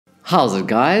How's it,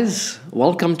 guys?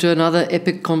 Welcome to another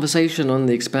epic conversation on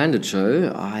the Xpanded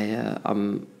Show.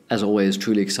 I'm, as always,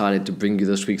 truly excited to bring you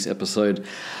this week's episode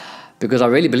because I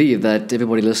really believe that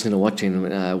everybody listening or watching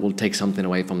will take something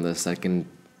away from this that can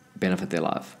benefit their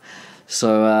life.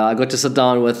 So I got to sit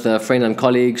down with a friend and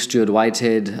colleague, Stuart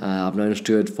Whitehead. I've known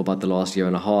Stuart for about the last year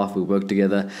and a half. We worked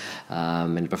together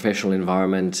in a professional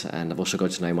environment, and I've also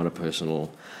got to know him on a personal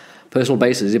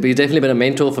basis. But he's definitely been a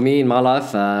mentor for me in my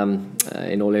life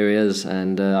in all areas,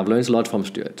 and I've learned a lot from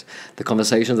Stuart. The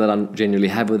conversations that I genuinely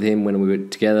have with him when we were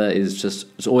together it's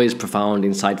always profound,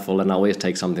 insightful, and I always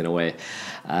take something away.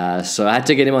 So I had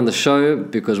to get him on the show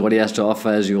because what he has to offer,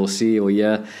 as you will see or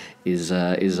hear, is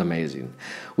amazing.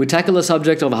 We tackle the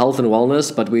subject of health and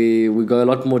wellness, but we go a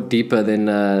lot more deeper than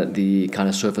the kind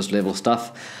of surface level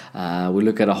stuff. We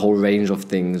look at a whole range of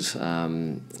things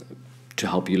to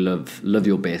help you live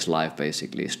your best life,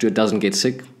 basically. Stuart doesn't get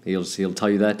sick. He'll tell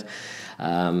you that.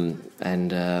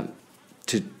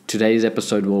 Today's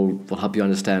episode will help you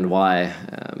understand why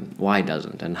it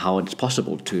doesn't, and how it's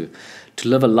possible to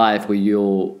live a life where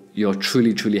you're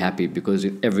truly happy, because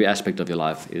every aspect of your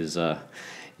life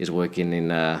is working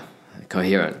in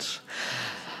coherence.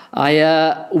 We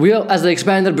are, as the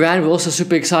Xpanded brand, we're also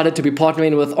super excited to be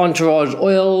partnering with Entourage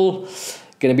Oil.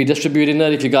 Going to be distributing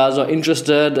it if you guys are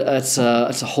interested. It's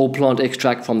a whole plant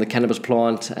extract from the cannabis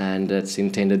plant, and it's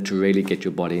intended to really get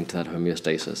your body into that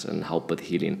homeostasis and help with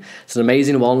healing. It's an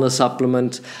amazing wellness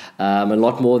supplement, a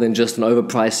lot more than just an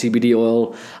overpriced CBD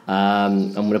oil.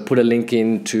 I'm going to put a link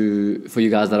in for you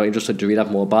guys that are interested to read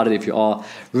up more about it. If you are,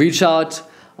 reach out.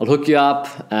 I'll hook you up,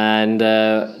 and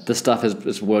this stuff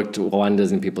has worked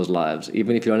wonders in people's lives.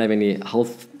 Even if you don't have any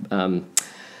health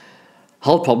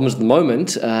problems at the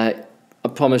moment, I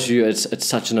promise you it's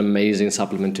such an amazing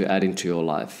supplement to add into your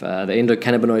life. The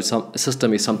endocannabinoid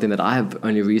system is something that I have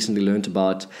only recently learned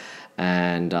about,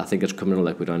 and I think it's criminal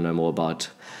that we don't know more about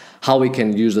how we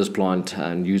can use this plant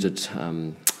and use it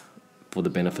for the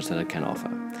benefits that it can offer.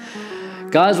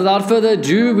 Guys, without further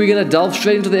ado, we're going to delve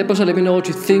straight into the episode. Let me know what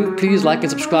you think. Please like and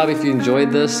subscribe if you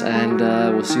enjoyed this, and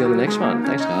we'll see you on the next one.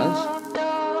 Thanks, guys.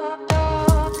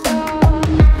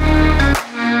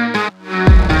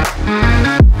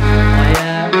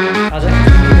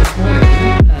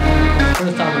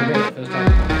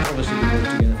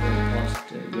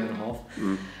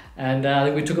 And I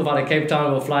think we took off out of Cape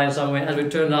Town, we were flying somewhere. As we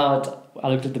turned out, I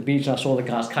looked at the beach and I saw the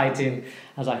guys kiting.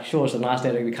 I was like, sure, it's a nice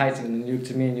day to be kiting. And you looked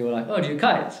at me and you were like, oh, do you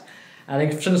kite? I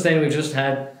think since then we've just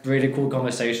had really cool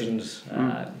conversations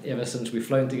ever since we've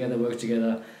flown together, worked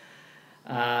together.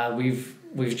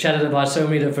 We've chatted about so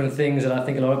many different things that I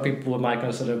think a lot of people might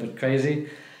consider a bit crazy.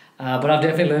 But I've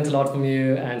definitely learned a lot from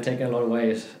you and taken a lot of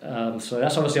ways. So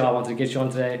that's obviously why I wanted to get you on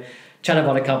today, chat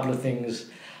about a couple of things.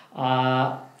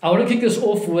 I want to kick this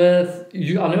off with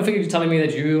you. I'll never forget you telling me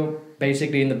that you're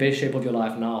basically in the best shape of your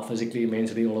life now, physically,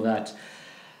 mentally, all of that.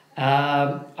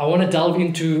 I want to delve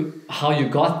into how you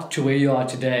got to where you are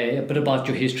today, a bit about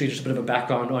your history, just a bit of a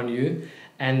background on you,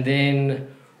 and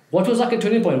then what was like a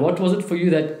turning point? What was it for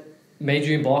you that made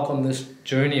you embark on this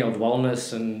journey of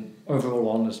wellness and overall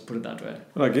wellness, put it that way?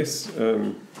 Well, I guess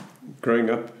growing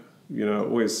up, I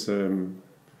always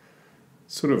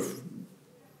sort of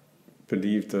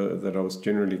believed that I was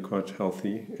generally quite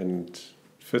healthy and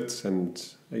fit,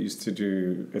 and I used to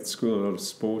do at school a lot of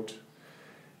sport,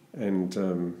 and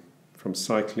from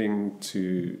cycling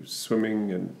to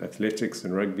swimming and athletics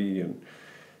and rugby, and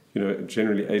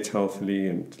generally ate healthily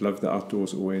and loved the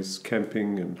outdoors, always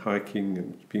camping and hiking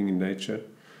and being in nature.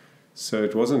 So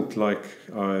it wasn't like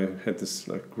I had this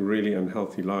like really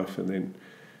unhealthy life and then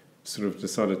sort of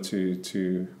decided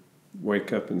to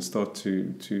wake up and start to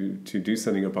do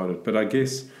something about it. But I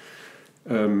guess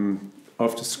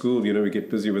after school, we get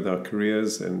busy with our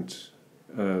careers, and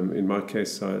in my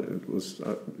case, I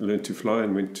learned to fly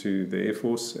and went to the Air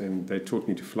Force, and they taught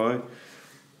me to fly,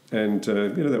 and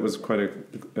that was quite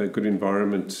a good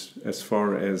environment as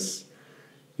far as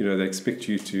they expect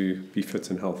you to be fit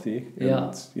and healthy,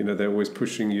 and they're always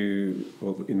pushing you.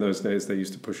 Well, in those days, they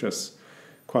used to push us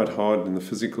quite hard in the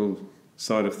physical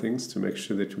side of things to make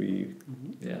sure that we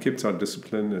kept our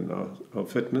discipline and our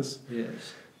fitness.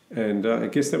 Yes. And I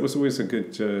guess that was always a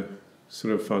good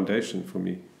sort of foundation for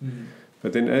me. Mm-hmm.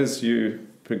 But then as you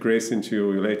progress into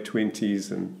your late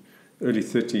 20s and early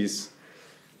 30s,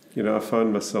 I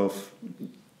found myself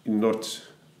not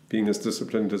being as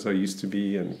disciplined as I used to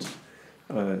be, and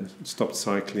stopped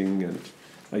cycling, and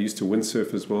I used to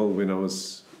windsurf as well when I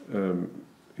was in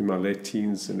my late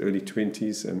teens and early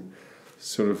 20s, and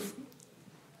sort of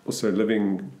also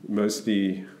living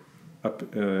mostly up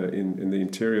in the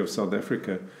interior of South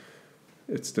Africa.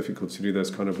 it's difficult to do those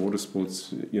kind of water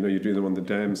sports. You know, you do them on the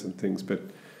dams and things, but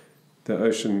the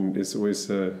ocean is always,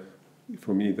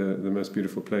 for me, the most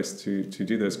beautiful place to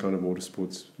do those kind of water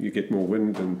sports. You get more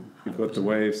wind and you've got the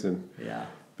waves and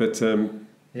but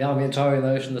yeah, we were towing the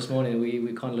ocean this morning.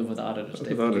 We can't live without it. It's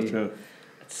definitely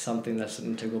it's something that's an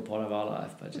integral part of our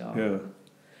life. But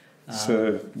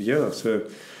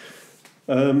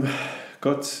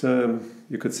got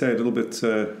you could say a little bit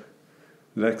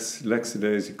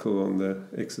lackadaisical on the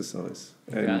exercise,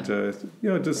 and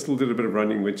just a little bit of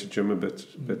running, went to gym a bit,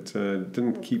 but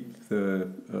didn't keep the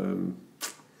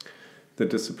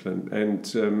discipline.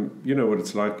 And you know what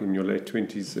it's like in your late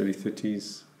 20s, early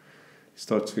 30s. You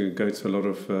start to go to a lot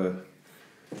of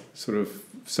sort of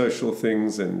social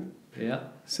things and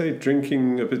say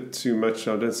drinking a bit too much.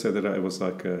 I don't say that I was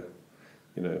like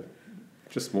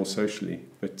just more socially,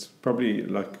 but probably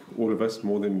like all of us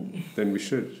more than we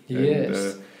should.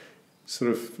 Yes. And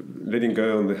sort of letting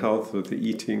go on the health of the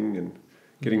eating and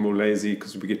getting more lazy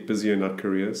because we get busier in our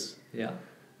careers. Yeah.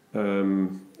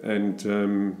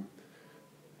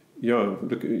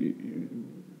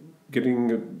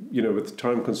 Getting with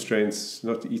time constraints,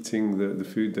 not eating the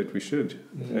food that we should,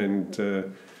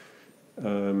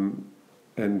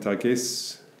 and I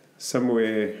guess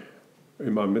somewhere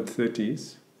in my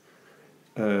mid-30s.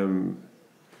 Am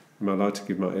I allowed to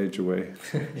give my age away?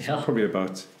 Probably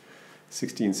about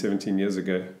 16, 17 years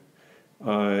ago.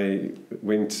 I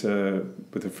went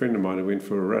with a friend of mine. I went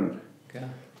for a run,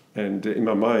 and in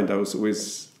my mind, I was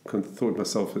always thought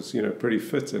myself as pretty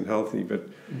fit and healthy. But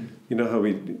you know how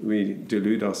we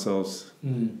delude ourselves.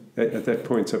 At that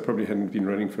point, I probably hadn't been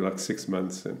running for like 6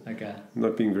 months and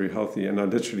not being very healthy, and I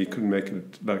literally couldn't make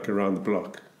it like around the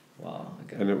block. Wow.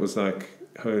 Okay. And it was like,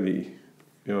 holy.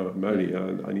 Moly,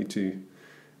 I need to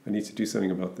do something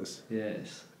about this.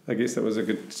 Yes. I guess that was a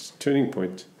good turning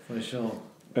point. For sure.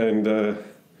 And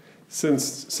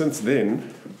since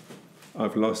then,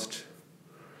 I've lost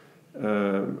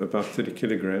about 30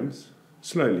 kilograms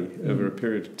slowly over a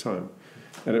period of time.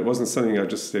 And it wasn't something I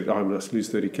just said, I must lose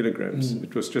 30 kilograms.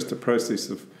 It was just a process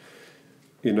of,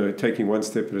 taking one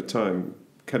step at a time,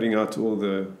 cutting out all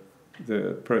the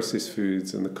processed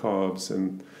foods and the carbs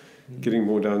and getting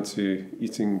more down to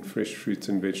eating fresh fruits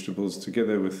and vegetables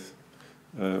together with,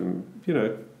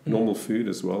 normal food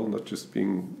as well, not just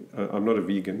being, I'm not a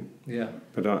vegan,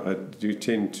 but I do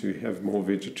tend to have more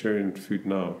vegetarian food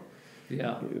now.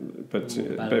 Yeah. But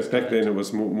back then it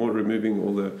was more removing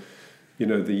all the,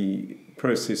 the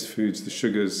processed foods, the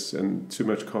sugars and too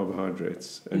much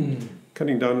carbohydrates and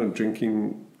cutting down on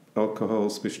drinking alcohol,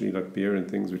 especially like beer and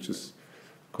things, which is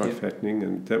quite fattening.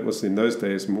 And that was in those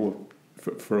days more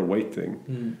for a weight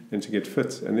thing and to get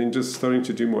fit, and then just starting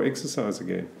to do more exercise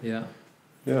again. Yeah,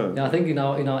 I think in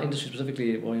our industry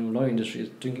specifically, or in a lot of industries,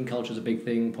 drinking culture is a big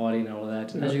thing, partying and all of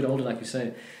that. And as you get older, like you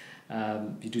say,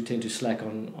 you do tend to slack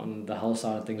on the health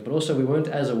side of things. But also we weren't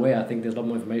as aware. I think there's a lot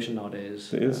more information nowadays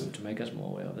to make us more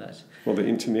aware of that. Well, the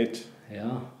internet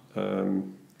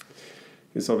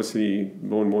there's obviously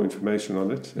more and more information on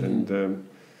it, and a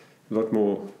lot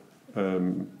more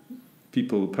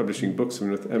people publishing books.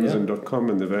 And with Amazon.com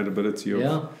and the availability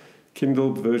of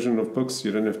Kindle version of books,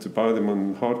 you don't have to buy them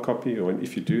on hard copy, or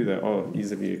if you do, they are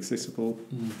easily accessible.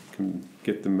 You can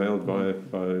get them mailed by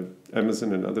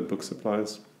Amazon and other book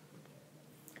suppliers.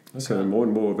 So more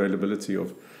and more availability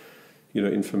of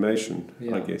information,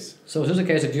 I guess. So it's just a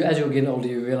case of as you're getting older,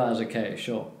 you realize, okay,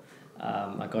 sure,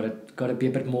 I got to be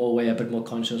a bit more aware, a bit more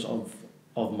conscious of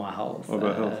my health.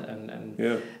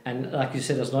 And like you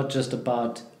said, it's not just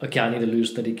about, okay, I need to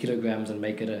lose 30 kilograms and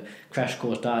make it a crash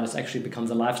course diet. It actually becomes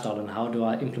a lifestyle, and how do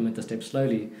I implement the steps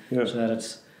slowly so that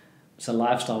it's a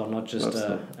lifestyle and not just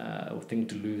a thing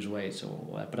to lose weight.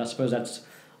 But I suppose that's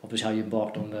obviously how you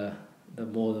embarked on the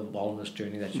wellness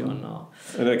journey that you're on now.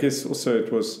 And I guess also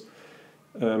it was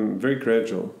very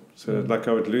gradual. So like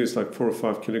I would lose like 4 or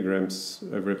 5 kilograms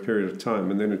over a period of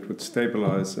time, and then it would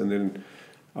stabilize, and then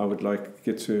I would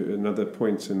get to another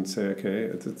point and say, okay,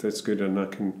 that's good, and I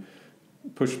can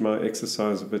push my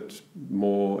exercise a bit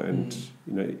more, and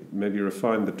maybe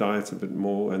refine the diet a bit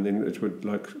more, and then it would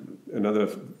another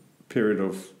period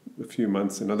of a few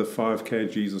months, another 5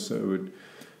 kgs or so would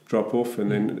drop off,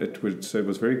 and then it would. So it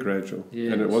was very gradual,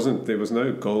 and there was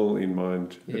no goal in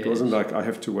mind. It wasn't like I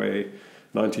have to weigh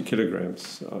 90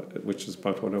 kilograms, which is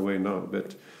about what I weigh now,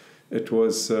 but it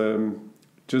was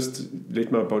just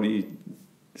let my body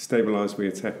stabilize where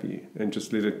it's happy and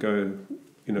just let it go,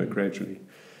 gradually.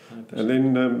 100%. And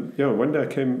then, one day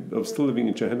I was still living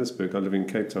in Johannesburg. I live in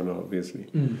Cape Town now, obviously.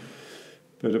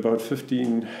 But about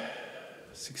 16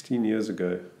 years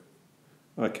ago,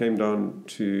 I came down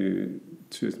to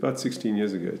about 16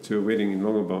 years ago to a wedding in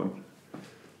Longabon.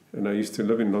 And I used to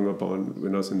live in Longabon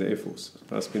when I was in the Air Force.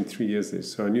 I spent 3 years there,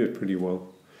 so I knew it pretty well.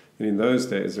 And in those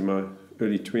days, in my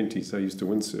early 20s, I used to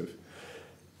windsurf.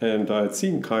 And I had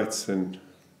seen kites and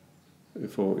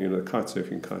kite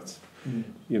surfing kites,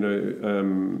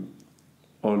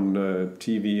 on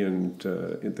TV and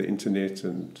the internet,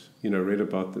 and read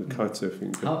about the kite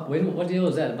surfing. What year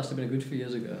was that? It must have been a good few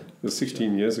years ago. It was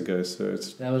 16 years ago, so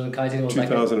it's that wasn't kiting.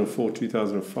 2004,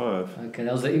 2005. Okay,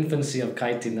 that was the infancy of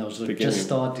kiting. That was just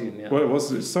starting. Yeah. Well,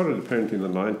 it started apparently in the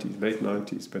 90s, late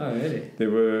 90s. But really?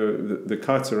 There were the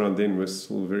kites around then were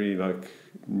still very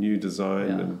new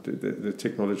design, and the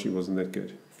technology wasn't that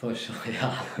good. For sure,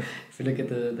 yeah. If you look at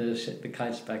the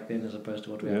kites back then as opposed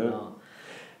to what we have now.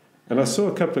 And I saw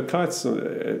a couple of kites.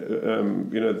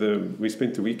 We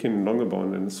spent the weekend in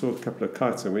Longabon and saw a couple of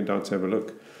kites. I went down to have a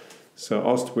look. So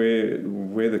I asked where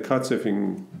the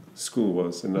kitesurfing school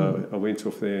was, and I went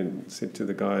off there and said to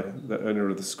the guy, the owner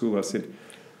of the school, I said,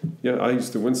 "Yeah, I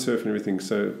used to windsurf and everything,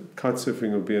 so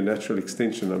kitesurfing will be a natural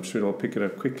extension. I'm sure I'll pick it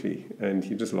up quickly." And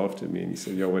he just laughed at me and he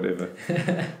said, "Yeah, whatever."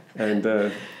 And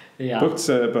booked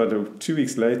about 2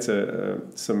 weeks later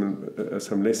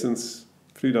some lessons.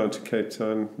 Flew down to Cape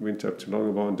Town, went up to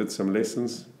Longabon, did some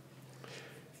lessons,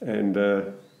 and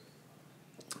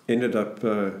ended up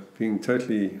being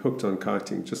totally hooked on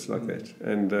kiting, just like that.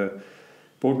 And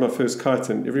bought my first kite,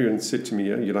 and everyone said to me,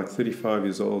 "You're like 35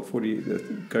 years old, 40,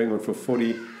 going on for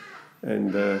 40,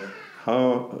 and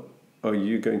how are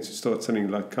you going to start something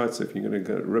like kitesurfing? You're going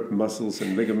to go rip muscles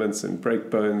and ligaments and break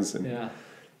bones."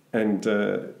 And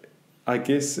I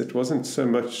guess it wasn't so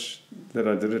much that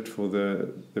I did it for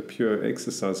the pure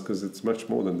exercise, because it's much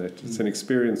more than that. It's an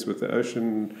experience with the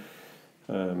ocean.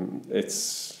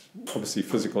 It's obviously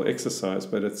physical exercise,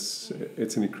 but it's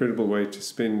an incredible way to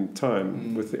spend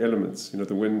time with the elements,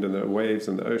 the wind and the waves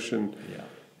and the ocean.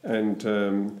 And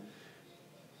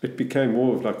it became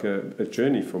more of like a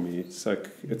journey for me. It's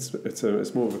like it's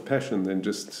more of a passion than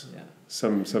just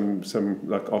some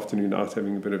like afternoon out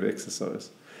having a bit of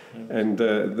exercise. And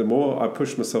the more I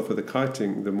pushed myself with the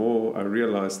kiting, the more I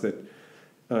realized that,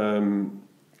 I'm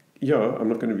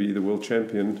not going to be the world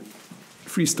champion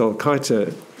freestyle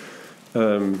kiter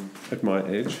at my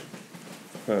age.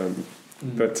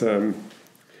 But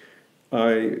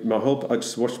I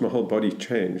just watched my whole body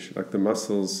change, like the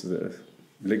muscles, the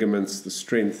ligaments, the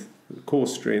strength, the core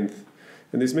strength.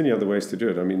 And there's many other ways to do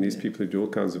it. I mean, these people who do all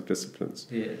kinds of disciplines.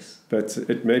 Yes. But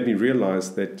it made me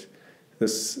realize that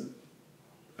this...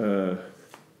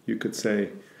 you could say,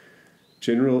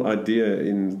 general idea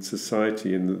in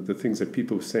society and the things that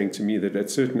people were saying to me, that at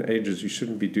certain ages you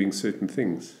shouldn't be doing certain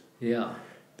things. Yeah.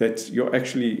 That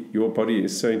your body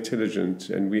is so intelligent,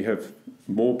 and we have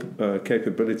more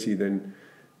capability than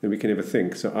we can ever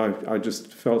think. So I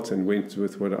just felt and went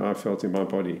with what I felt in my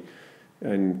body,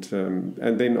 and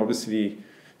then obviously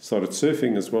started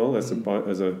surfing as well as a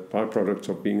byproduct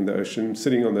of being in the ocean,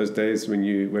 sitting on those days when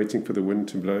you're waiting for the wind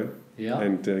to blow.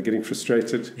 And getting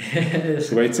frustrated,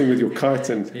 waiting with your kite,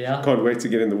 and can't wait to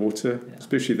get in the water,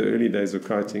 especially the early days of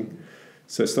kiting.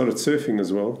 So I started surfing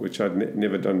as well, which I'd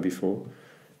never done before.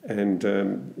 And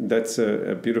that's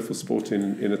a beautiful sport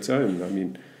in its own. I mean,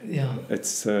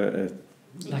 it's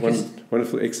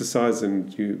wonderful exercise, and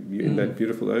you're in that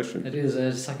beautiful ocean. It is.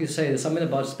 It's like you say, there's something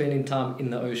about spending time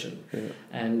in the ocean.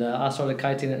 And I started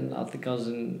kiting, and I think I was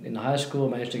in high school,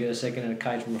 managed to get a second-hand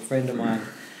kite from a friend of mine.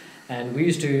 And we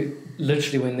used to,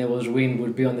 literally when there was wind,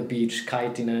 would be on the beach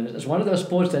kiting. And it's one of those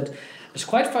sports that it's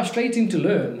quite frustrating to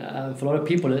learn for a lot of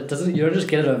people. You don't just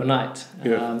get it overnight.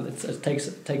 It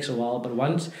takes a while. But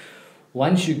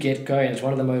once you get going, it's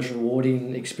one of the most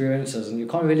rewarding experiences. And you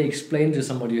can't really explain to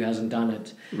somebody who hasn't done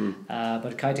it.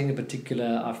 But kiting in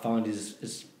particular, I found is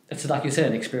it's like you said,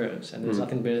 an experience. And there's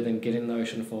nothing better than getting in the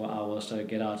ocean for hours. So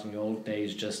get out, and your whole day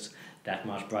is just that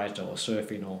much brighter, or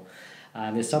surfing, or...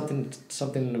 And there's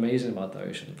something amazing about the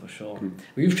ocean, for sure.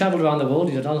 We've traveled around the world.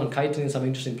 You've done some kiting in some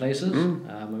interesting places.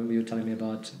 I remember you were telling me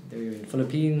about you were in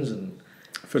Philippines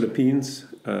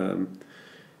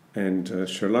and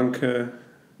Sri Lanka,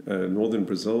 northern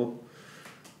Brazil,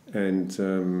 and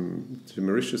to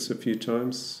Mauritius a few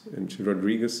times, and to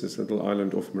Rodrigues, this little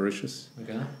island off Mauritius.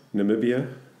 Namibia,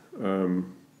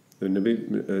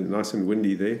 nice and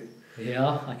windy there.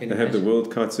 I can They have the World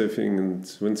Kitesurfing and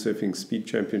Windsurfing Speed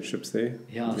Championships there.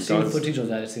 I've seen footage of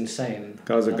that. It's insane.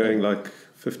 Guys are going like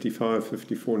 55,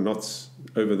 54 knots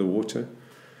over the water.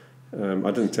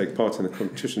 I didn't take part in the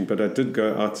competition, but I did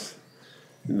go out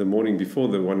in the morning before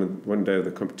the one day of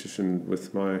the competition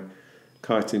with my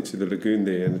kite into the lagoon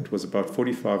there, and it was about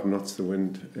 45 knots the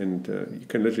wind, and you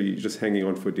can literally, you're just hanging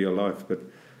on for dear life. But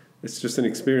it's just an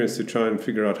experience to try and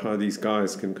figure out how these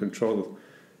guys can control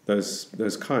those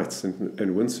kites and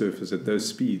windsurfers at those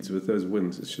speeds with those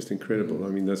winds. It's just incredible. I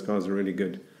mean, those guys are really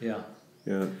good. Yeah.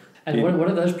 Yeah. And what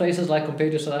are those places like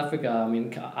compared to South Africa? I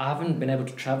mean, I haven't been able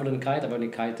to travel and kite. I've only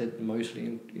kited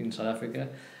mostly in South Africa.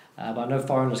 But I know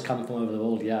foreigners come from over the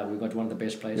world. Yeah, we've got one of the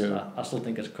best places. Yeah. I still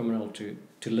think it's criminal to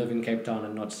live in Cape Town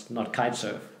and not kite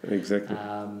surf. Exactly.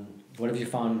 What have you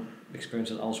found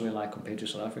experiences elsewhere like compared to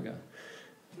South Africa?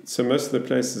 So most of the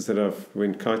places that I've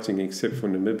went kiting, except for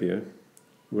Namibia,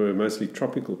 were mostly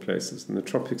tropical places, and the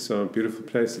tropics are beautiful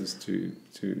places to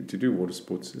do water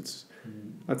sports. It's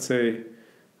I'd say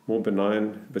more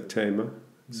benign, but tamer.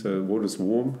 So water's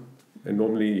warm, and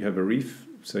normally you have a reef,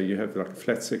 so you have like a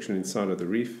flat section inside of the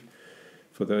reef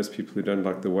for those people who don't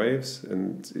like the waves.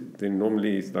 And then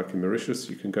normally, like in Mauritius,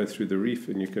 you can go through the reef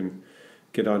and you can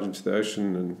get out into the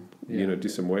ocean and do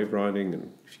some wave riding,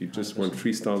 and if you just 100%. Want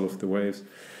freestyle off the waves.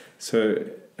 So,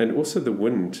 and also the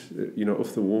wind,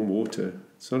 off the warm water,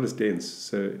 it's not as dense.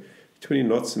 So 20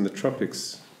 knots in the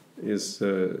tropics is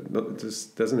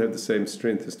just doesn't have the same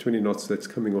strength as 20 knots that's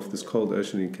coming off this cold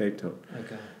ocean in Cape Town.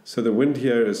 Okay. So the wind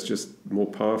here is just more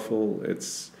powerful.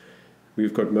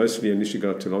 We've got mostly a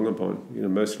Nishiga to Longabon,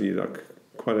 mostly like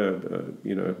quite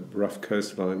a rough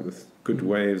coastline with good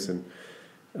waves and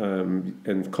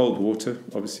cold water.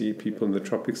 Obviously, people in the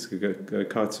tropics go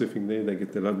kite surfing there. They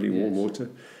get the lovely warm water.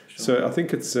 Sure. So I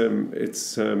think it's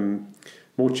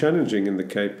more challenging in the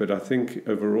Cape, but I think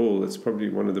overall it's probably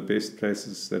one of the best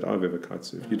places that I've ever kite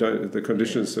surfed. The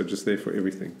conditions are just there for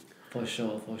everything. For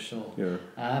sure. Yeah.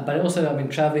 But also, I mean,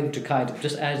 traveling to kite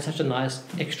just adds such a nice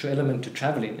extra element to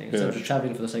traveling. Instead of just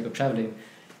traveling for the sake of traveling,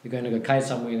 you're going to go kite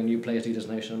somewhere in a new place, new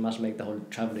destination, and must make the whole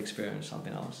travel experience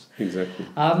something else. Exactly.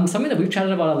 Something that we've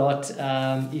chatted about a lot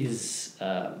is,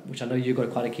 which I know you've got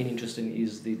quite a keen interest in,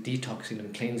 is the detoxing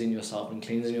and cleansing yourself and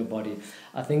cleansing your body.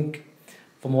 I think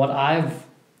from what I've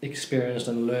experienced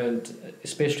and learned,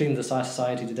 especially in the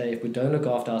society today, if we don't look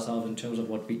after ourselves in terms of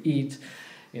what we eat,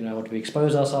 what we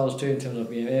expose ourselves to in terms of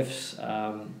BMFs,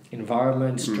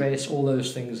 environment, stress, all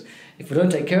those things, if we don't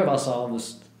take care of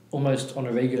ourselves almost on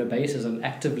a regular basis and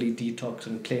actively detox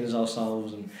and cleanse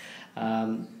ourselves, and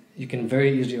you can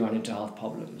very easily run into health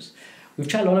problems. We've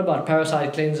chatted a lot about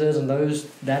parasite cleansers and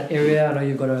that area. I know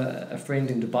you've got a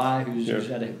friend in Dubai who's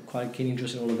had quite a keen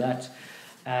interest in all of that.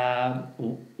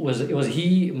 Was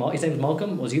he, his name's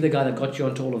Malcolm, was he the guy that got you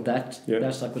onto all of that? Yeah.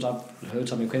 That's like, because I've heard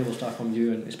some incredible stuff from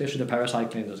you, and especially the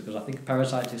parasite cleansers, because I think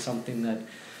parasite is something that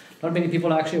not many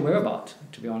people are actually aware about,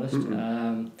 to be honest.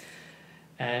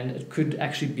 And it could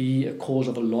actually be a cause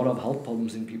of a lot of health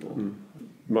problems in people.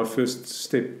 My first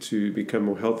step to become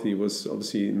more healthy was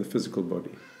obviously in the physical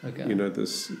body. Okay.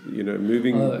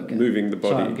 Moving the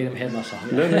body. Sorry, I'm getting ahead of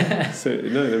myself.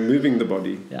 No, moving the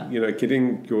body. Yeah.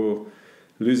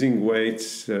 Losing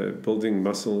weight, building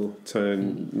muscle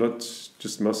tone, not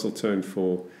just muscle tone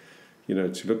for,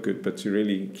 to look good, but to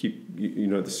really keep,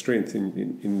 the strength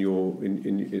in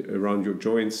around your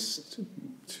joints,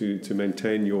 to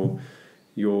maintain your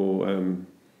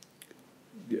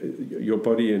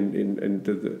body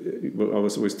I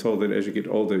was always told that as you get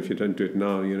older, if you don't do it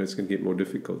now, it's going to get more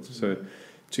difficult. So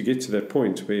to get to that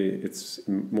point where it's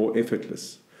more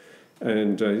effortless,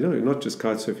 and not just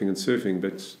kite surfing and surfing,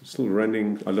 but still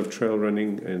running. I love trail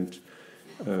running, and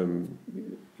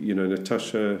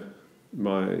Natasha,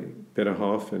 my better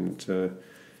half, and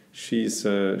she's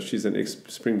an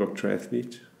ex-Springbok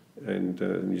triathlete and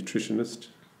nutritionist,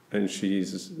 and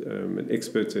she's an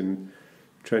expert in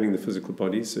training the physical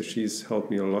body. So she's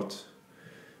helped me a lot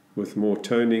with more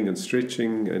toning and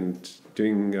stretching and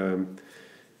doing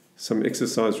some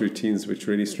exercise routines which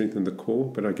really strengthen the core.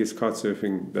 But I guess kite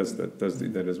surfing does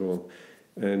that as well.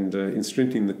 And in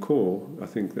strengthening the core, I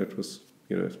think that was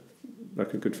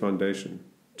like a good foundation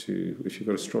to, if you've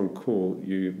got a strong core,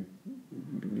 you're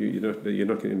not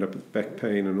going to end up with back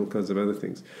pain and all kinds of other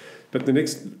things. But the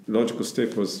next logical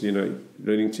step was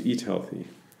learning to eat healthy.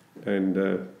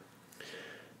 And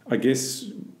I guess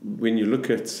when you look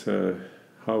at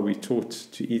how we taught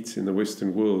to eat in the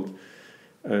Western world,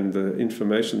 and the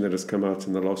information that has come out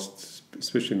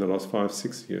especially in the last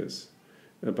 5-6 years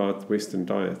about Western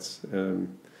diets,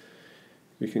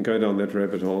 we can go down that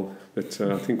rabbit hole, but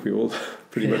I think we're all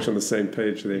pretty much on the same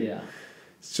page there. Yeah.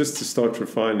 It's just to start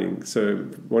refining. So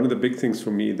one of the big things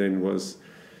for me then was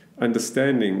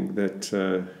understanding that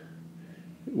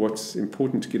what's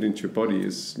important to get into your body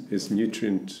is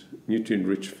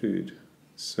nutrient-rich food.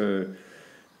 So,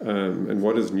 and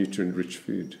what is nutrient-rich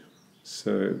food?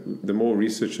 So the more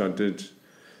research I did,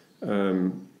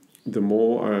 the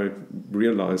more I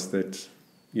realized that,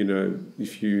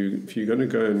 if you're going to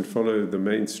go and follow the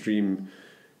mainstream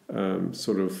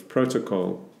sort of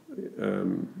protocol,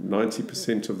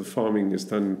 90% of the farming is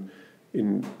done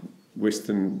in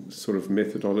Western sort of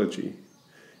methodology,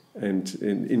 and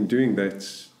in doing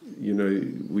that,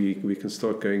 we can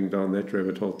start going down that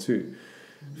rabbit hole too.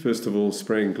 First of all,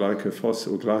 spraying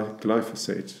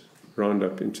glyphosate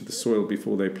Roundup into the soil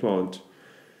before they plant,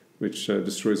 which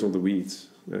destroys all the weeds.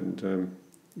 And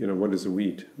what is a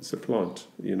weed? It's a plant.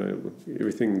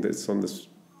 Everything that's on this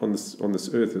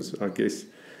earth is, I guess,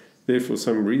 there for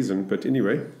some reason. But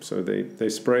anyway, so they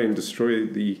spray and destroy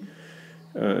the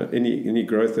any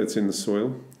growth that's in the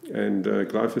soil. And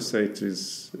glyphosate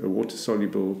is a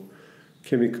water-soluble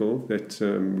chemical that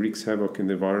wreaks havoc in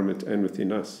the environment and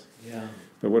within us. Yeah.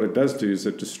 But what it does do is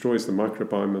it destroys the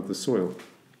microbiome of the soil.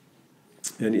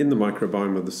 And in the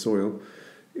microbiome of the soil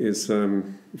is,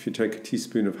 if you take a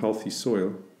teaspoon of healthy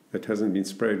soil that hasn't been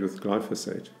sprayed with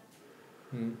glyphosate,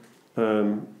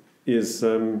 is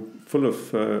full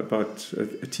of about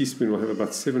a teaspoon will have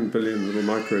about 7 billion little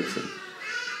microbes in.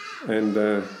 And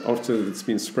after it's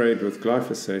been sprayed with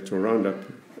glyphosate or Roundup,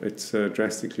 it's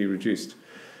drastically reduced.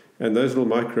 And those little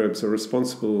microbes are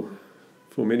responsible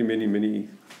for many, many, many,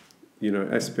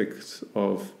 aspects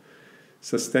of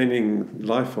sustaining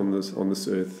life on this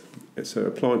earth. So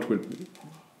a plant would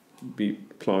be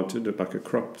planted like a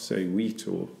crop, say wheat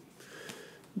or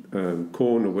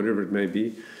corn or whatever it may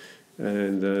be,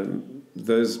 and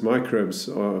those microbes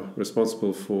are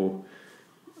responsible for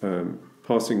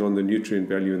passing on the nutrient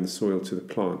value in the soil to the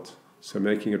plant, so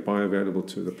making it bioavailable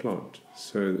to the plant.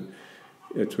 So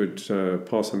it would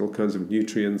pass on all kinds of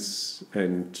nutrients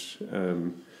and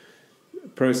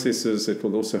processes. It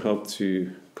will also help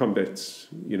to combat,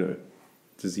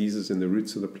 diseases in the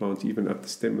roots of the plant, even up the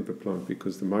stem of the plant,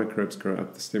 because the microbes grow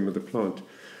up the stem of the plant.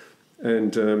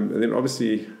 And then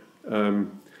obviously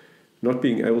not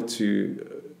being able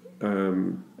to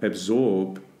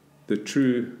absorb the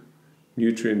true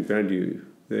nutrient value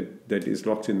that is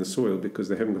locked in the soil because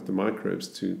they haven't got the microbes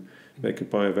to make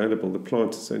it bioavailable. The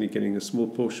plant is only getting a small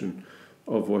portion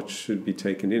of what should be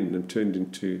taken in and turned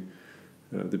into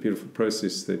the beautiful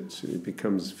process that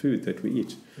becomes food that we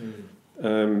eat.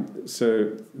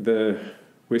 So the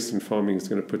Western farming is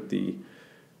going to put the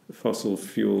fossil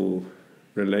fuel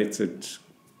related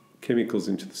chemicals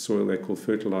into the soil they call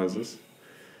fertilizers,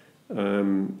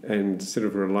 and instead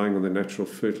of relying on the natural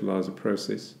fertilizer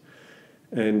process.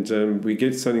 And we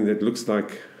get something that looks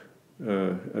like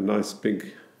a nice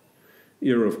big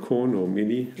ear of corn or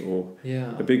millie or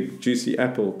a big juicy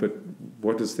apple, but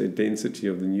what is the density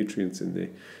of the nutrients in there?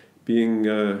 Being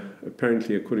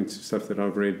apparently, according to stuff that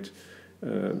I've read,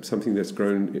 something that's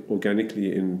grown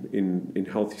organically in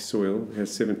healthy soil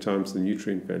has 7 times the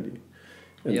nutrient value.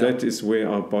 And that is where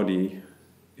our body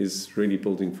is really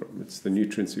building from. It's the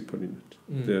nutrients we put in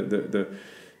it.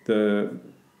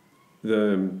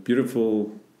 The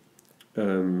beautiful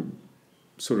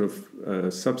sort of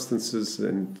substances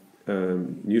and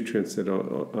nutrients that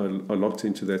are locked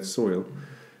into that soil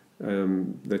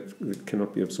that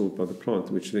cannot be absorbed by the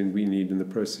plant, which then we need in the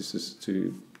processes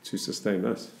to sustain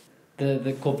us.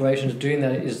 The corporations doing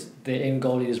that is their end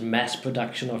goal is mass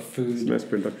production of food. It's mass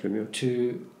production, yeah.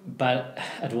 But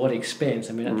at what expense?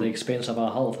 I mean, at the expense of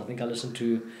our health. I think I listened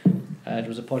to it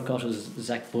was a podcast with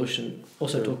Zach Bush, and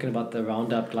also talking about the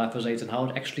Roundup, glyphosate, and how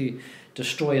it actually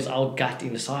destroys our gut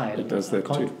inside. It does that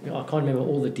too. I can't remember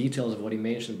all the details of what he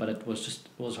mentioned, but it was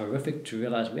horrific to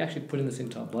realize we're actually putting this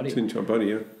into our body. It's into our body,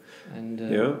 yeah. And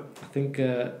I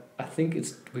think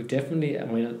we've definitely. I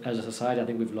mean, as a society, I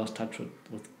think we've lost touch with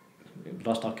we've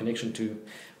lost our connection to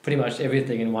pretty much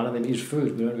everything, and one of them is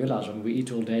food. We don't realize when we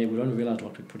eat all day, we don't realize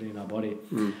what we're putting in our body.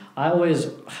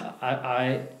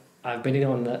 I've been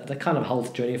on the kind of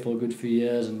health journey for a good few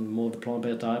years and more of the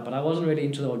plant-based diet, but I wasn't really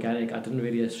into the organic. I didn't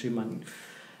really assume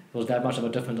it was that much of a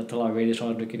difference until I really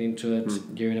started looking into it,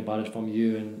 hearing about it from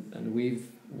you, and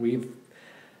we've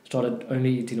started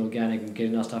only eating organic and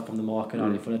getting our stuff from the market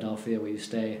out in Philadelphia where you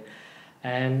stay.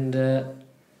 And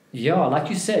like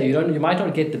you say, you might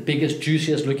not get the biggest,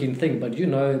 juiciest looking thing, but you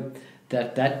know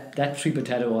that sweet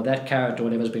potato or that carrot or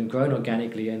whatever has been grown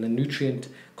organically, and the nutrient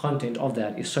content of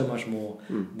that is so much more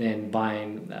than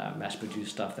buying mass-produced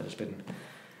stuff that has been.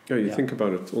 Think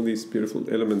about it. All these beautiful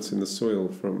elements in the soil,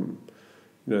 from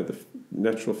the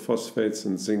natural phosphates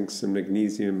and zincs and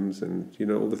magnesiums, and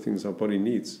all the things our body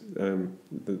needs.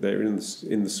 They're in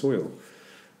the soil,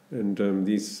 and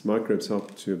these microbes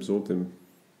help to absorb them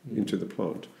into the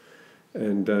plant.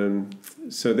 And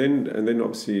so then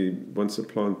obviously once the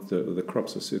plant, the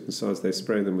crops are a certain size, they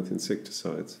spray them with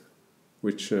insecticides,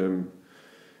 which the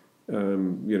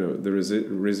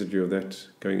residue of that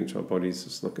going into our bodies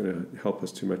is not going to help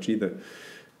us too much either.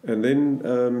 And then,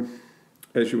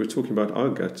 as you were talking about our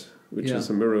gut, which is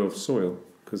a mirror of soil,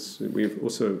 because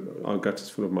our gut is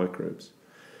full of microbes.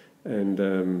 And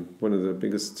one of the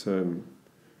biggest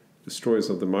destroyers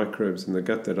of the microbes in the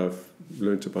gut that I've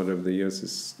learnt about over the years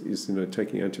is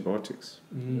taking antibiotics.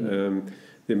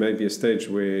 There may be a stage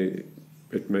where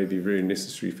it may be very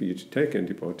necessary for you to take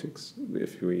antibiotics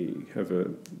if we have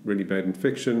a really bad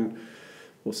infection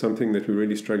or something that we're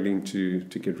really struggling to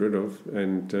get rid of.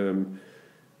 And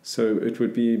so it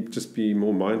would be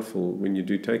more mindful when you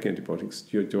do take antibiotics.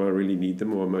 Do I really need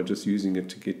them, or am I just using it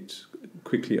to get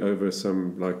quickly over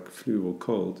some like flu or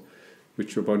cold,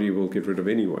 which your body will get rid of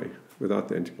anyway without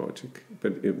the antibiotic?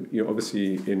 But you're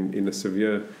obviously in a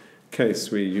severe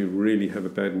case where you really have a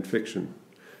bad infection,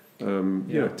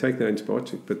 take the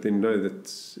antibiotic, but then know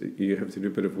that you have to do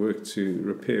a bit of work to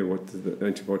repair what the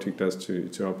antibiotic does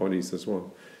to our bodies as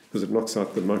well, because it knocks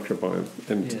out the microbiome.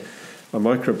 And our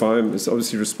microbiome is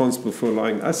obviously responsible for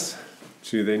allowing us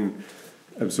to then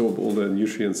absorb all the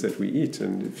nutrients that we eat.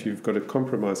 And if you've got a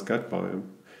compromised gut biome,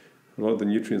 a lot of the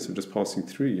nutrients are just passing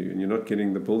through you, and you're not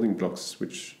getting the building blocks,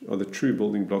 which are the true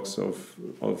building blocks of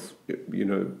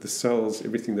the cells,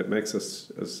 everything that makes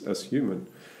us as human.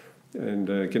 And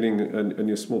getting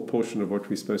a small portion of what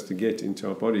we're supposed to get into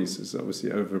our bodies is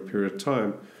obviously over a period of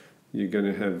time, you're going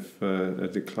to have a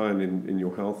decline in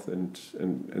your health and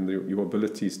your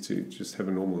abilities to just have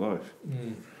a normal life.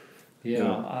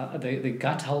 The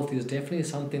gut health is definitely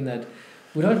something that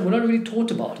we're not really taught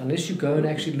about unless you go and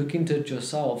actually look into it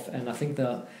yourself. And I think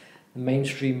the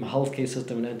mainstream healthcare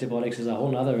system and antibiotics is a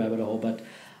whole other rabbit hole. But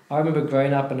I remember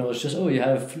growing up and it was just, you're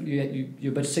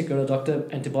a bit sick, go to the doctor,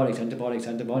 antibiotics. And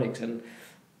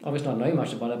obviously not knowing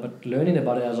much about it, but learning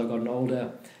about it as I've gotten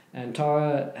older. And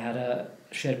Tara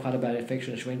she had quite a bad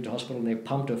infection. She went to hospital and they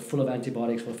pumped her full of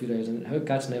antibiotics for a few days, and her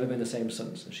gut's never been the same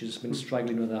since. And she's been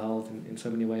struggling with her health in so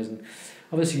many ways. And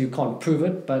obviously you can't prove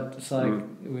it, but it's like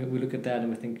we look at that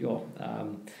and we think,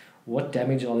 what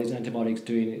damage are these antibiotics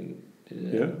doing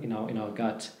in our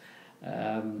gut?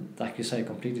 Like you say,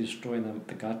 completely destroying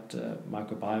the gut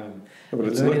microbiome. But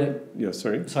it's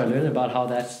learning about how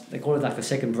they call it like the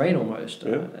second brain almost.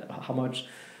 How much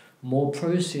more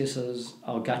processes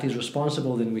our gut is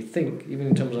responsible than we think, even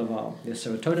in terms of our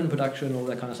serotonin production, all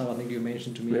that kind of stuff. I think you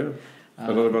mentioned to me.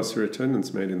 A lot of our serotonin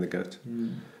is made in the gut.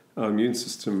 Our immune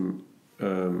system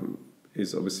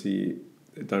is obviously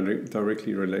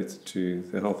directly related to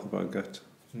the health of our gut.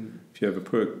 If you have a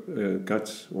poor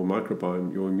gut or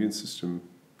microbiome, your immune system,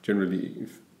 generally,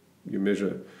 if you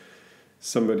measure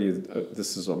somebody,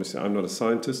 this is obviously, I'm not a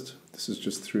scientist, this is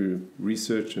just through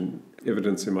research and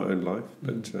evidence in my own life,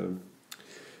 but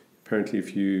apparently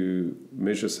if you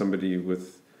measure somebody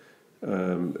with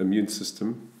immune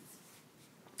system,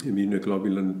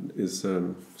 immunoglobulin is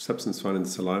a substance found in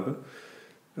saliva,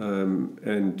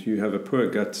 and you have a poor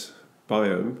gut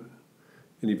biome,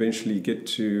 and eventually get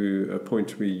to a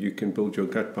point where you can build your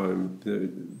gut biome,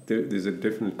 there's a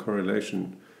definite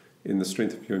correlation in the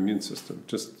strength of your immune system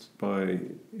just by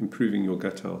improving your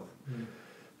gut health.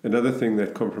 Another thing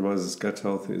that compromises gut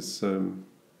health is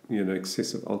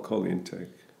excessive alcohol intake.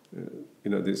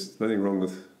 There's nothing wrong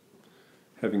with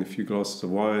having a few glasses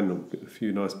of wine or a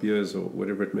few nice beers or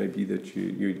whatever it may be that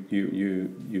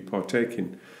you partake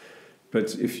in.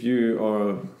 But if you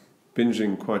are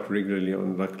binging quite regularly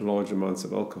on like large amounts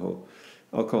of alcohol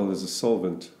is a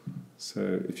solvent.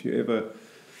 So if you ever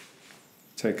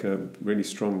take a really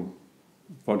strong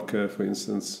vodka, for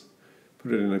instance,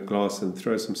 put it in a glass and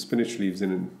throw some spinach leaves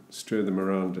in and stir them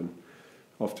around, and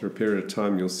after a period of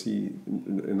time you'll see,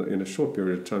 in a short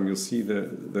period of time, you'll see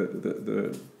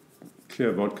the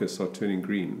clear vodka start turning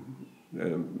green.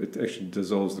 It actually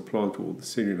dissolves the plant wall, the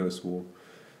cellulose wall,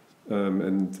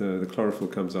 and the chlorophyll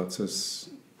comes out. So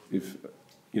if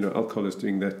alcohol is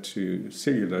doing that to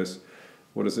cellulose,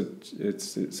 what is it?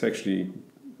 It's actually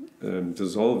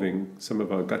dissolving some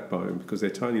of our gut biome because they're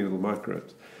tiny little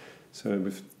microbes.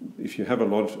 So if you have a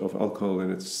lot of alcohol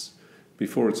and it's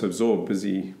before it's absorbed,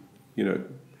 busy,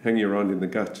 hanging around in the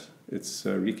gut, it's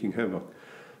wreaking havoc.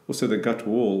 Also, the gut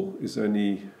wall is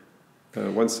only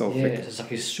one cell thick. It's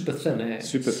like it's super thin.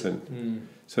 Super thin.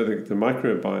 So the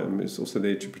microbiome is also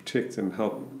there to protect and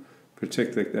help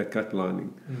protect that gut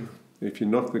lining. If you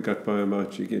knock the gut biome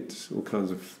out, you get all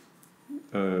kinds of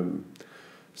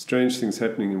strange things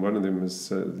happening, and one of them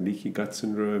is leaky gut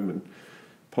syndrome and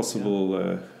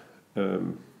possible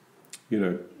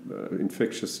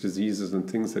infectious diseases and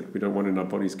things that we don't want in our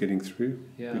bodies getting through,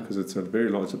 because it's a very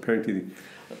large, apparently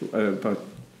about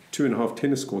 2.5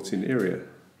 tennis courts in area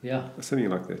Yeah. Something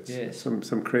like that. Yes.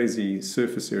 Some crazy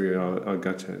surface area our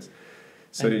gut has.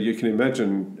 So you can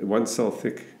imagine 1 cell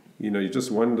thick, you're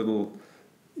just one little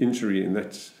injury in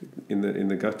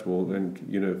the gut wall, and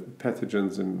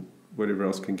pathogens and whatever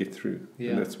else can get through.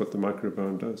 Yeah. And that's what the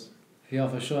microbiome does. Yeah,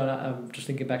 for sure. And I'm just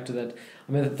thinking back to that.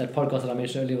 I mean, that podcast that I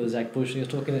mentioned earlier with Zach Bush.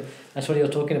 That's what he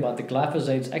was talking about. The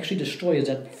glyphosate actually destroys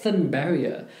that thin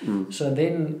barrier. So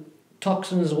then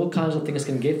toxins, all kinds of things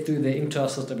can get through there into our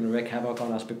system and wreak havoc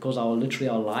on us, because our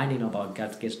lining of our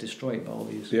gut gets destroyed by all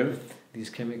these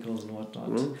chemicals and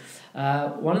whatnot.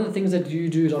 One of the things that you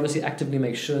do is obviously actively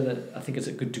make sure that, I think it's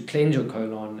good to cleanse your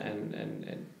colon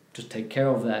and just take care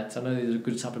of that. I know there's a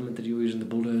good supplement that you use in the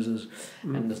bulldozers,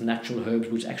 and there's natural herbs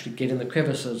which actually get in the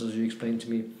crevices, as you explained to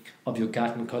me, of your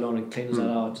gut and colon and cleanse that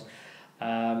out.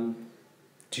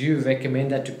 Do you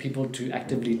recommend that to people to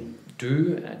actively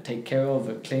do take care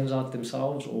of cleanse out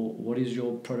themselves, or what is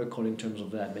your protocol in terms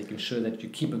of that, making sure that you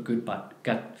keep a good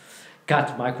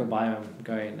gut microbiome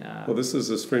going? Well, this is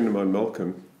this friend of mine,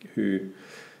 Malcolm, who,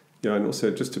 and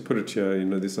also just to put it here,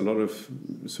 there's a lot of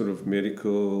sort of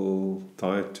medical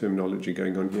diet terminology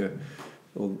going on here.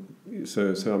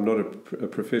 So I'm not a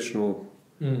professional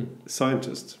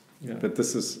scientist, but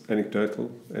this is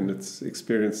anecdotal, and it's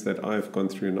experience that I've gone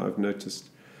through and I've noticed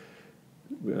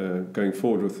going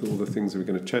forward with all the things that we're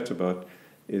going to chat about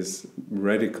is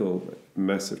radical,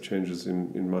 massive changes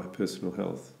in my personal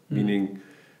health, meaning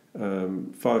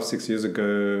 5-6 years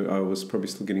ago, I was probably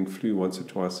still getting flu once or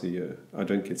twice a year. I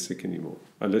don't get sick anymore.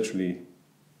 I literally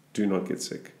do not get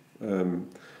sick. The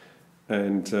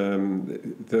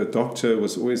doctor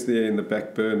was always there in the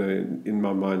back burner in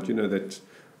my mind, that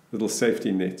little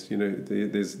safety net.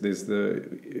 There's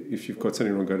if you've got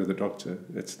something wrong, go to the doctor.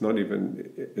 It's not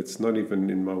even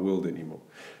in my world anymore.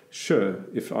 Sure,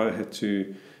 if I had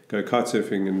to go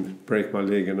kitesurfing and break my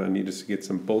leg and I needed to get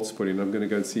some bolts put in, I'm going to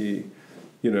go and see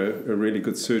a really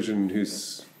good surgeon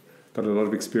who's got a lot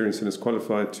of experience and is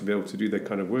qualified to be able to do that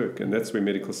kind of work. And that's where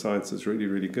medical science is really,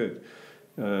 really good.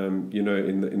 In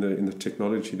the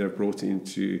technology they've brought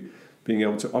into being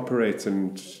able to operate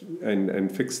and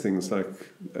fix things like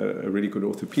a really good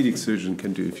orthopedic surgeon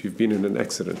can do if you've been in an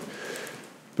accident.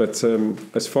 But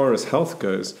as far as health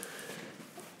goes,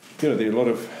 there are a lot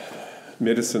of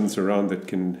medicines around that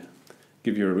can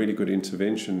give you a really good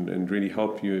intervention and really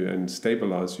help you and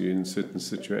stabilize you in certain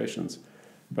situations.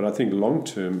 But I think long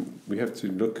term, we have to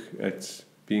look at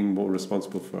being more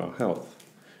responsible for our health,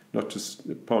 not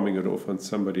just palming it off on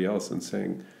somebody else and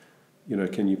saying,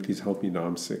 can you please help me now,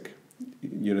 I'm sick.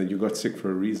 You got sick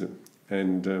for a reason.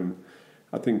 And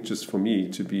I think just for me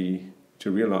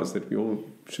to realize that we all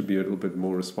should be a little bit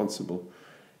more responsible.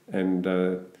 And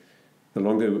the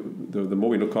more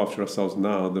we look after ourselves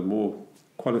now, the more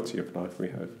quality of life we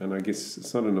have. And I guess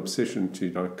it's not an obsession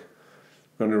to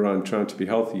run around trying to be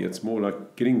healthy. It's more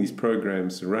like getting these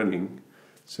programs running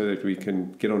so that we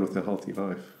can get on with a healthy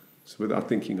life, so without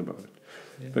thinking about it.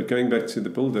 Yeah. But going back to the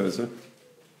bulldozer,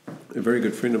 a very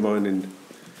good friend of mine in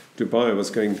Dubai was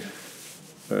going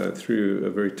through a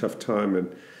very tough time,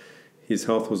 and his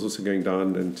health was also going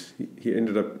down, and he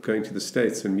ended up going to the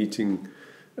States and meeting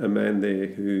a man there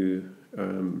who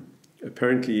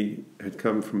apparently had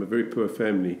come from a very poor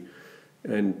family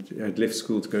and had left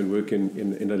school to go and work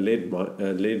in a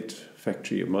lead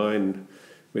factory, a mine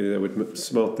where they would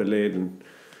smelt the lead, and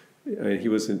he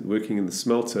was working in the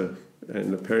smelter,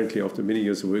 and apparently after many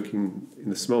years of working in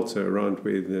the smelter around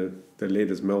where the lead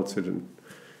is melted and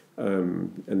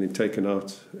then taken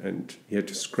out, and he had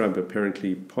to scrub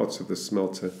apparently parts of the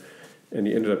smelter, and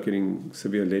he ended up getting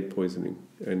severe lead poisoning,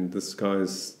 and this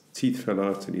guy's teeth fell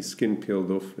out and his skin peeled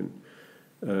off, and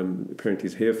apparently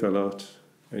his hair fell out,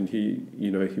 and he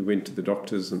went to the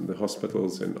doctors and the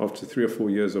hospitals, and after 3 or 4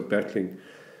 years of battling,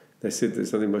 they said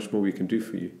there's nothing much more we can do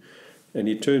for you. And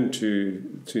he turned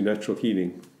to natural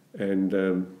healing, and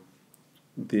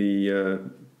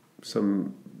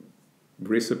some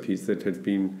recipes that had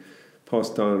been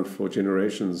passed down for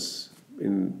generations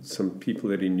in some people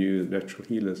that he knew, natural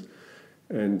healers.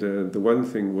 And the one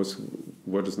thing was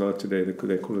what is now today, they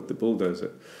call it the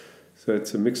bulldozer. So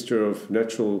it's a mixture of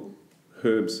natural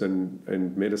herbs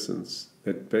and medicines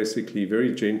that basically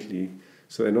very gently,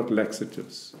 so they're not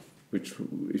laxatives, which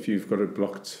if you've got a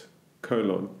blocked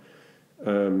colon,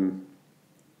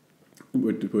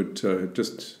 would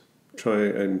just try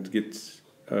and get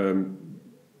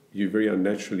you very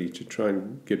unnaturally to try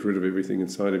and get rid of everything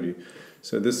inside of you.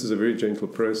 So this is a very gentle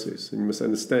process, and you must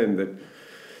understand that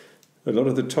a lot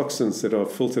of the toxins that are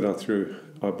filtered out through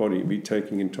our body, we're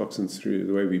taking in toxins through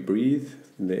the way we breathe,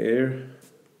 in the air,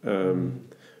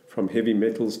 from heavy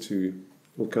metals to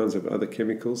all kinds of other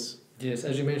chemicals, Yes,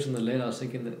 as you mentioned the lead, I was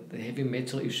thinking that the heavy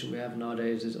metal issue we have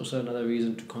nowadays is also another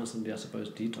reason to constantly, I suppose,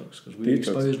 detox, because we're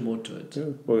exposed more to it. Yeah.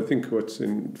 Well, I think what's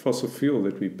in fossil fuel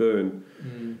that we burn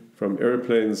from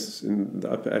aeroplanes in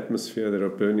the upper atmosphere that are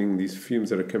burning these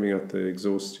fumes that are coming out the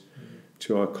exhaust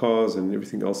to our cars and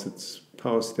everything else, it's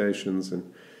power stations,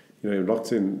 and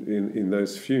locked in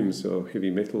those fumes are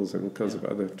heavy metals and all kinds of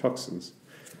other toxins.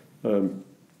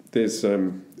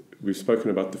 We've spoken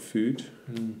about the food,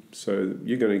 so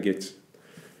you're going to get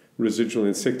residual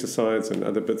insecticides and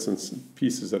other bits and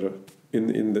pieces that are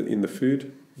in the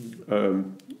food.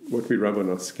 What we rub on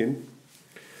our skin,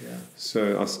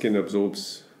 so our skin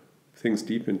absorbs things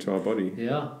deep into our body.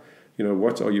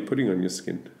 What are you putting on your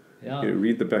skin?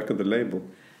 Read the back of the label.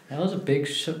 That was a big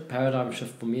paradigm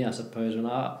shift for me, I suppose. When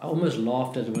I almost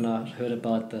laughed at it when I heard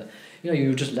about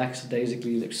you just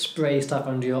lackadaisically spray stuff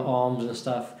under your arms and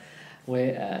stuff,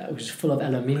 where which is full of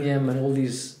aluminium and all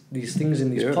these things in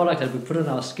these products that we put on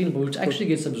our skin, but which actually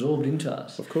gets absorbed into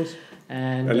us. Of course.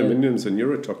 And aluminium's a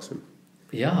neurotoxin.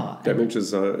 Yeah.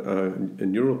 Damages our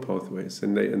neural pathways,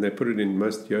 and they put it in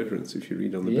most deodorants if you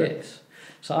read on the back. Yes.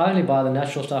 So I only buy the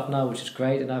natural stuff now, which is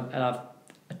great, and I've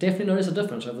definitely noticed a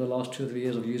difference over the last 2 or 3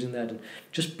 years of using that, and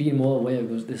just being more aware,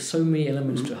 because there's so many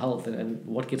elements to health, and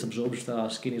what gets absorbed through our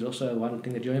skin is also one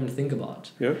thing that you don't even think about.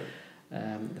 Yeah.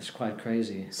 It's quite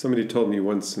crazy. Somebody told me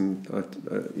once, and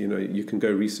you can go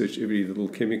research every little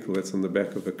chemical that's on the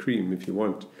back of a cream if you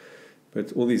want,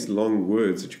 but all these long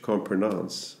words that you can't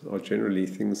pronounce are generally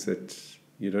things that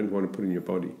you don't want to put in your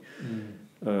body.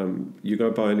 You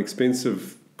go buy an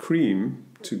expensive cream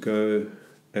to go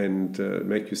and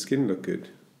make your skin look good.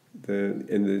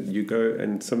 You go,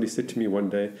 and somebody said to me one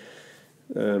day,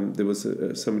 there was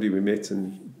somebody we met,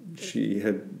 and she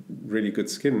had really good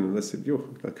skin, and I said,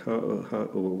 how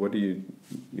or what do you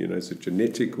is it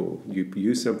genetic, or you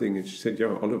use something? And she said,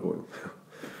 olive oil.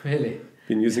 Really?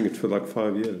 Been using it for like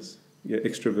 5 years. Yeah,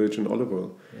 extra virgin olive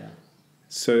oil. Yeah.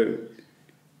 So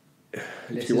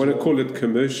if you want to call it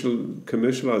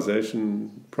commercialization,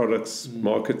 products,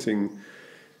 marketing,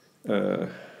 the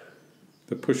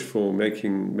push for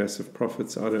making massive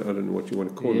profits, I don't know what you want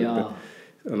to call it, but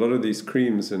a lot of these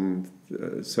creams and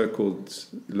so-called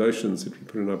lotions that we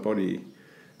put in our body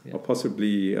are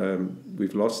possibly,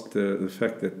 we've lost the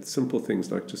fact that simple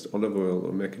things like just olive oil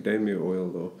or macadamia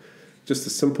oil or just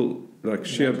the simple like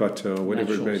shea butter or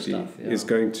whatever it may be is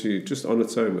going to, just on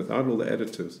its own without all the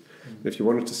additives. If you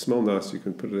want it to smell nice, you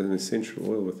can put an essential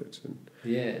oil with it. And,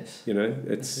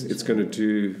 it's going to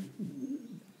do,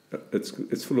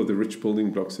 it's full of the rich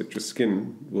building blocks that your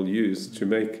skin will use to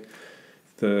make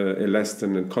the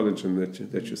elastin and collagen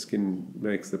that your skin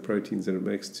makes, the proteins that it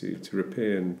makes to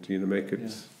repair and make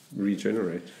it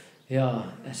regenerate.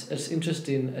 Yeah, it's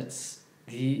interesting. It's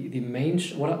the main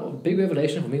big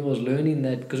revelation for me was learning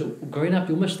that, because growing up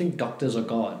you almost think doctors are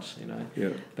gods,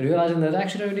 but realizing that they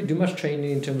actually don't really do much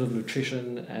training in terms of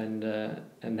nutrition and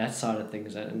that side of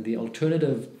things, and the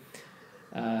alternative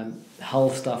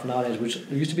health stuff nowadays, which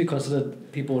used to be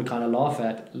considered, people would kind of laugh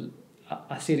at.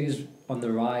 I see it is on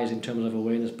the rise in terms of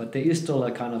awareness, but there is still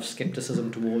a kind of skepticism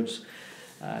towards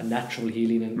natural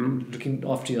healing and looking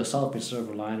after yourself instead of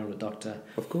relying on a doctor.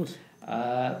 Of course.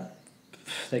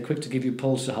 They're quick to give you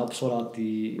pills to help sort out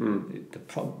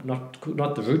not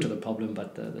the root of the problem,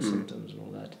 but the symptoms and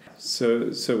all that.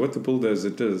 So what the pill does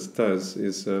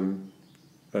is so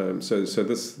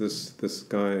this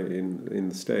guy in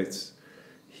the States,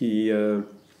 he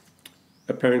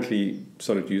apparently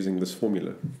started using this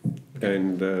formula,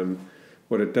 and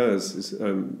what it does is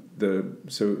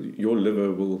so your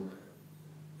liver will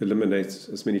eliminate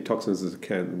as many toxins as it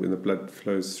can. When the blood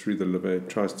flows through the liver, it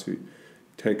tries to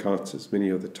take out as many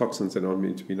of the toxins that are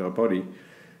meant to be in our body,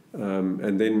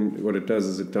 and then what it does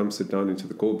is it dumps it down into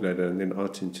the gallbladder and then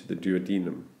out into the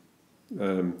duodenum,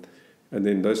 and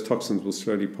then those toxins will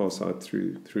slowly pass out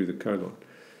through the colon.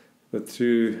 But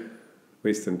through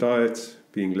Western diet,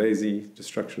 being lazy,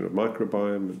 destruction of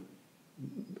microbiome,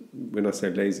 when I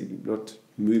say lazy, not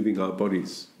moving our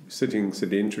bodies, sitting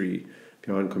sedentary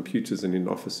behind computers and in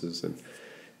offices, and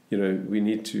we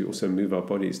need to also move our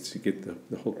bodies to get the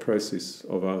whole process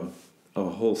of our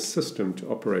whole system to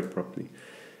operate properly.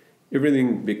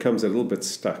 Everything becomes a little bit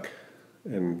stuck,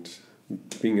 and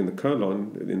being in the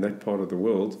colon, in that part of the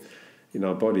world, in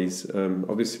our bodies,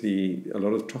 obviously a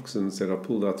lot of toxins that are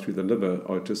pulled out through the liver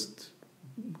are just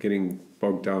getting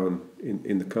bogged down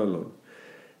in the colon.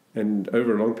 And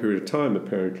over a long period of time,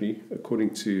 apparently,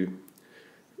 according to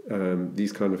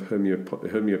these kind of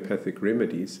homeopathic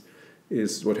remedies,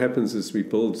 is what happens is we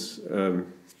build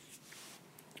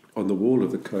on the wall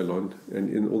of the colon and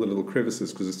in all the little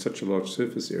crevices, because it's such a large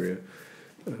surface area,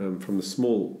 from the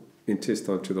small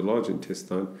intestine to the large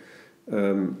intestine,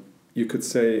 you could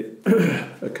say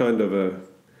a kind of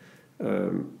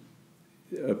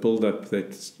a build-up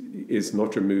that is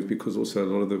not removed, because also a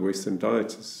lot of the Western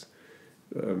diet is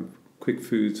quick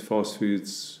foods, fast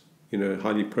foods,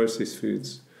 highly processed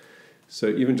foods. So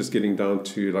even just getting down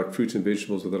to like fruit and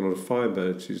vegetables with a lot of fiber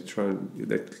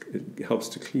it helps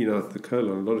to clean out the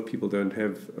colon. A lot of people don't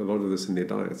have a lot of this in their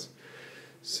diets.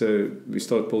 So we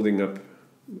start building up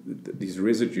these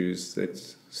residues that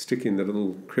stick in the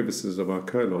little crevices of our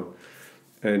colon,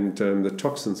 and the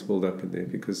toxins build up in there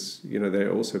because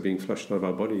they're also being flushed out of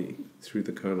our body through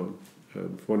the colon,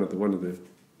 one of the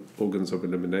organs of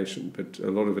elimination. But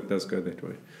a lot of it does go that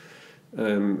way.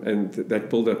 And that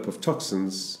build-up of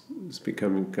toxins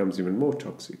becomes even more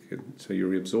toxic, and so you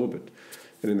reabsorb it.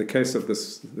 And in the case of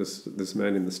this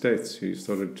man in the States who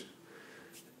started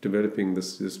developing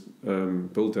this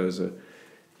bulldozer,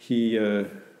 he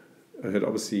had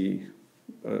obviously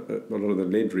a lot of the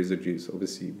lead residues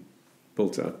obviously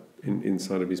built up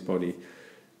inside of his body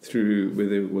through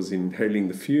whether it was inhaling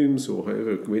the fumes or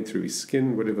however it went through his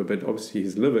skin, whatever, but obviously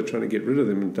his liver trying to get rid of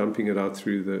them and dumping it out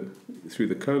through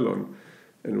the colon,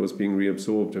 and it was being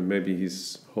reabsorbed, and maybe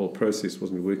his whole process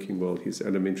wasn't working well, his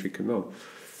alimentary canal.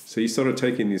 So he started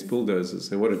taking these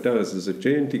bulldozers, and what it does is it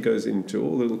gently goes into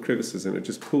all the little crevices and it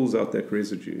just pulls out that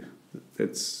residue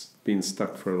that's been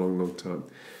stuck for a long, long time.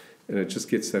 And it just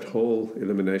gets that whole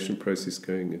elimination process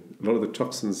going. A lot of the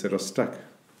toxins that are stuck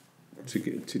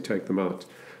to take them out.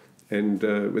 And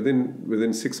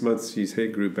within 6 months, his hair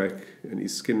grew back and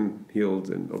his skin healed.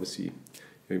 And obviously,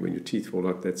 when your teeth fall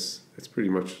out, that's pretty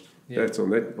much that's on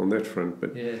that front.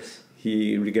 But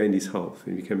he regained his health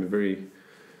and became a very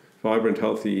vibrant,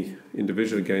 healthy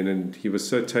individual again. And he was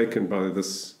so taken by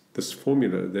this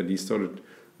formula that he started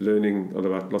learning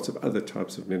about lots of other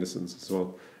types of medicines as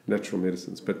well, natural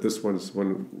medicines. But this one is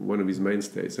one of his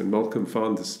mainstays. And Malcolm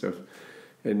found this stuff,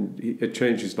 and it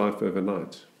changed his life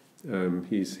overnight.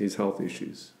 His health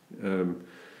issues, and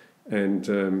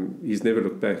he's never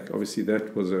looked back. Obviously,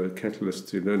 that was a catalyst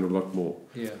to learn a lot more.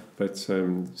 Yeah. But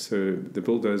so the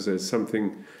bulldozer is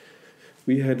something.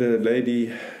 We had a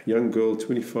lady, young girl,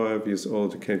 25 years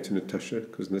old, who came to Natasha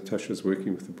because Natasha's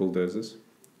working with the bulldozers.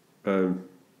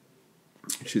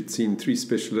 She'd seen 3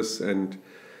 specialists, and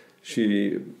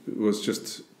she was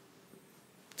just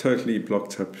totally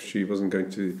blocked up. She wasn't going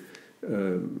to.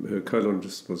 Her colon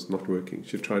just was not working.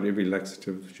 She tried every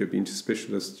laxative. She had been to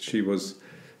specialists. She was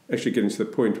actually getting to the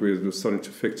point where it was starting to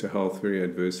affect her health very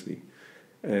adversely.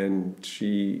 And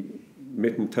she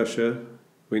met Natasha,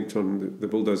 went on the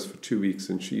bulldozer for 2 weeks,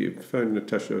 and she phoned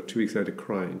Natasha 2 weeks later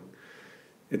crying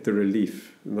at the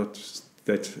relief, not just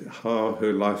that how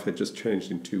her life had just changed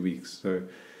in 2 weeks. So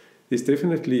there's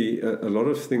definitely a lot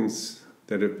of things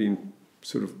that have been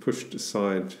sort of pushed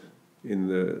aside in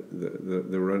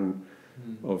the run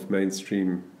of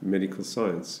mainstream medical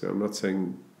science. So I'm not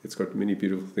saying it's got many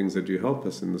beautiful things that do help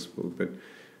us in this world, but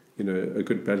a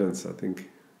good balance, I think,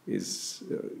 is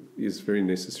very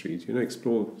necessary.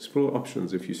 Explore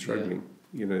options if you're struggling.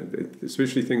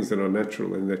 Especially things that are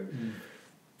natural and that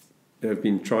have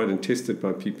been tried and tested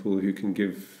by people who can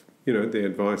give their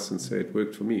advice and say it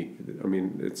worked for me. I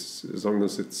mean, it's as long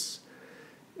as it's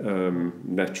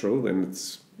natural and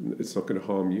it's not going to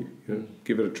harm you.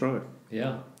 Give it a try.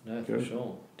 Yeah, no, for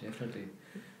sure, definitely.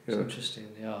 It's interesting.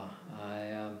 Yeah,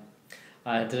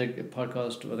 I did a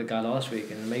podcast with a guy last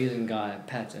week, an amazing guy,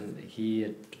 Pat, and he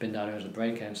had been diagnosed with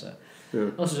brain cancer. Yeah.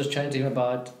 Also, just chatting to him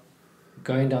about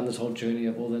going down this whole journey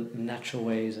of all the natural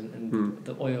ways and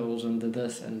the oils and the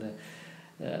this and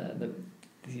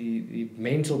the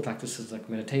mental practices like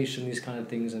meditation, these kind of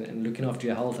things, and looking after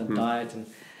your health and diet, and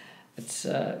it's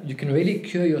you can really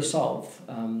cure yourself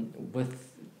with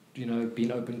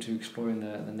being open to exploring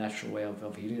the natural way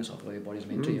of healing yourself, the way your body's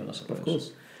meant to heal, I suppose. Of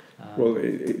course. Well,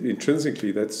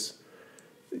 intrinsically, that's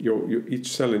your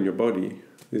each cell in your body.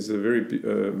 There's a very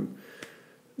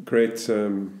great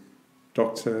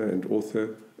doctor and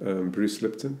author, Bruce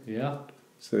Lipton. Yeah.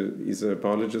 So he's a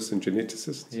biologist and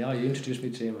geneticist. Yeah, you introduced me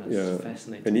to him. It's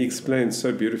fascinating. And he explains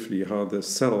so beautifully how the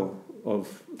cell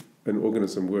of an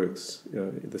organism works.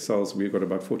 The cells, we've got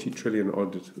about 40 trillion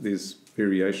odd. There's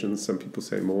variations. Some people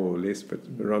say more or less, but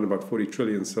around about 40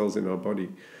 trillion cells in our body.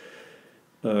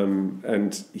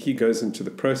 And he goes into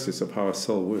the process of how a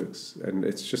cell works, and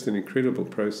it's just an incredible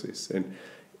process. And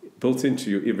built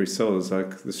into every cell is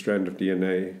like the strand of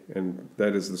DNA, and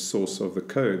that is the source of the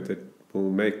code that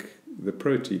will make the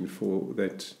protein for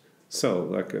that cell,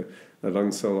 like a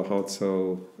lung cell, a heart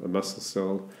cell, a muscle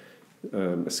cell.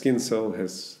 A skin cell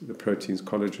has the proteins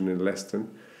collagen and elastin,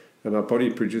 and our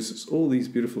body produces all these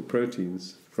beautiful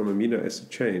proteins from amino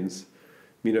acid chains.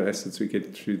 Amino acids we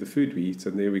get through the food we eat,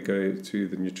 and there we go to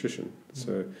the nutrition.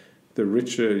 So the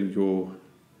richer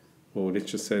or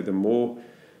let's just say the more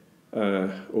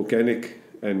organic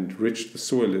and rich the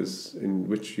soil is, in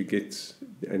which you get,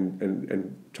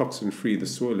 and toxin free the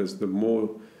soil is, the more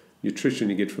nutrition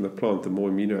you get from the plant, the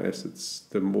more amino acids,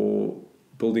 the more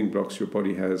building blocks your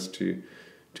body has to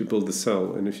build the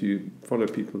cell. And if you follow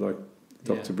people like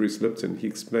Dr. Bruce Lipton, he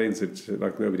explains it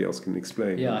like nobody else can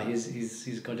explain. Yeah,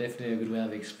 he's got definitely a good way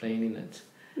of explaining it.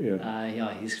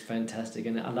 Yeah, he's fantastic,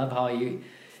 and I love how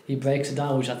he breaks it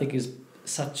down, which I think is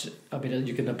such a bit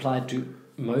you can apply to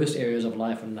most areas of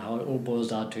life, and how it all boils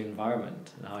down to environment,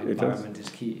 and how environment is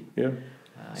key. Yeah.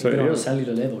 So even on a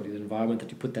cellular level, the environment that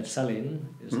you put that cell in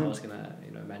is how it's going to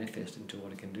manifest into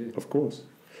what it can do. Of course.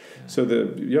 So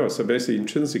so basically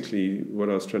intrinsically what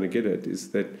I was trying to get at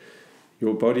is that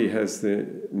your body has the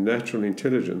natural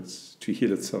intelligence to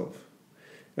heal itself.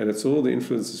 And it's all the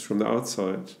influences from the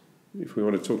outside. If we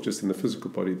want to talk just in the physical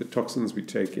body, the toxins we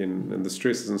take in and the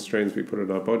stresses and strains we put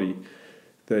on our body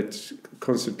that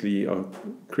constantly are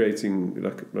creating,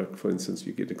 like for instance,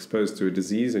 you get exposed to a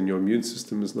disease and your immune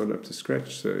system is not up to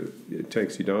scratch, so it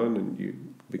takes you down and you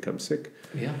become sick.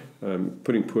 Yeah.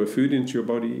 Putting poor food into your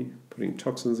body, putting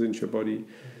toxins into your body,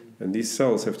 and these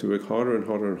cells have to work harder and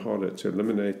harder and harder to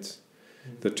eliminate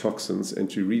the toxins and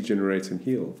to regenerate and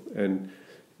heal. And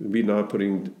we're now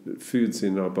putting foods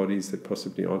in our bodies that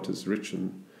possibly aren't as rich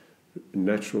in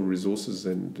natural resources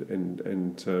and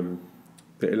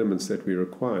the elements that we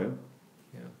require.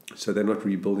 So they're not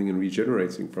rebuilding and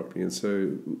regenerating properly, and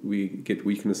so we get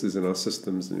weaknesses in our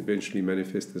systems and eventually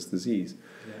manifest as disease.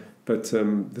 But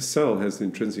the cell has the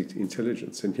intrinsic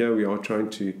intelligence, and here we are trying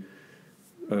to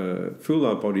fool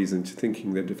our bodies into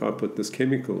thinking that if I put this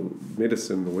chemical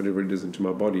medicine or whatever it is into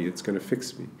my body, it's going to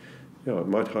fix me. It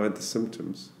might hide the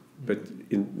symptoms, but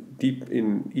deep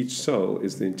in each cell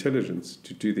is the intelligence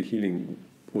to do the healing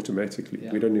automatically.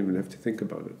 We don't even have to think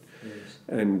about it.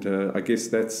 And I guess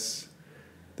that's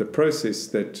the process,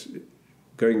 that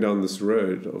going down this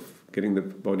road of getting the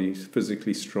body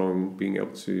physically strong, being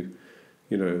able to,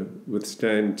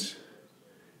 withstand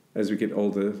as we get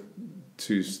older,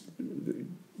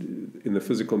 in the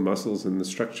physical muscles and the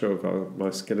structure of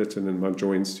my skeleton and my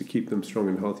joints, to keep them strong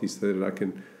and healthy so that I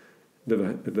can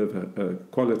live a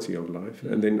quality of life.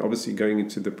 And then obviously going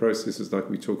into the processes like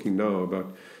we're talking now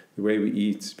about the way we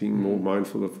eat, being more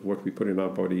mindful of what we put in our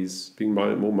bodies, being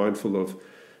more mindful of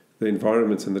the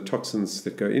environment and the toxins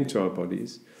that go into our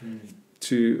bodies,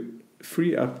 to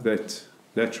free up that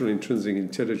natural intrinsic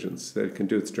intelligence that can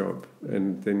do its job,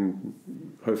 and then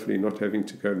hopefully not having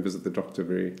to go and visit the doctor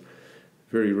very,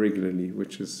 very regularly,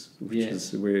 which is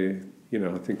where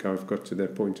I think I've got to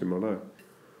that point in my life.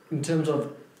 In terms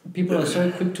of people are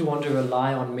so quick to want to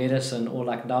rely on medicine, or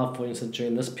like now, for instance,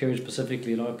 during this period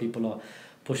specifically, a lot of people are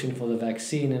pushing for the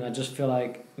vaccine, and I just feel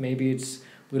like maybe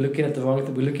we're looking at the wrong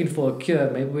thing. We're looking for a cure.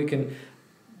 Maybe we can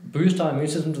boost our immune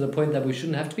system to the point that we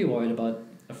shouldn't have to be worried about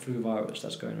a flu virus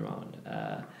that's going around.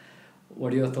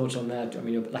 What are your thoughts on that? I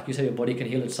mean, like you said, your body can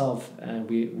heal itself, and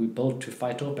we built to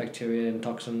fight off bacteria and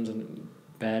toxins and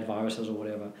bad viruses or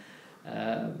whatever.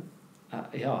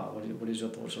 What is your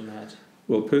thoughts on that?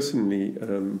 Well, personally,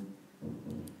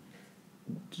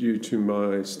 due to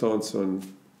my stance on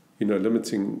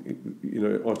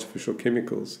limiting artificial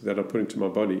chemicals that I put into my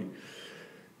body,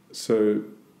 so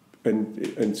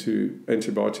and to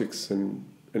antibiotics, and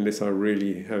unless I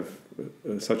really have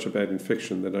such a bad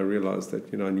infection that I realize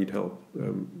that I need help,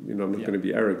 I'm not going to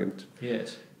be arrogant.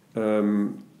 Yes.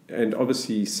 And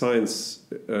obviously science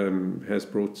has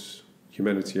brought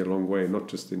humanity a long way, not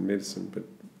just in medicine, but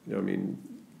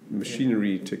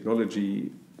machinery,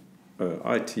 technology,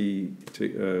 IT,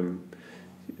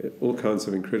 all kinds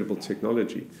of incredible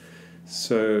technology.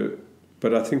 So,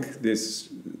 but I think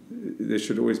there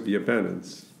should always be a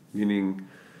balance, meaning,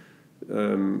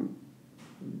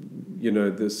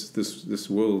 this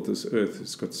world, this earth,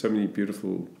 has got so many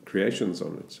beautiful creations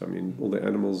on it. I mean, all the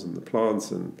animals and the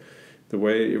plants and the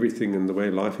way everything and the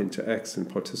way life interacts and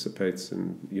participates,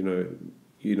 and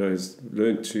has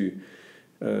learned to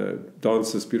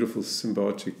dance this beautiful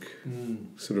symbiotic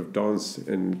sort of dance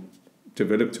and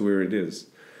develop to where it is.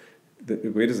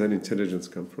 Where does that intelligence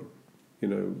come from?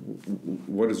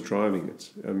 What is driving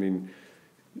it? I mean,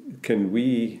 can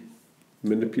we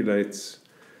manipulate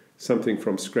something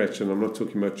from scratch? And I'm not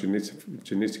talking about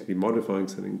genetically modifying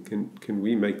something. Can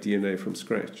we make DNA from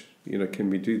scratch? Can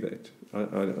we do that?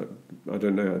 I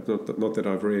don't know. Not that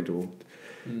I've read or...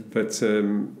 But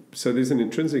so there's an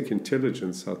intrinsic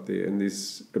intelligence out there, and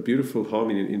there's a beautiful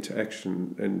harmony and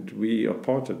interaction, and we are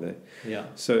part of that. Yeah.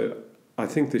 So I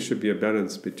think there should be a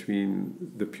balance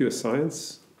between the pure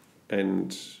science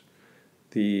and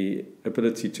the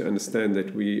ability to understand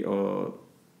that we are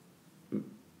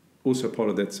also part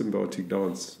of that symbiotic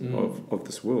dance of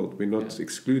this world. We're not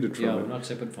excluded from it. We're not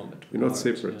separate from it. We're not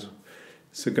separate.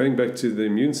 So going back to the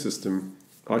immune system,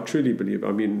 I truly believe,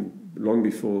 I mean, long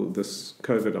before this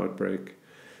COVID outbreak,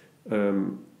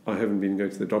 I haven't been going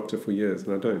to the doctor for years,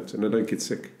 and I don't get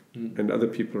sick, and other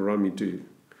people around me do.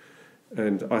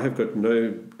 And I have got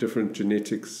no different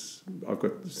genetics. I've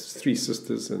got 3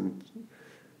 sisters, and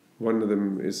one of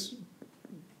them is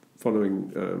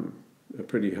following a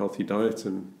pretty healthy diet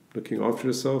and looking after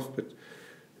herself, but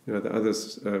the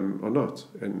others are not,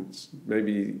 and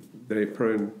maybe they're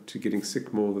prone to getting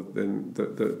sick more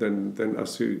than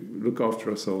us who look after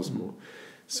ourselves more.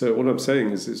 So all I'm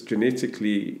saying is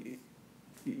genetically,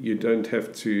 you don't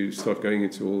have to start going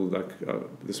into all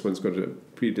this one's got a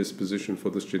predisposition for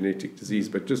this genetic disease,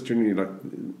 but just generally like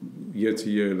year to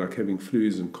year, like having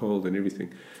flus and cold and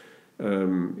everything.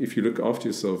 If you look after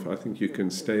yourself, I think you can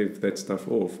stave that stuff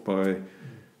off by,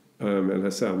 and I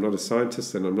say I'm not a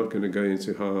scientist and I'm not going to go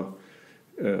into how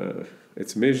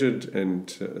it's measured and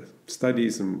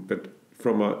studies, but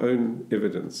from my own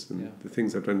evidence and the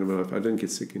things I've done in my life, I don't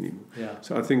get sick anymore.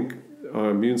 So I think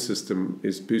our immune system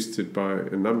is boosted by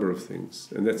a number of things,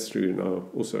 and that's true now.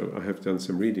 Also, I have done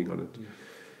some reading on it.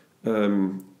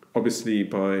 Obviously,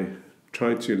 by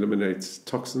trying to eliminate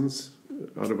toxins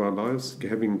out of our lives,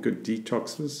 having good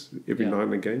detoxes every now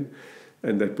and again,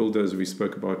 and that bulldozer we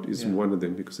spoke about is one of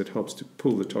them, because it helps to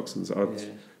pull the toxins out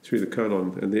through the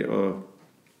colon, and there are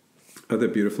other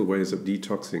beautiful ways of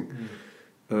detoxing.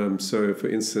 So, for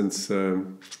instance,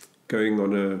 going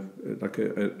on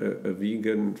a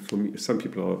vegan, for me, some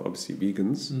people are obviously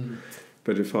vegans,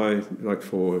 but if I, like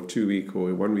for a 2-week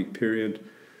or a 1-week period,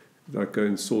 like go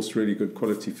and source really good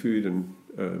quality food and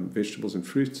vegetables and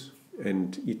fruit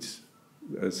and eat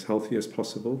as healthy as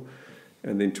possible,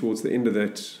 and then towards the end of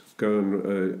that, go on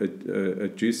a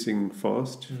juicing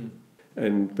fast,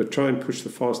 but try and push the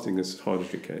fasting as hard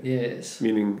as you can. Yes.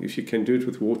 Meaning, if you can do it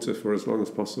with water for as long as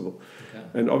possible.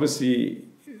 And obviously,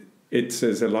 it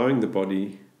says allowing the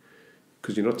body,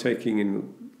 because you're not taking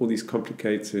in all these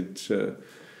complicated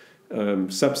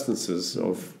substances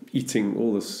of eating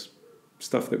all this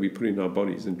stuff that we put in our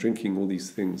bodies and drinking all these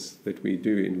things that we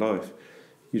do in life.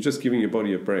 You're just giving your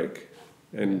body a break.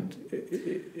 And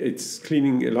it's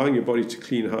allowing your body to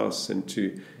clean house and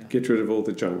to get rid of all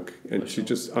the junk, and to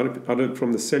just,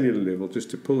 from the cellular level, just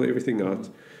to pull everything out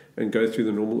and go through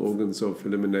the normal organs of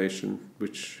elimination,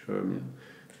 which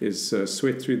is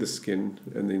sweat through the skin,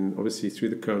 and then obviously through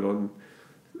the colon,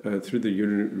 through the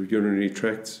urinary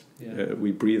tract.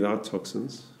 We breathe out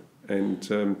toxins, and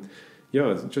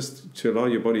just to allow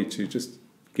your body to just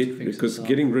because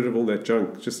getting rid of all that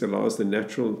junk just allows the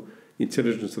natural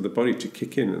intelligence of the body to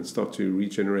kick in and start to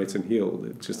regenerate and heal.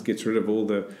 It just gets rid of all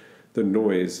the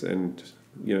noise, and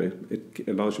it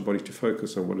allows your body to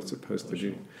focus on what it's supposed to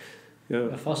do.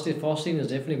 Fasting has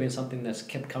definitely been something that's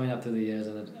kept coming up through the years,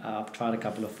 and I've tried a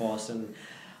couple of fasts, and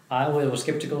I was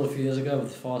skeptical a few years ago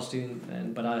with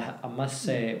fasting, but I must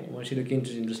say, once you look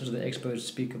into it and listen to the experts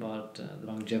speak about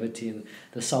longevity and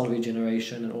the cell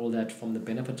regeneration and all that from the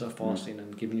benefits of fasting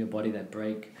and giving your body that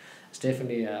break, it's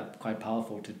definitely quite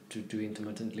powerful to do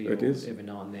intermittently every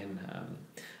now and then.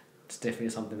 It's definitely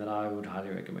something that I would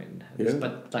highly recommend.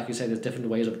 But like you say, there's different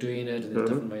ways of doing it, and there's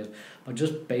different ways. But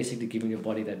just basically giving your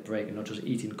body that break and not just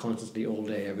eating constantly all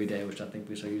day, every day, which I think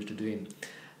we're so used to doing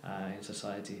in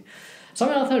society.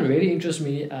 Something else that really interests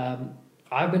me,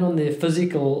 I've been on the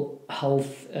physical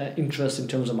health interest in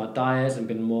terms of my diet and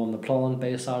been more on the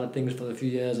plant-based side of things for a few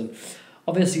years, and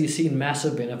obviously seen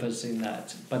massive benefits in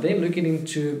that. But then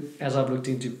as I've looked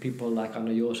into people like, I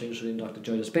know you're interested in Dr.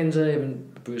 Joe Dispenza,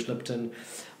 even Bruce Lipton,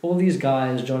 all these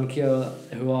guys, John Keogh,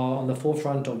 who are on the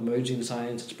forefront of merging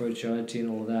science and spirituality and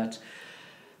all that,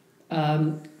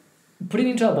 putting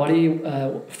into our body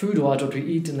food-wise what we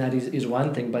eat, and that is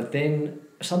one thing, but then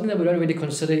something that we don't really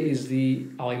consider is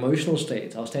our emotional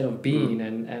state, our state of being,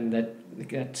 and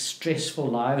that stressful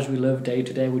lives we live day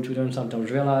to day, which we don't sometimes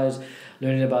realize,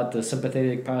 learning about the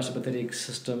sympathetic, parasympathetic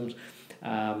systems,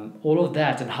 all of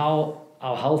that, and how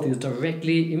our health is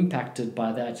directly impacted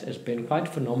by that has been quite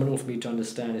phenomenal for me to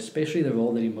understand, especially the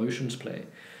role that emotions play.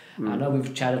 I know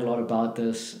we've chatted a lot about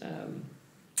this.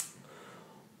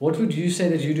 What would you say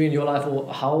that you do in your life,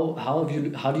 or how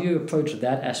do you approach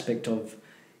that aspect of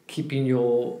keeping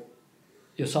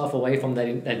yourself away from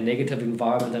that negative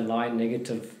environment and allowing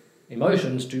negative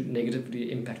emotions to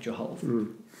negatively impact your health?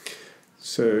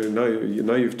 So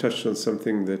now you've touched on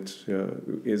something that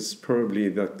is probably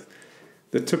that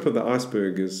the tip of the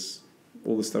iceberg is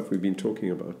all the stuff we've been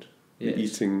talking about. Yes.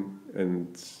 Eating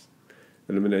and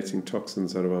eliminating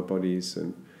toxins out of our bodies,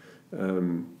 and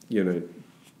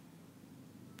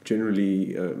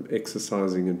generally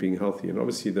exercising and being healthy. And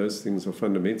obviously those things are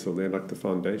fundamental. They're like the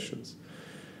foundations.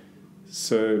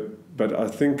 So, but I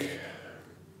think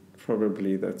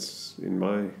probably that's, in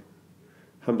my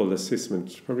humble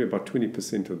assessment, probably about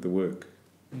 20% of the work.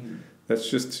 That's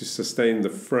just to sustain the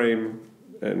frame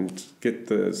and get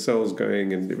the cells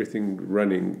going and everything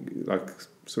running like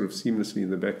sort of seamlessly in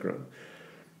the background.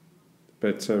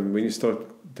 But when you start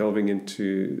delving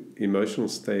into emotional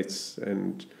states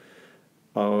and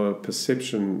our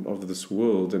perception of this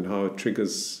world and how it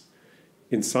triggers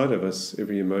inside of us,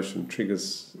 every emotion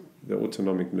triggers the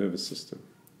autonomic nervous system,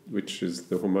 which is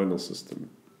the hormonal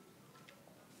system.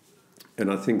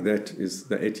 And I think that is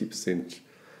the 80%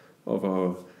 of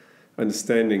our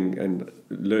understanding and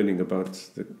learning about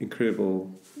the incredible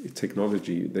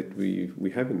technology that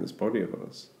we have in this body of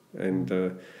ours. And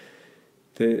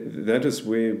that is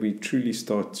where we truly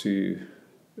start to,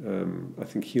 I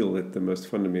think, heal at the most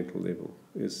fundamental level,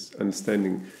 is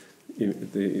understanding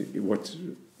what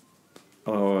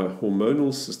our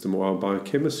hormonal system or our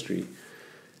biochemistry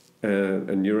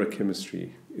and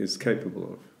neurochemistry is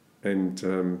capable of. And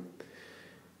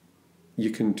you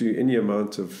can do any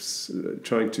amount of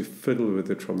trying to fiddle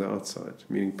with it from the outside,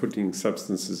 meaning putting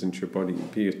substances into your body,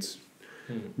 be it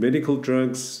medical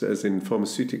drugs, as in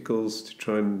pharmaceuticals, to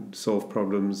try and solve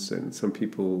problems. And some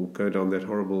people go down that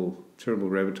horrible, terrible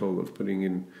rabbit hole of putting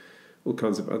in all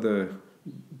kinds of other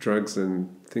drugs and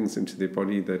things into their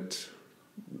body that,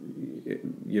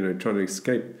 trying to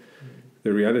escape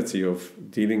the reality of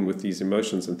dealing with these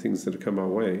emotions and things that have come our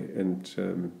way,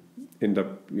 and end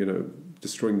up,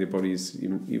 destroying their bodies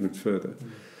even further.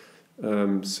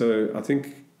 So I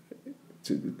think,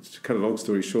 to cut a long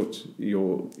story short,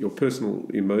 your personal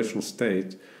emotional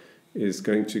state is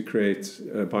going to create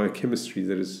a biochemistry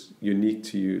that is unique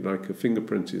to you, like a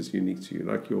fingerprint is unique to you,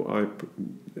 like your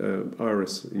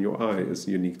iris in your eye is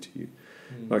unique to you,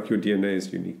 like your DNA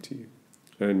is unique to you.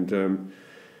 And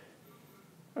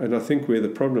I think where the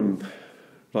problem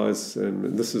lies,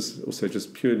 and this is also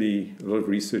just purely a lot of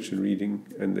research and reading,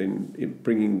 and then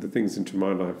bringing the things into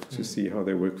my life to see how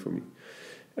they work for me.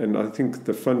 And I think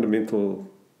the fundamental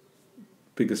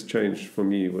biggest change for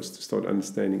me was to start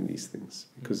understanding these things,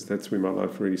 because that's where my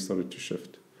life really started to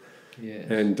shift. Yes.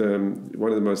 And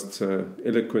one of the most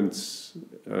eloquent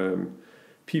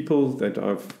people that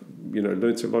I've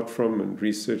learned a lot from and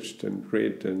researched and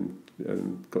read and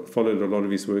followed a lot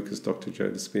of his work is Dr.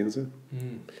 Joe Dispenza.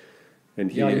 And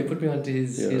you put me onto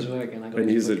his work, and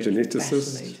he's a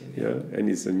geneticist, and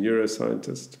he's a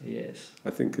neuroscientist. Yes,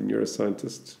 I think a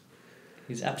neuroscientist.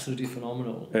 He's absolutely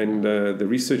phenomenal. And the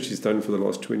research he's done for the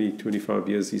last 20-25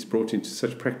 years, he's brought into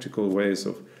such practical ways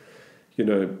of,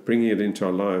 bringing it into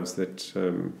our lives that,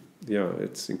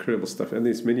 it's incredible stuff. And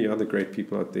there's many other great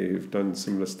people out there who've done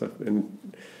similar stuff,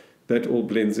 and that all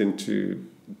blends into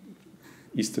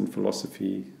Eastern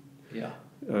philosophy. Yeah.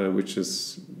 Which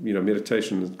is,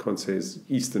 meditation, I can't say is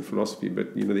Eastern philosophy,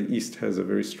 but, the East has a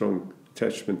very strong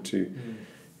attachment to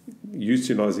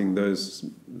utilizing those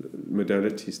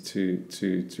modalities to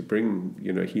bring,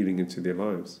 healing into their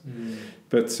lives.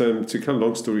 But to cut a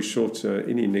long story short,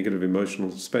 any negative emotional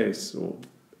space, or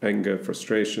anger,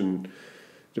 frustration,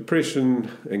 depression,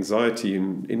 anxiety,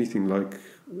 and anything like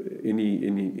any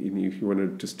if you want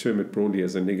to just term it broadly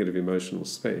as a negative emotional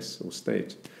space or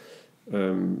state,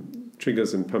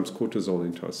 triggers and pumps cortisol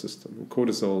into our system. And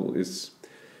cortisol is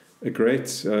a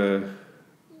great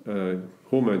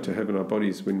hormone to have in our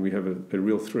bodies when we have a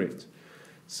real threat.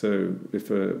 So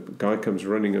if a guy comes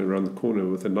running around the corner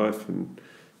with a knife and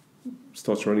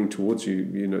starts running towards you,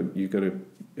 you're going to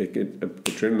get an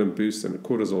adrenaline boost and a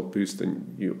cortisol boost,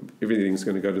 and everything's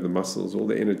going to go to the muscles, all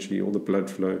the energy, all the blood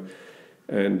flow,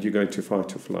 and you're going to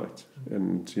fight or flight.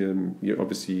 And you're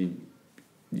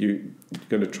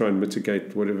going to try and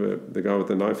mitigate whatever the guy with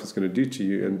the knife is going to do to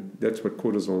you, and that's what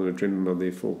cortisol and adrenaline are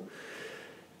there for.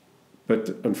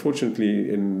 But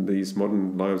unfortunately, in these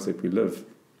modern lives that we live,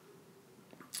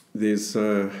 there's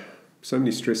so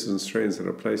many stresses and strains that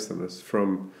are placed on us,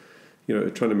 from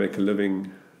trying to make a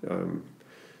living,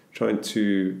 trying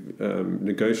to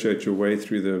negotiate your way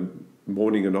through the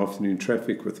morning and afternoon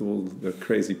traffic with all the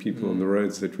crazy people on the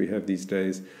roads that we have these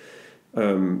days.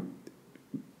 More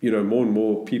and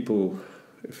more people,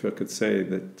 if I could say,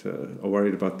 that are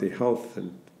worried about their health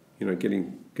and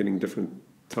getting different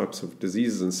types of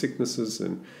diseases and sicknesses,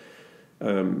 and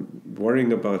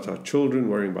worrying about our children,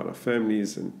 worrying about our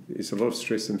families, and there's a lot of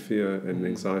stress and fear and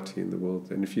anxiety in the world.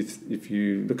 And if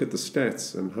you look at the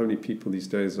stats and how many people these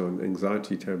days are on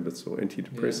anxiety tablets or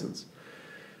antidepressants,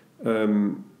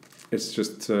 it's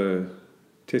just a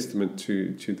testament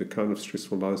to the kind of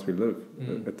stressful lives we live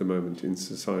at the moment in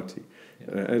society.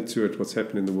 Add to it what's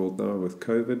happening in the world now with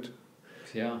COVID.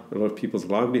 Yeah. A lot of people's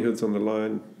livelihoods on the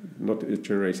line, not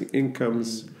generating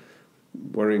incomes,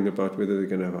 worrying about whether they're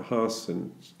going to have a house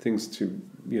and things to,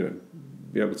 be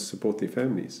able to support their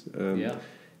families.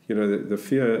 The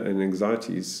fear and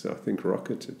anxieties, I think,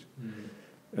 rocketed.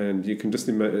 And you can just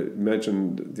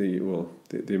imagine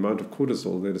the amount of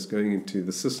cortisol that is going into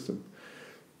the system.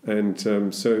 And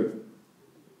so,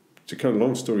 to cut a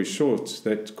long story short,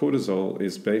 that cortisol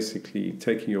is basically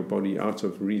taking your body out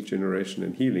of regeneration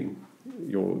and healing,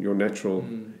 your natural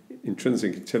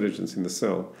intrinsic intelligence in the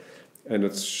cell. And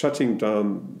it's shutting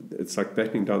down, it's like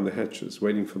battening down the hatches,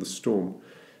 waiting for the storm,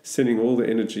 sending all the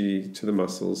energy to the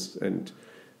muscles,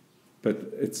 but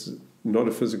it's not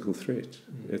a physical threat.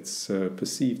 It's a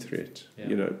perceived threat.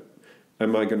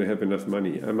 Am I going to have enough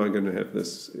money? Am I going to have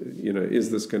this?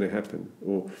 Is this going to happen?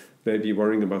 Or maybe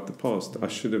worrying about the past. I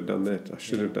should have done that. I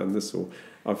should have done this. Or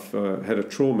I've had a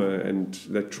trauma, and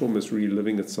that trauma is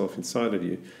reliving itself inside of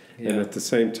you. And at the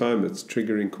same time, it's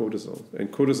triggering cortisol.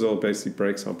 And cortisol basically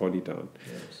breaks our body down.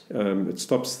 It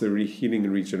stops the healing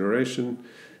and regeneration.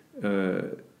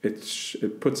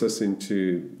 It puts us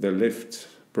into the left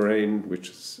brain, which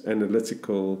is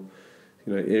analytical.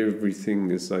 Everything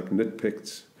is like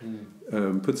nitpicked.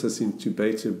 Puts us into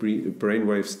beta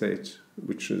brainwave state,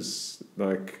 which is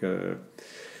like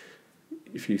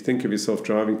if you think of yourself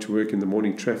driving to work in the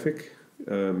morning traffic,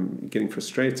 you're getting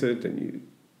frustrated and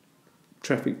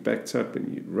traffic backed up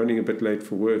and you're running a bit late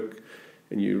for work,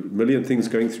 and you a million things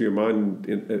going through your mind,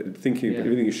 thinking of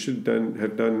everything you should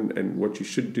have done and what you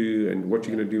should do and what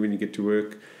you're going to do when you get to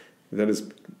work. That is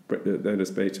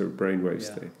beta brainwave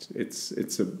state. It's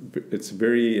a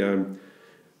very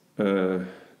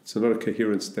it's not a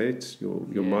coherent state.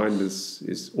 Your mind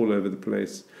is all over the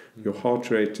place. Your heart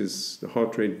rate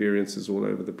variance is all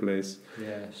over the place.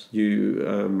 Yes.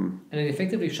 And it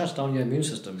effectively shuts down your immune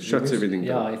system. Shuts everything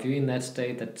down. Yeah, if you're in that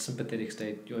state, that sympathetic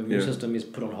state, your immune system is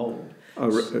put on hold. I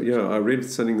read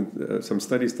some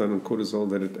studies done on cortisol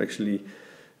that it actually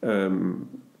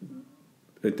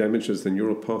it damages the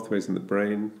neural pathways in the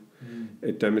brain.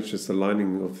 It damages the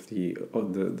lining of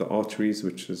the arteries,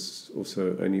 which is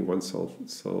also only one cell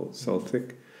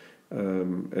thick,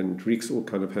 and wreaks all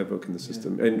kind of havoc in the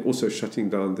system. And also shutting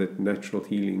down that natural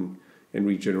healing and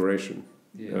regeneration.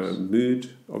 Mood,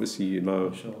 obviously, you're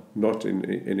now not in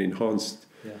an enhanced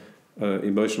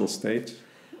emotional state.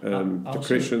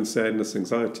 Depression, sadness,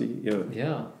 anxiety.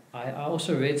 I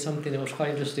also read something that was quite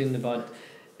interesting about,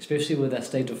 especially with that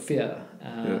state of fear.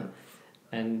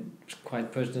 And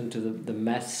quite pertinent to the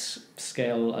mass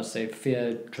scale, I'd say,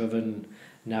 fear-driven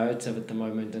narrative at the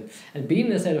moment. And being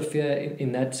in a state of fear,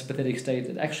 in that sympathetic state,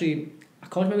 it actually, I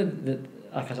can't remember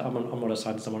that, like I said, I'm not a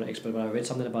scientist, I'm not an expert, but I read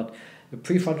something about the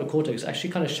prefrontal cortex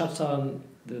actually kind of shuts down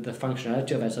the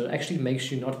functionality of that, so it actually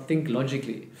makes you not think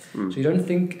logically. So you don't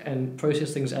think and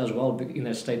process things as well in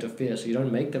that state of fear, so you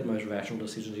don't make the most rational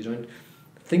decisions, you don't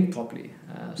think properly.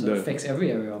 It affects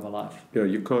every area of our life.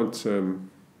 You can't...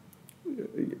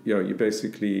 you're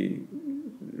basically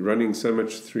running so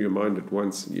much through your mind at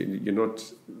once. You're not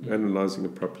analyzing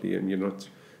it properly, and you're not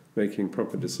making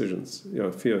proper decisions.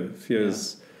 Fear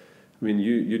is... I mean,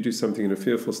 you do something in a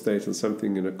fearful state and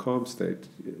something in a calm state.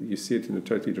 You see it in a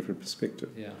totally different perspective.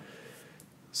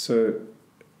 So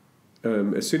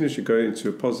as soon as you go into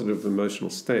a positive emotional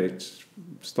state,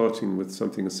 starting with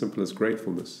something as simple as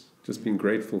gratefulness, just being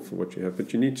grateful for what you have,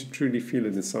 but you need to truly feel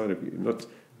it inside of you, not...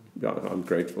 I'm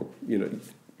grateful. You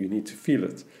need to feel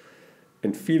it.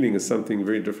 And feeling is something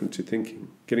very different to thinking.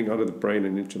 Getting out of the brain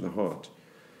and into the heart.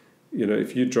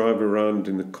 If you drive around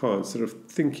in the car, instead of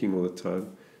thinking all the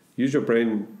time, use your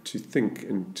brain to think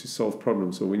and to solve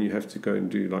problems. Or when you have to go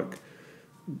and do like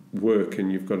work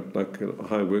and you've got like a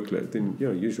high workload, then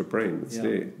use your brain. It's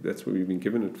there. That's what we've been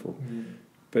given it for.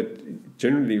 But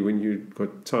generally, when you've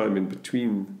got time in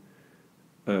between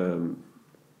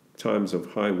times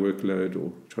of high workload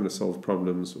or trying to solve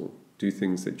problems or do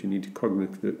things that you need to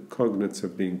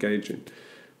cognitively engage in,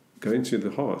 go into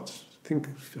the heart. Think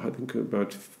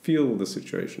about, feel the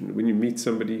situation. When you meet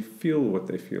somebody, feel what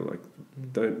they feel like.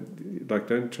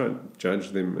 Don't try and judge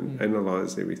them and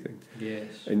analyze everything.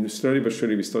 And slowly but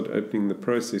surely we start opening the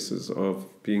processes of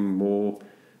being more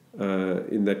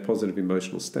in that positive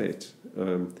emotional state.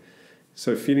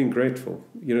 So feeling grateful.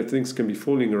 Things can be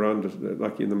falling around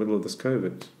like in the middle of this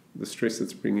COVID. the stress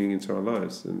that's bringing into our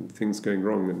lives and things going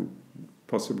wrong, and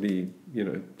possibly,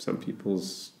 some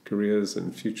people's careers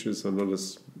and futures are not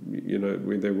as,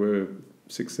 where they were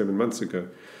 6-7 months ago.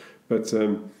 But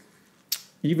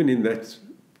even in that,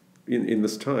 in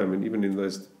this time, and even in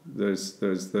those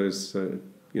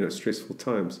stressful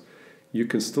times, you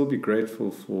can still be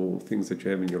grateful for things that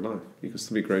you have in your life. You can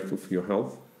still be grateful for your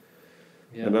health.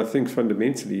 Yeah. And I think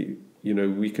fundamentally,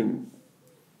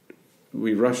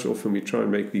 we rush off and we try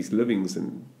and make these livings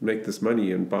and make this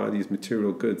money and buy these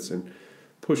material goods and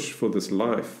push for this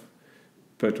life.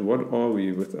 But what are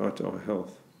we without our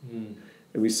health? Mm.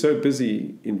 And we're so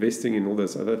busy investing in all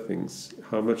those other things.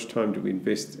 How much time do we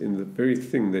invest in the very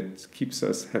thing that keeps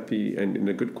us happy and in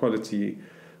a good quality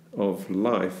of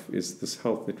life is this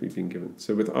health that we've been given?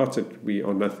 So without it, we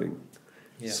are nothing.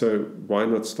 Yeah. So why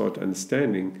not start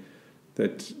understanding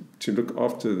that to look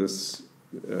after this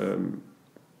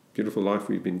beautiful life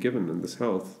we've been given and this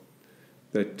health,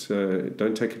 that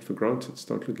don't take it for granted,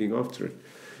 start looking after it.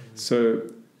 Mm-hmm. So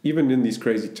even in these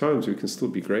crazy times, we can still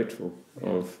be grateful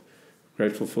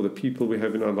grateful for the people we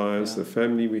have in our lives, the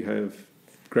family we have,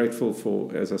 grateful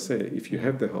for, as I say, if you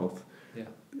have the health,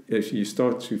 if you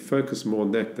start to focus more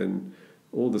on that than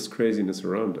all this craziness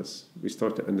around us, we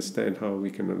start to understand how we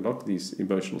can unlock these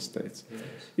emotional states. Yes.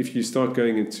 If you start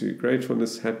going into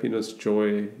gratefulness, happiness,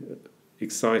 joy,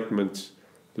 excitement,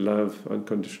 love,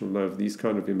 unconditional love, these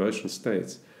kind of emotional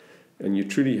states, and you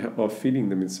truly are feeling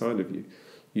them inside of you,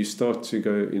 you start to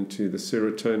go into the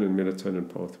serotonin and melatonin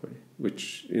pathway,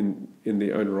 which in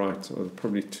their own right are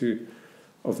probably two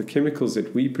of the chemicals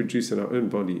that we produce in our own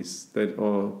bodies that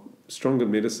are stronger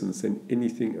medicines than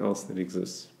anything else that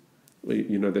exists.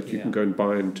 That you can go and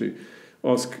buy and to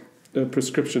ask a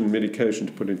prescription medication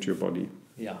to put into your body.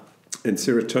 Yeah. And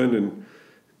serotonin,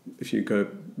 if you go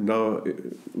now,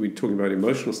 we're talking about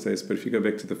emotional states, but if you go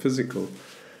back to the physical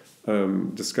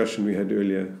discussion we had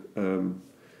earlier,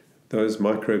 those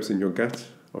microbes in your gut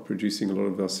are producing a lot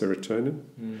of our serotonin.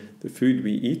 Mm. The food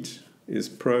we eat is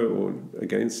pro or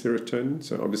against serotonin.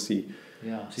 So obviously,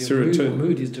 so your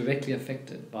mood is directly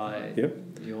affected by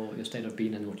your state of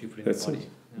being and what you put in your body.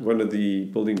 Yeah. One of the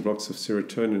building blocks of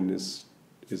serotonin is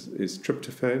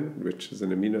tryptophan, which is an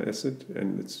amino acid,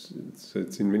 and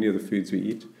it's in many of the foods we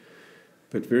eat,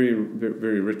 but very, very,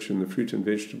 very rich in the fruit and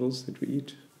vegetables that we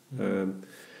eat. Mm.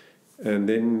 And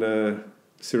then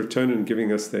serotonin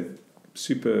giving us that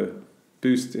super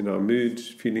boost in our mood,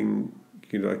 feeling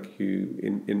like you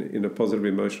in a positive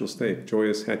emotional state,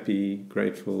 joyous, happy,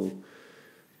 grateful,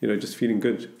 just feeling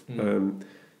good. Mm.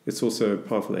 It's also a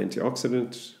powerful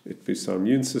antioxidant. It boosts our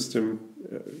immune system,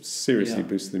 seriously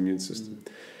boosts the immune system.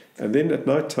 Mm. And then at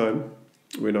night time,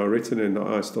 when our retina in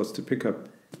our eye starts to pick up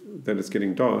that it's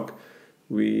getting dark,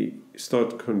 we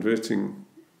start converting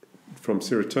from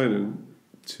serotonin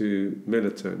to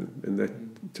melatonin, and that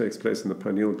takes place in the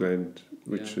pineal gland,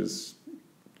 which is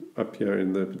up here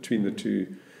between the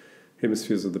two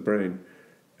hemispheres of the brain,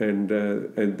 and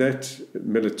that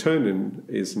melatonin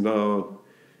is now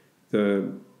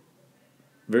the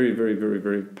very, very, very,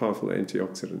 very powerful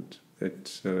antioxidant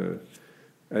that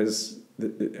as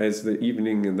the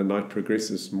evening and the night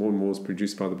progresses, more and more is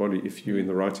produced by the body if you're in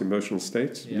the right emotional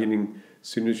state, meaning as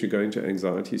soon as you go into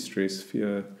anxiety, stress,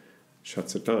 fear,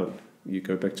 shuts it down. You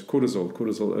go back to cortisol.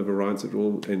 Cortisol overrides it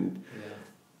all, and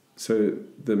so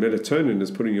the melatonin is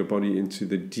putting your body into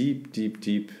the deep, deep,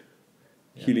 deep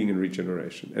healing and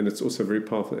regeneration, and it's also a very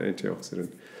powerful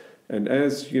antioxidant. And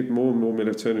as you get more and more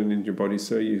melatonin in your body,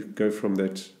 so you go from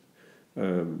that.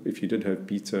 If you did have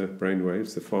beta brain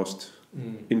waves, the fast,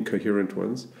 incoherent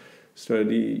ones,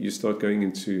 slowly you start going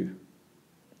into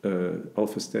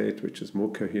alpha state, which is more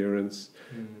coherence,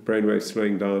 brain waves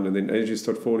slowing down, and then as you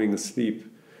start falling asleep,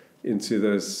 into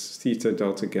those theta,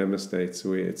 delta, gamma states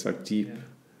where it's like deep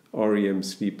REM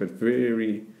sleep, but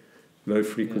very low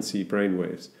frequency brain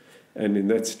waves. And in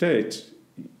that state,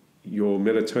 your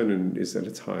melatonin is at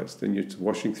its highest, and you're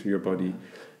washing through your body.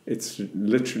 It's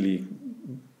literally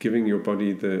giving your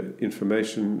body the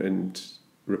information and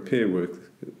repair work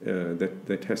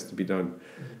that has to be done.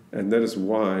 And that is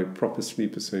why proper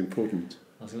sleep is so important.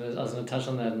 I was going to touch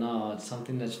on that now. It's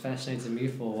something that's fascinated me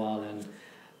for a while, and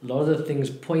a lot of the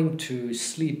things point to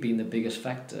sleep being the biggest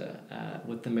factor.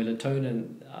 With the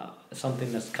melatonin,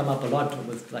 something that's come up a lot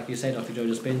with, like you say, Dr. Joe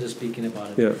Dispenza speaking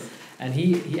about it. Yeah. And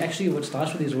he actually, what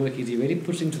starts with his work is he really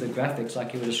puts into the graphics,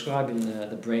 like you were describing,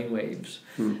 the brain waves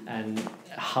and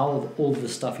how all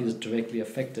this stuff is directly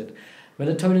affected.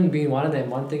 Melatonin being one of them.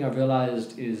 One thing I've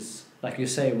realized is, like you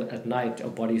say, at night our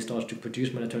body starts to produce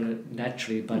melatonin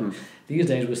naturally, but these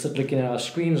days we sit looking at our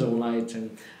screens all night,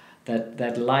 and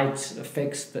that light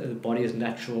affects the body's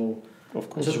natural Of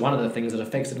course. It's just one of the things that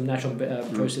affects the natural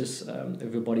process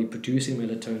of your body producing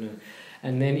melatonin.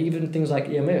 And then even things like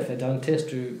EMF, they've done tests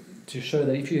to show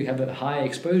that if you have a high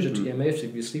exposure to EMF,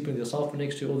 if you're sleeping with yourself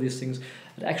next to all these things,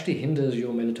 it actually hinders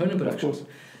your melatonin production. Of course.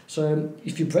 So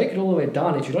if you break it all the way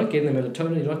down, if you're not getting the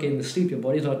melatonin, you're not getting the sleep, your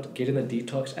body's not getting the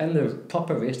detox and the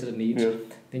proper rest that it needs,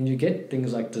 then you get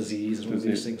things like disease and all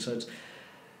these things. So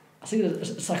I think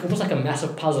it's like almost like a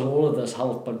massive puzzle, all of this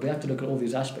health, but we have to look at all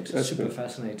these aspects. It's super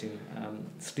fascinating.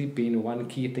 Sleep being one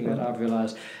key thing that I've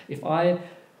realized. If I'm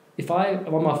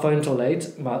on my phone till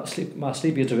late, my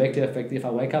sleep is directly affected. If I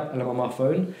wake up and I'm on my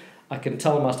phone, I can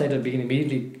tell my state of being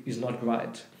immediately is not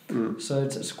right. So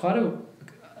it's quite a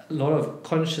lot of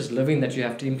conscious living that you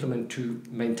have to implement to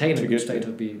maintain a good state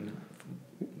of being.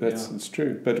 It's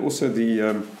true, but also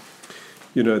the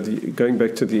going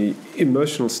back to the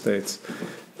emotional states,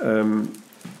 and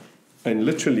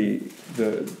literally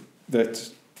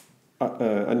that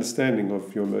understanding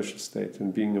of your emotional state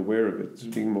and being aware of it,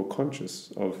 being more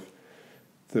conscious of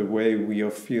the way we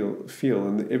feel,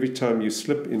 and every time you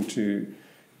slip into,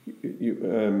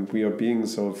 we are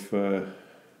beings of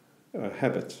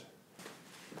habit.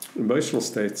 Emotional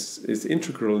states is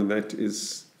integral, and that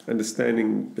is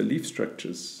understanding belief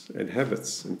structures and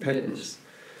habits and patterns,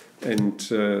 and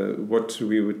what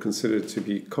we would consider to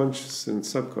be conscious and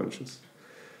subconscious.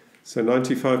 So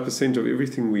 95% of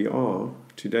everything we are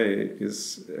today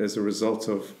is as a result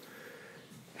of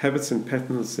habits and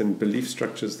patterns and belief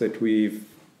structures that we've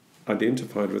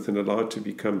identified with and allowed to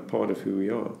become part of who we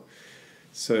are.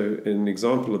 So an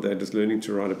example of that is learning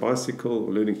to ride a bicycle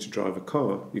or learning to drive a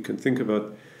car. You can think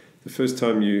about the first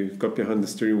time you got behind the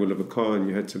steering wheel of a car and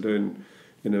you had to learn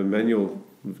in a manual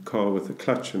car with a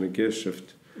clutch and a gear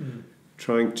shift.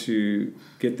 Trying to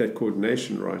get that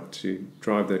coordination right to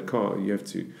drive that car, you have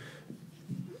to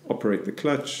operate the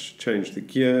clutch, change the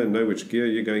gear, know which gear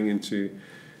you're going into,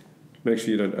 make sure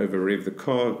you don't over-rev the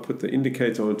car, put the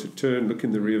indicator on to turn, look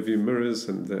in the rear view mirrors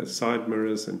and the side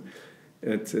mirrors, and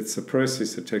it's a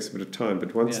process that takes a bit of time.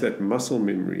 But once that muscle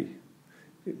memory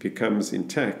it becomes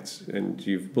intact and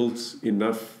you've built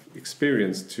enough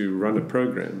experience to run a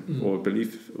program or a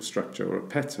belief or structure or a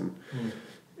pattern,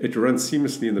 it runs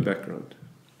seamlessly in the background.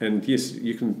 And yes,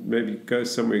 you can maybe go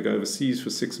somewhere, go overseas for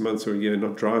 6 months or a year,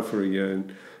 not drive for a year,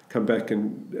 and come back,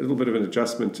 and a little bit of an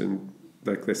adjustment, and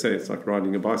like they say, it's like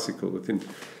riding a bicycle. Within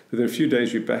a few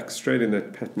days, you're back straight in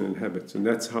that pattern and habit. And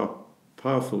that's how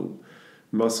powerful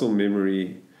muscle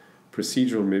memory,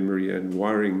 procedural memory, and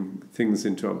wiring things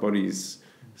into our bodies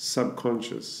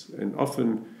subconscious. And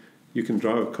often you can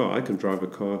drive a car, I can drive a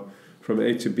car from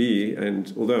A to B,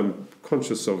 and although I'm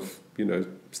conscious of,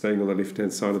 staying on the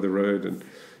left-hand side of the road and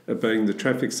obeying the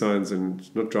traffic signs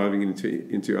and not driving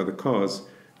into other cars,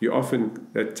 you often,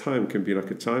 that time can be like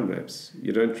a time lapse.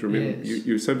 You don't remember,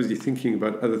 you're so busy thinking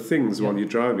about other things while you're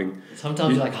driving.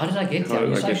 Sometimes you're like, how did I get there?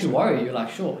 You start to worry. You're like,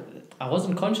 sure, I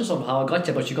wasn't conscious of how I got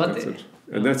there, but you got there.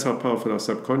 And that's how powerful our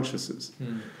subconscious is.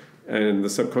 And the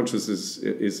subconscious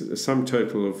is a sum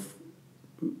total of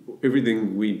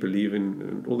everything we believe in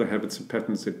and all the habits and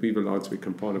patterns that we've allowed to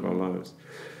become part of our lives.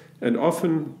 And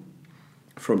often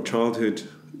from childhood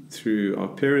through our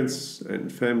parents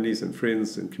and families and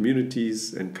friends and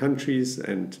communities and countries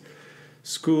and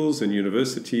schools and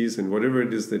universities and whatever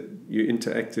it is that you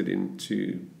interacted in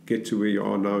to get to where you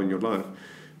are now in your life,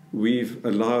 we've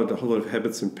allowed a whole lot of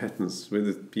habits and patterns,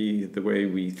 whether it be the way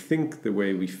we think, the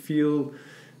way we feel,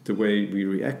 the way we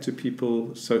react to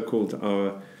people, so-called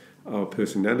our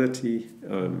personality,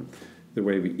 the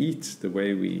way we eat, the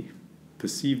way we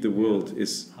perceive the world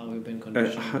is how we've been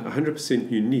conditioned.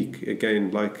 100% unique, again,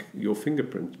 like your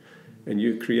fingerprint. And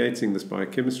you're creating this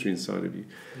biochemistry inside of you.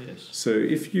 Yes. So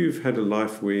if you've had a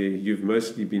life where you've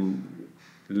mostly been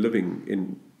living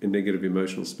in a negative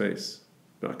emotional space,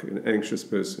 like an anxious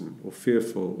person or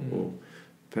fearful or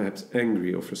perhaps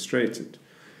angry or frustrated,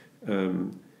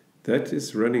 that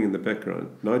is running in the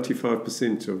background.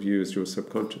 95% of you is your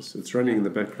subconscious. It's running in the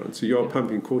background. So you're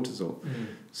pumping cortisol.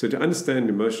 So to understand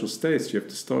emotional states, you have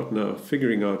to start now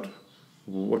figuring out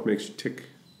what makes you tick.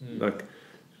 Like,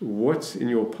 what in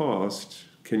your past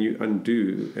can you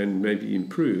undo and maybe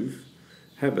improve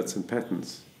habits and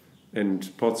patterns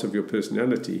and parts of your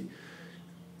personality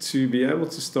to be able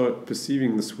to start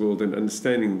perceiving this world and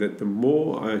understanding that the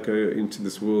more I go into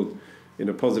this world in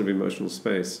a positive emotional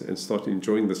space and start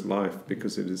enjoying this life,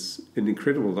 because it is an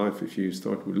incredible life if you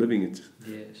start living it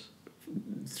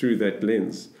through that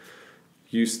lens,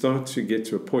 you start to get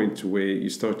to a point where you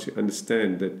start to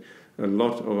understand that a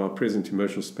lot of our present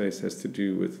emotional space has to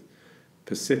do with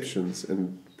perceptions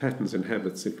and patterns and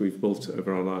habits that we've built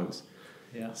over our lives.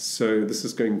 Yeah. So this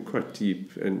is going quite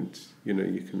deep, and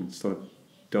you can start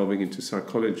delving into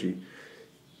psychology.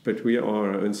 But we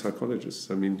are our own psychologists.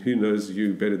 I mean, who knows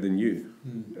you better than you?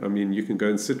 I mean, you can go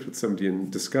and sit with somebody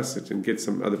and discuss it and get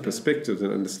some other perspectives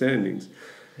and understandings.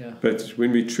 Yeah. But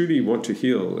when we truly want to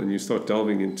heal, and you start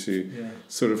delving into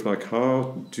sort of like,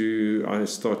 how do I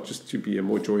start just to be a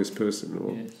more joyous person,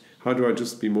 or how do I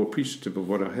just be more appreciative of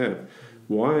what I have?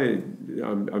 Why,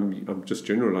 I'm just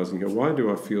generalizing here, why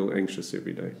do I feel anxious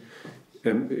every day?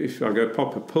 And if I go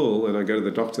pop a pill and I go to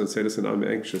the doctor and say, listen, I'm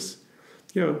anxious,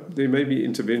 there may be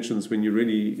interventions when you're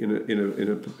really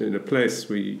in a place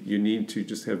where you need to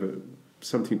just have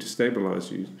something to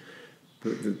stabilize you.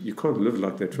 But you can't live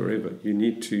like that forever. You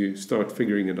need to start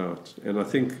figuring it out. And I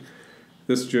think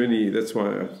this journey, that's why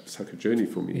it's like a journey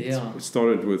for me. Yeah. It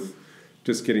started with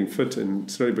just getting fit, and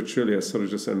slowly but surely I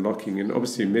started just unlocking, and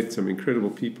obviously met some incredible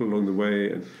people along the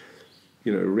way, and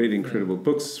read incredible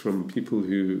books from people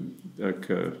who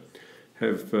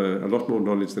have a lot more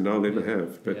knowledge than I'll ever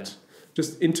have. But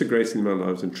just integrating my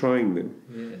lives and trying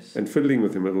them, and fiddling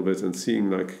with them a little bit, and seeing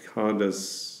like, how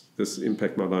does this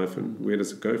impact my life, and where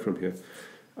does it go from here?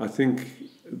 I think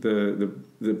the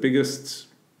biggest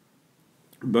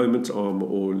moment arm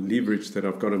or leverage that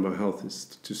I've got in my health is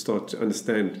to start to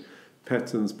understand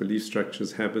patterns, belief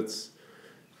structures, habits,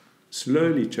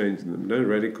 slowly changing them, no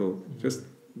radical, just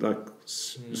like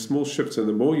small shifts. And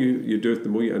the more you do it, the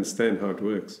more you understand how it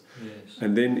works.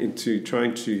 And then into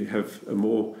trying to have a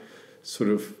more sort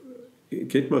of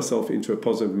get myself into a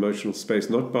positive emotional space,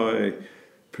 not by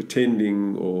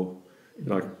pretending or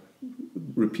like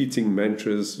repeating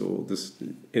mantras or this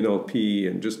NLP,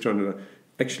 and just trying to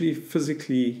actually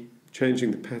physically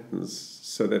changing the patterns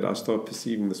so that I start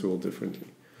perceiving this world differently.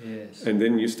 And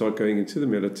then you start going into the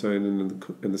melatonin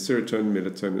and the serotonin,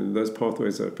 melatonin, and those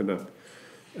pathways open up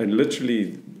and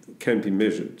literally can be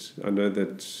measured. I know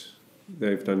that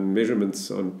they've done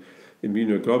measurements on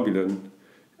immunoglobulin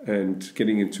and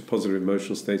getting into positive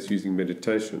emotional states using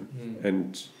meditation.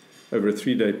 And over a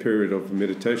 3-day period of a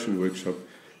meditation workshop,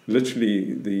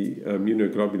 literally the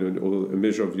immunoglobulin, or a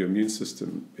measure of your immune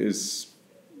system, is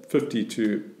 50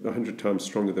 to 100 times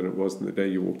stronger than it was in the day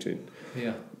you walked in.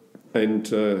 And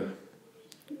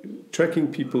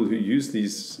tracking people who use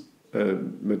these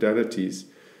modalities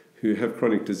who have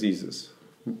chronic diseases,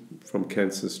 from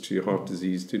cancers to heart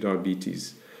disease to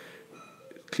diabetes,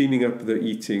 cleaning up the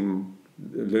eating,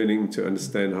 learning to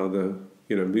understand how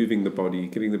moving the body,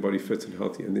 getting the body fit and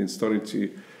healthy, and then starting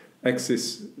to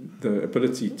access the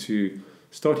ability to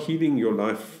start healing your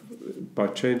life by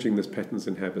changing those patterns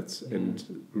and habits,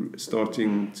 and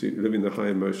starting to live in the high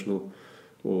emotional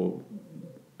or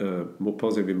more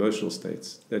positive emotional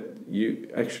states, that you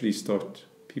actually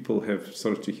people have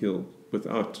started to heal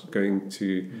without going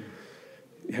to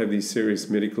have these serious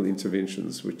medical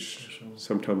interventions, which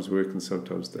sometimes work and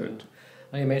sometimes don't.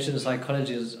 Now you mentioned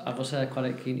psychology. I've also had quite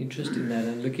a keen interest in that,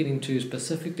 and looking into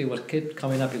specifically what kept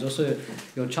coming up is also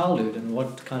your childhood and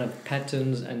what kind of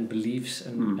patterns and beliefs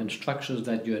and structures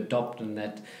that you adopt, and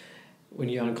that when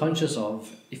you're unconscious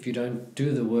of, if you don't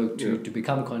do the work to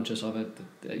become conscious of it,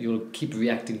 you'll keep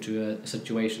reacting to a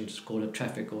situation, just call it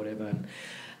traffic or whatever.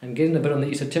 And getting a bit on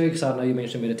the esoteric side, now you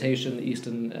mentioned meditation, the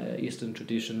Eastern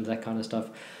traditions, that kind of stuff.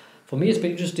 For me, it's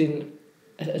been interesting.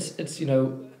 It's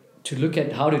to look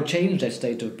at how to change that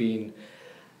state of being.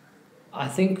 I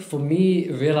think for me,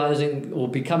 realizing or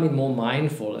becoming more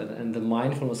mindful, and the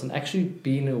mindfulness, and actually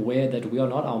being aware that we are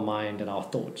not our mind and our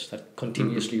thoughts that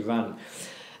continuously run.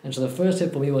 And so the first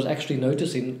step for me was actually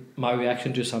noticing my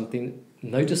reaction to something,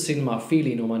 noticing my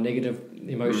feeling or my negative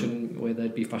emotion, whether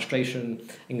it be frustration,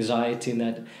 anxiety,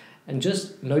 and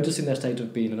just noticing that state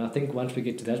of being. And I think once we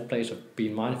get to that place of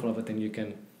being mindful of it, then you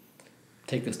can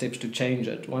take the steps to change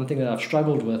it. One thing that I've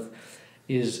struggled with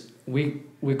is we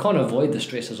can't avoid the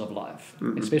stresses of life,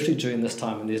 especially during this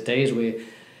time. And there's days where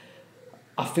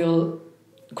I feel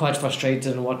quite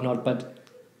frustrated and whatnot, but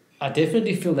I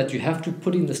definitely feel that you have to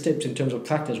put in the steps in terms of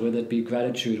practice, whether it be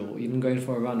gratitude or even going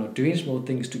for a run or doing small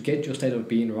things to get your state of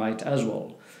being right as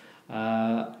well.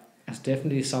 It's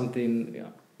definitely something,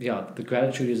 the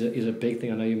gratitude is a big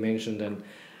thing I know you mentioned, and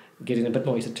getting a bit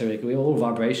more esoteric. We're all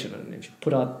vibration, and if you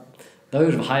put out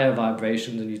those higher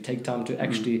vibrations and you take time to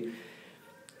actually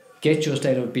get your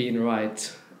state of being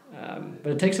right,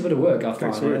 but it takes a bit of work, I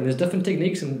find. And there's different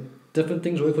techniques and different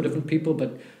things work for different people,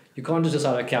 but you can't just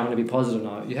decide, okay, I'm going to be positive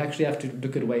now. You actually have to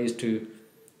look at ways to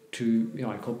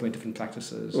incorporate different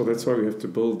practices. Well, that's why we have to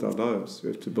build our lives. We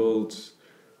have to build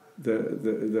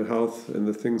the health and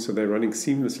the things so they're running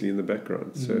seamlessly in the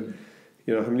background. So,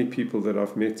 how many people that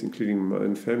I've met, including my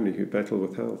own family, who battle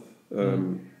with health,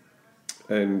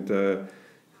 and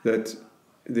that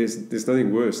there's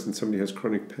nothing worse than somebody who has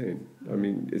chronic pain. I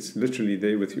mean, it's literally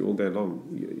there with you all day long.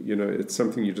 You know, it's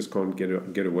something you just can't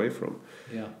get away from.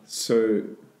 Yeah. So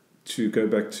to go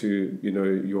back to, you know,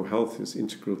 your health is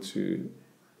integral to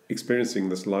experiencing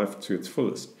this life to its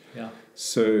fullest. Yeah.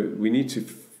 So we need to,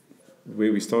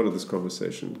 where we started this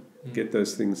conversation, get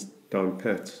those things down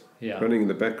pat, running in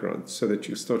the background, so that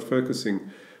you start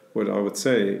focusing what I would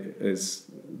say is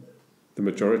the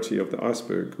majority of the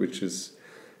iceberg, which is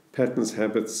patterns,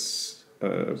 habits,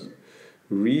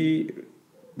 rewiring.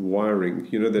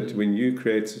 You know, that when you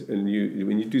create when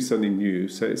you do something new,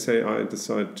 say I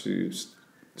decide to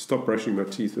stop brushing my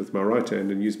teeth with my right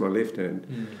hand and use my left hand,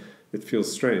 it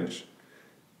feels strange.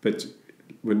 But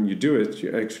when you do it,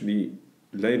 you actually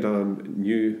lay down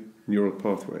new neural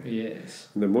pathway. Yes.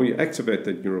 And the more you activate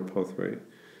that neural pathway,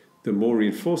 the more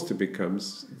reinforced it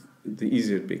becomes, the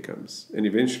easier it becomes. And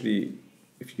eventually,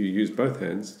 if you use both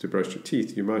hands to brush your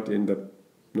teeth, you might end up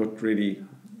not really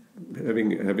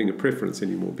having a preference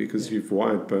anymore, because you've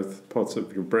wired both parts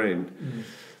of your brain.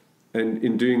 And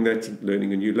in doing that,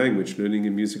 learning a new language, learning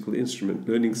a musical instrument,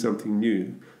 learning something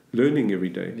new, learning every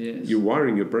day, you're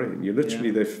wiring your brain. You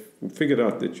literally, they've figured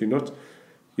out that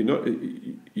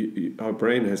our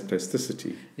brain has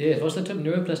plasticity. Yeah, what's the term?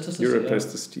 Neuroplasticity.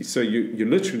 Neuroplasticity. So you're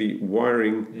literally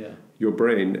wiring your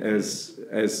brain as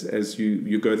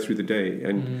you go through the day,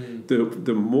 and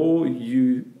the more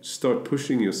you start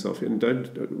pushing yourself, and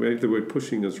don't maybe the word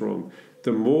pushing is wrong.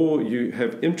 The more you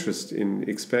have interest in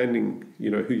expanding,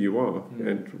 you know, who you are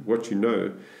and what you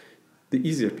know, the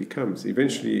easier it becomes.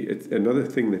 Eventually, it's another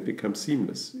thing that becomes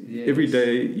seamless. Yes. Every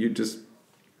day, you just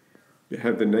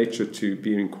have the nature to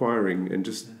be inquiring and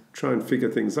just try and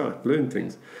figure things out, learn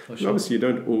things. Sure. And obviously, you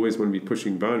don't always want to be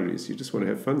pushing boundaries. You just want to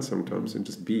have fun sometimes and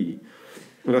just be.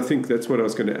 And I think that's what I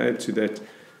was going to add to that,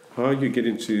 how you get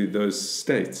into those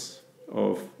states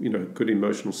of, you know, good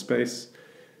emotional space,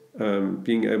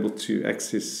 being able to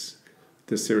access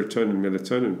the serotonin,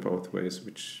 melatonin pathways,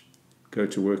 which go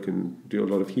to work and do a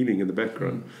lot of healing in the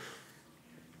background,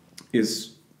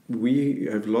 is we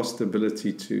have lost the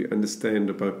ability to understand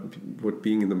about what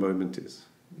being in the moment is.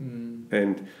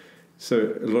 And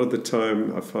so a lot of the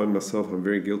time I find myself, I'm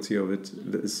very guilty of it,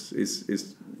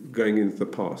 is going into the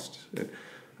past. And,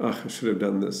 I should have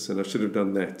done this and I should have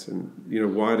done that. And, you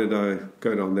know, why did I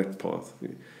go down that path?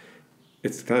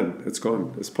 It's done. It's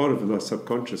gone. It's part of my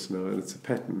subconscious now, and it's a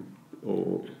pattern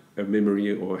or a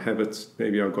memory or a habit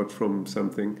maybe I got from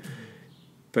something.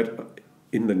 But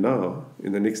in the now,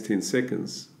 in the next 10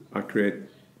 seconds, I create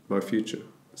my future.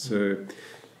 So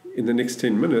in the next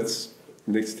 10 minutes,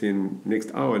 next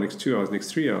hour, next 2 hours,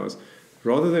 next 3 hours,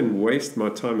 rather than waste my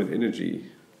time and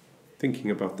energy thinking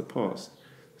about the past,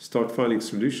 start finding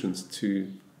solutions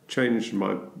to change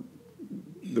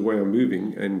the way I'm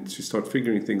moving, and to start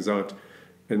figuring things out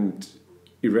and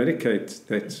eradicate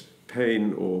that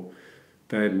pain or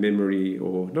bad memory,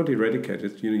 or not eradicate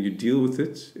it. You know, you deal with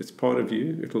it. It's part of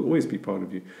you. It will always be part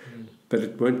of you. But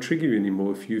it won't trigger you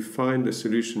anymore if you find a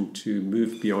solution to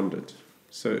move beyond it.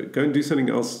 So go and do something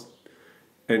else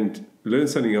and learn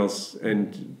something else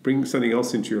and bring something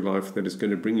else into your life that is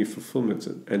going to bring you fulfillment.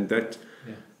 And that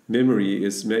memory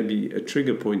is maybe a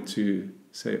trigger point to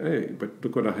say, hey, but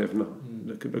look what I have now.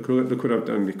 Look what I've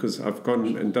done, because I've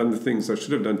gone and done the things I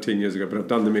should have done 10 years ago, but I've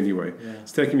done them anyway.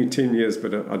 It's taken me 10 years,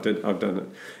 but I've done it.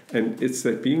 And it's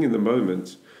that being in the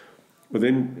moment. But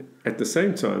then at the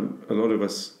same time, a lot of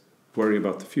us worry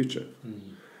about the future.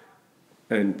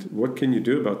 And what can you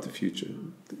do about the future?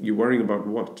 You're worrying about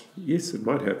what? Yes, it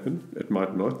might happen. It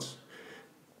might not.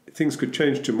 Things could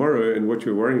change tomorrow, and what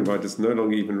you're worrying about is no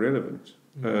longer even relevant.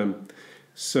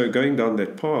 So going down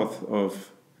that path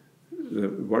of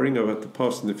worrying about the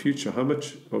past and the future, how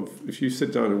much of, if you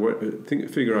sit down and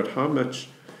figure out how much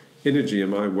energy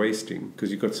am I wasting,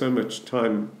 because you've got so much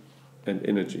time and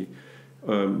energy,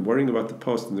 worrying about the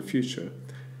past and the future.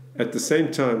 At the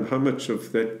same time, how much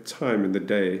of that time in the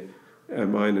day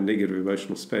am I in a negative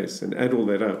emotional space? And add all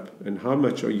that up, and how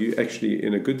much are you actually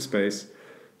in a good space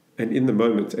and in the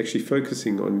moment actually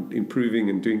focusing on improving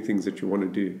and doing things that you want to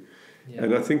do.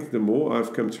 And I think the more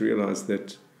I've come to realize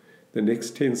that the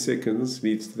next 10 seconds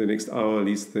leads to the next hour,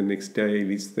 leads to the next day,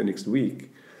 leads to the next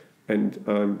week. And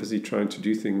I'm busy trying to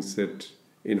do things that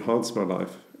enhance my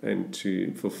life and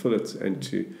to fulfill it and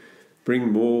to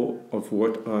bring more of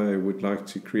what I would like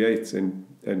to create and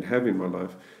have in my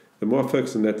life. The more I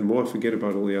focus on that, the more I forget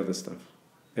about all the other stuff.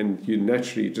 And you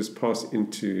naturally just pass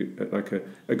into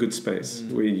a good space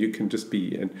where you can just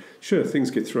be. And sure, things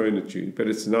get thrown at you, but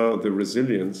it's now the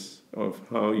resilience of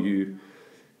how you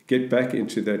get back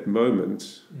into that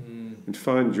moment and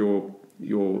find your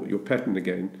your pattern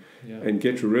again, Yeah. and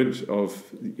get rid of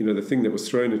the thing that was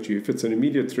thrown at you. If it's an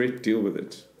immediate threat, deal with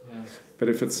it. Yeah. But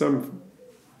if it's some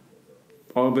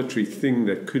arbitrary thing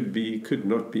that could be, could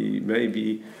not be,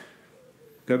 maybe,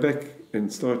 go back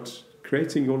and start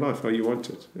creating your life how you want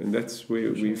it. And that's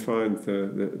where we find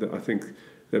the I think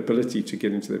the ability to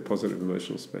get into that positive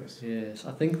emotional space. Yes,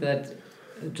 I think that,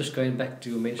 just going back to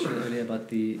your mention earlier about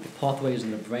the pathways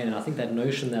in the brain, and I think that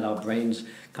notion that our brains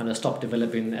kind of stop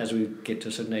developing as we get to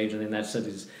a certain age, and then that's it,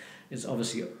 is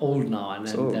obviously old now. And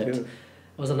it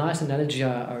was a nice analogy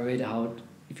I read, how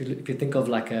if you think of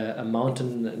like a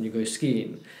mountain and you go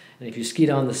skiing, and if you ski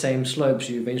down the same slopes,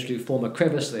 you eventually form a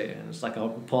crevice there, and it's like our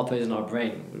pathways in our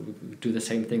brain. We do the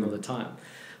same thing all the time.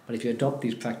 But if you adopt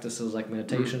these practices like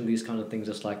meditation, these kind of things,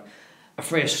 it's like a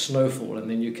fresh snowfall, and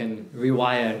then you can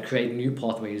rewire and create new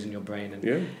pathways in your brain.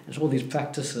 And it's all these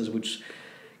practices which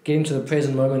get into the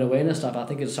present moment awareness stuff. I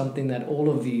think it's something that all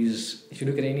of these, if you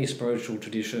look at any spiritual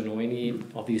tradition or any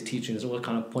of these teachings, it all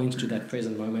kind of points to that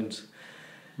present moment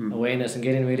awareness. And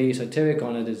getting really esoteric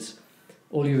on it is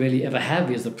all you really ever have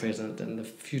is the present, and the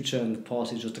future and the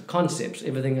past is just the concepts.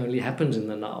 Everything only happens in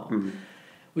the now,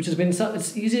 which has been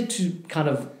it's easier to kind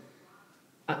of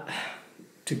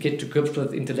to get to grips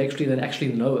with intellectually than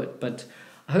actually know it. But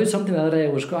I heard something the other day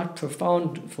that was quite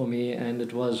profound for me, and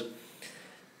it was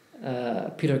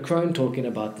Peter Crone talking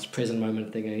about this present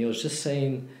moment thing, and he was just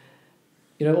saying,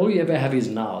 all you ever have is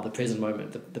now, the present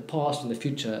moment. The past and the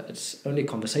future, it's only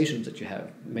conversations that you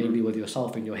have, mainly with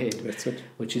yourself in your head. That's it.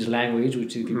 Which is language,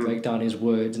 which if you break down is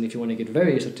words, and if you want to get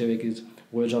very esoteric, is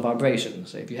words of vibration.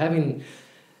 So if you're having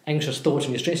anxious thoughts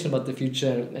and you're stressing about the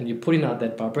future and you're putting out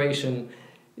that vibration,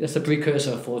 that's a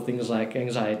precursor for things like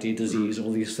anxiety, disease,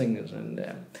 all these things. And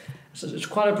so it's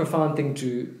quite a profound thing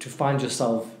to find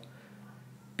yourself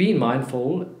being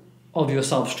mindful of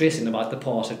yourself stressing about the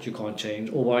past that you can't change,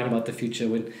 or worrying about the future,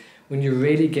 when you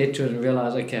really get to it and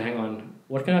realize, okay, hang on,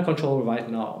 what can I control right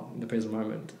now in the present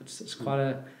moment? It's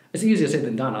quite it's easier said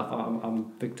than done. I'm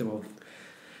a victim of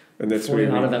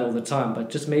falling out of that all the time, but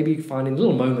just maybe finding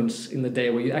little moments in the day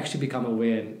where you actually become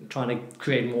aware and trying to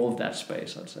create more of that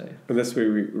space, I'd say. And that's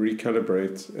where we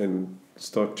recalibrate and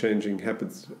start changing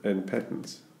habits and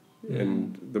patterns.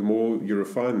 And the more you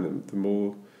refine them, the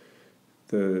more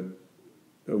the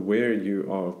aware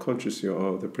you are, conscious you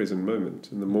are of the present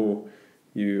moment, and the more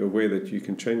you're aware that you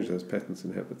can change those patterns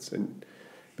and habits and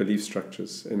belief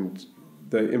structures, and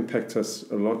they impact us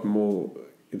a lot more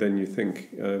than you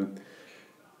think.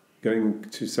 Going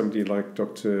to somebody like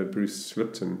Dr. Bruce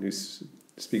Lipton, who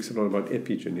speaks a lot about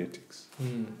epigenetics.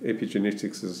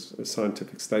 Epigenetics is a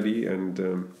scientific study,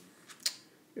 and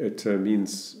it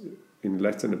means in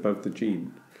Latin above the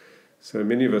gene. So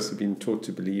many of us have been taught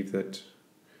to believe that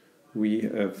we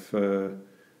are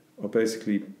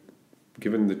basically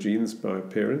given the genes by our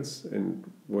parents, and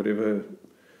whatever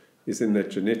is in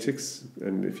that genetics.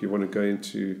 And if you want to go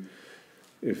into,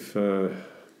 if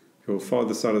your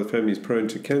father's side of the family is prone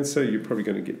to cancer, you're probably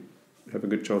going to have a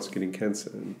good chance of getting cancer.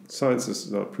 And science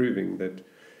is now proving that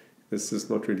this is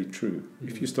not really true.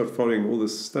 If you start following all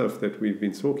this stuff that we've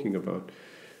been talking about,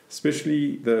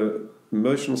 especially the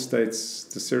emotional states,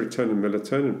 the serotonin,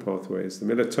 melatonin pathways, the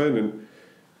melatonin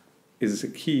is a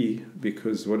key,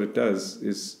 because what it does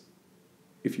is,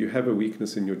 if you have a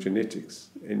weakness in your genetics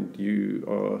and you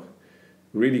are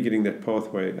really getting that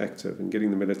pathway active and getting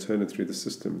the melatonin through the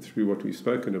system, through what we've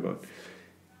spoken about,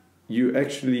 you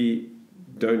actually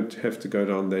don't have to go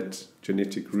down that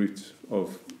genetic route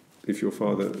of, if your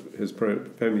father, his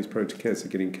family is prone to cancer,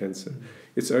 getting cancer.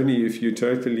 It's only if you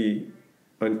totally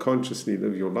unconsciously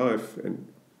live your life and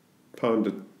pound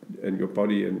it and your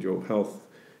body and your health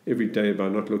every day by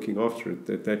not looking after it,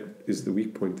 that is the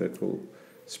weak point that will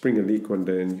spring a leak one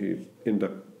day and you end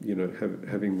up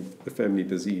having the family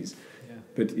disease.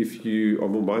 But if you are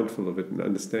more mindful of it and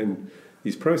understand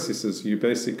these processes, you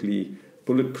basically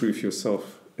bulletproof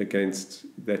yourself against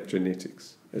that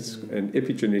genetics. And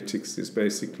epigenetics is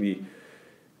basically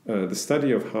the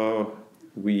study of how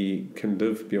we can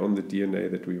live beyond the DNA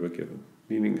that we were given,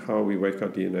 meaning how we wake our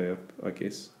DNA up, I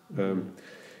guess.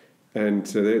 And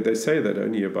they say that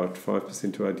only about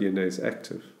 5% of our DNA is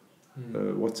active.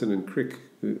 Watson and Crick,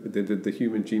 they did the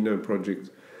Human Genome Project,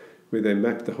 where they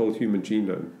mapped the whole human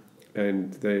genome,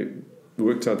 and they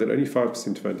worked out that only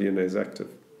 5% of our DNA is active.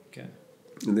 Okay.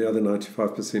 And the other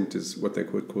 95% is what they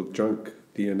call junk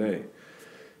DNA.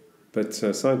 But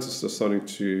scientists are starting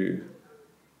to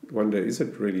wonder, is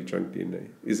it really junk DNA?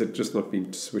 Is it just not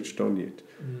been switched on yet?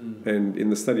 And in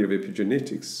the study of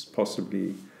epigenetics,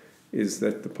 possibly, is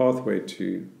that the pathway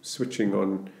to switching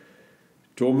on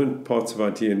dormant parts of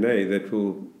our DNA that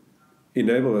will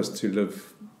enable us to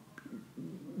live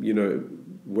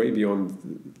way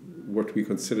beyond what we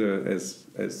consider as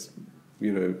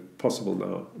possible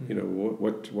now.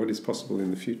 What is possible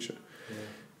in the future.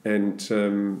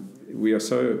 And we are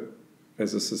so,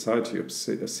 as a society,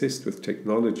 obsessed with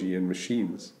technology and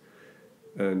machines.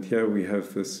 And here we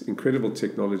have this incredible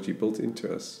technology built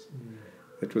into us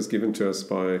that was given to us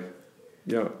by,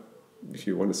 if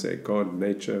you want to say God,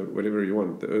 nature, whatever you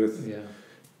want, the earth,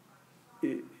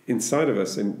 inside of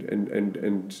us. And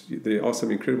there are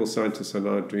some incredible scientists who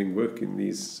are now doing work in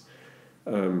these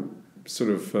and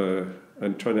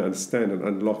trying to understand and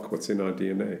unlock what's in our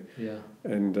DNA.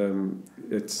 And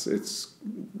it's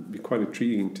quite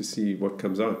intriguing to see what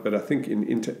comes out. But I think in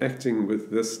interacting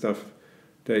with this stuff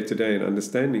day to day and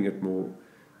understanding it more,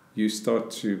 you start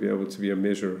to be able to be a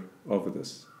measure of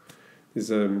this.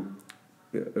 There's a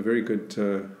very good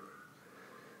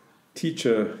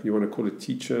teacher, you want to call it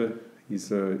teacher,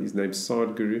 his name's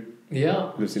Sadhguru.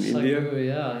 Lives in India.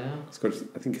 He's got,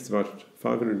 I think it's about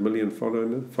 500 million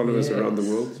followers around the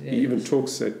world. He even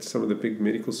talks at some of the big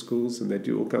medical schools, and they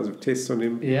do all kinds of tests on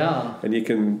him. And he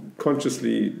can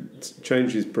consciously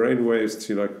change his brain waves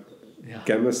to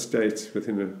gamma states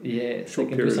within a short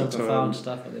period of time. Profound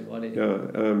stuff with their body.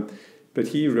 But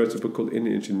he wrote a book called In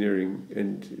Engineering,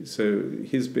 and so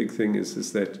his big thing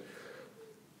is that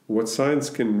what science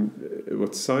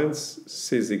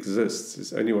says exists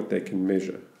is only what they can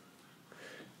measure.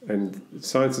 And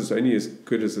science is only as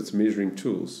good as its measuring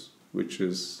tools, which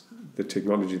is the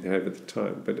technology they have at the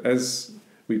time. But as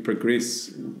we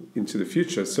progress into the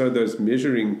future, so those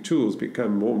measuring tools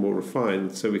become more and more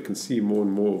refined, so we can see more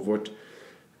and more of what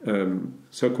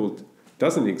so-called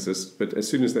doesn't exist, but as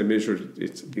soon as they measure it,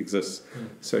 it exists.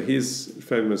 So his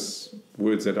famous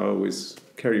words that I always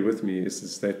carry with me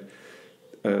is that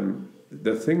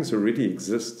the things already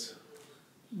exist,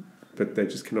 but they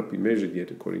just cannot be measured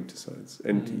yet according to science.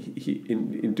 And he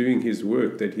in doing his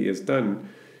work that he has done,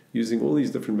 using all these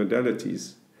different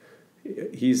modalities,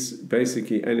 he's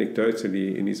basically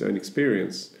anecdotally, in his own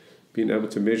experience, been able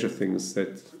to measure things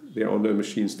that there are no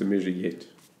machines to measure yet.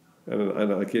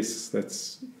 And I guess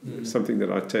that's something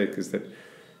that I take, is that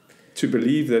to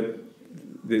believe that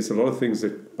there's a lot of things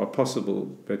that are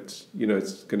possible, but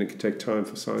it's going to take time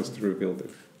for science to reveal them.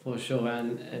 For sure,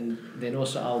 and then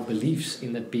also our beliefs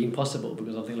in that being possible,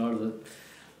 because I think a lot of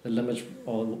the limits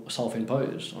are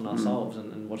self-imposed on ourselves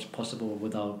and what's possible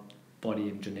with our body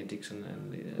and genetics and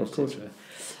of course.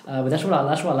 But that's what I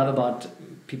love about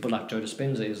people like Joe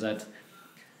Dispenza, is that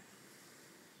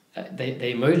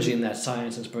they merge in that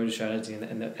science and spirituality,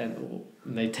 and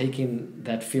they take in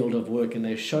that field of work, and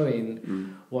they're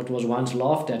showing what was once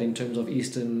laughed at in terms of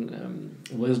Eastern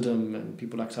wisdom, and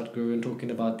people like Sadhguru and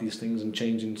talking about these things and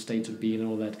changing states of being and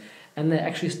all that, and they're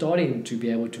actually starting to be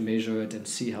able to measure it and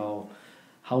see how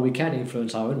we can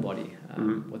influence our own body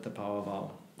with the power of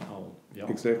our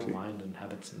mind and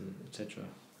habits and etc.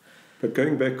 But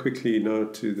going back quickly now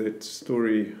to that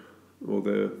story or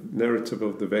the narrative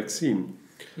of the vaccine.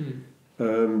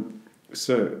 I'm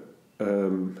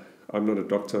not a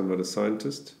doctor, I'm not a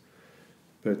scientist,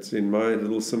 but in my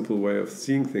little simple way of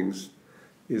seeing things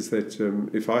is that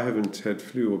if I haven't had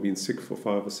flu or been sick for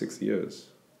 5 or 6 years,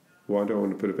 why do I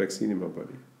want to put a vaccine in my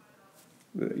body?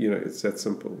 It's that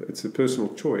simple. It's a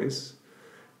personal choice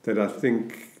that I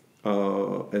think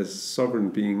as sovereign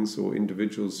beings or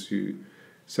individuals who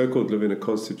so-called live in a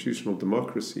constitutional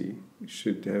democracy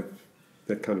should have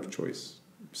that kind of choice.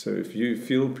 So if you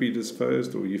feel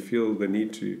predisposed or you feel the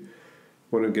need to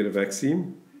want to get a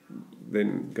vaccine,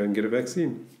 then go and get a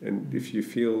vaccine. And if you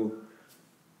feel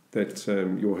that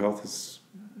your health is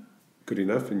good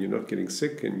enough and you're not getting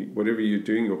sick and whatever you're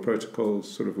doing, your protocol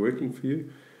is sort of working for you,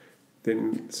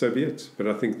 then so be it. But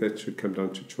I think that should come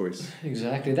down to choice.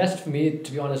 Exactly. That's, for me,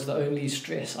 to be honest, the only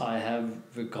stress I have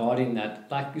regarding that.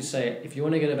 Like you say, if you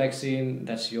want to get a vaccine,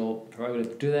 that's your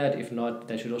prerogative to do that. If not,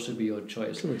 that should also be your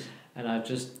choice. And I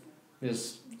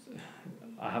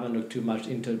haven't looked too much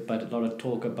into it, but a lot of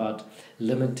talk about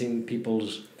limiting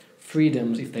people's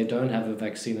freedoms if they don't have a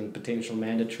vaccine, and potential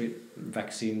mandatory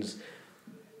vaccines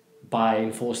by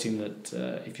enforcing that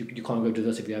if you can't go do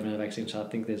this if you haven't had a vaccine. So I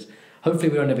think hopefully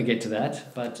we don't ever get to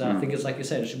that, but I think it's like you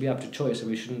said, it should be up to choice, and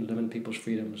we shouldn't limit people's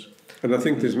freedoms. And I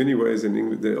think there's many ways in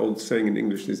English, the old saying in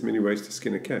English, there's many ways to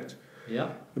skin a cat.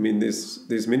 Yeah. I mean,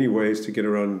 there's many ways to get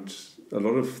around a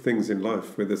lot of things in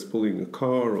life, whether it's building a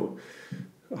car or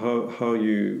how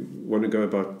you want to go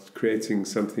about creating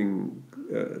something,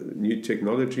 new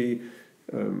technology.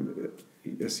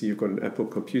 I see you've got an Apple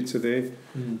computer there.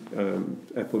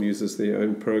 Apple uses their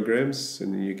own programs,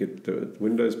 and you get the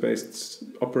Windows-based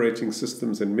operating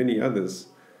systems and many others.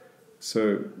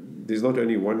 So there's not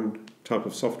only one type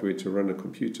of software to run a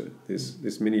computer.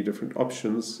 There's many different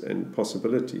options and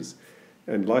possibilities.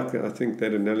 And like I think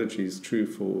that analogy is true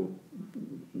for,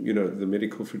 the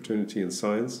medical fraternity and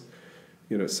science.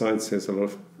 Science has a lot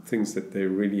of things that they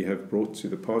really have brought to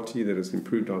the party that has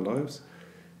improved our lives.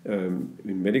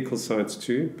 In medical science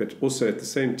too, but also at the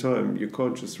same time, you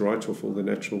can't just write off all the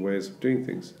natural ways of doing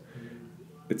things.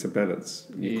 It's a balance.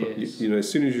 As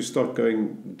soon as you start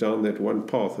going down that one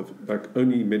path of like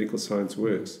only medical science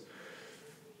works,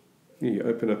 you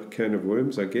open up a can of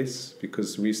worms, I guess,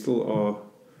 because we still are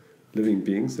living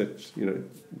beings that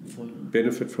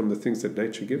benefit from the things that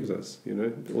nature gives us.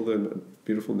 All the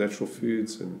beautiful natural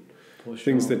foods and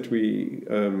things that we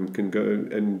can go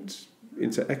and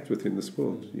interact with in this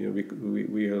world.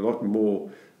 We are a lot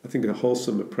more. I think a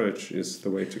wholesome approach is the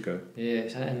way to go.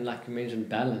 Yes, and like you mentioned,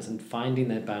 balance and finding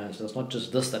that balance. It's not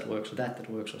just this that works or that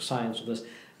works or science or this.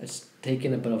 It's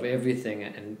taking a bit of everything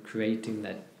and creating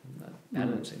that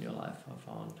balance in your life, I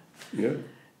found. Yeah.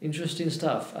 Interesting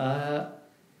stuff.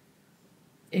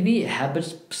 Any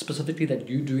habits specifically that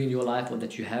you do in your life or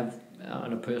that you have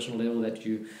on a personal level that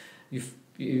you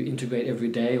integrate every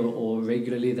day or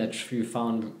regularly that you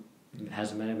found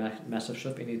has a massive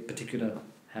shift? Any particular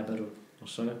habit or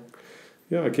so?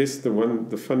 Yeah, I guess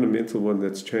the fundamental one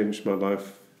that's changed my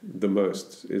life the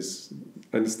most is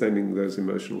understanding those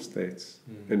emotional states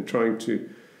and trying to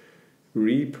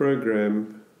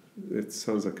reprogram. It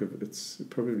sounds like it's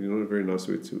probably not a very nice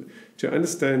word to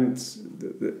understand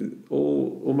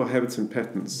all my habits and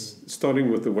patterns,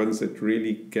 starting with the ones that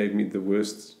really gave me the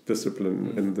worst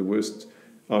discipline and the worst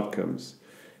outcomes,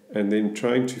 and then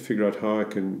trying to figure out how I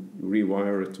can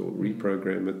rewire it or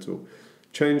reprogram it or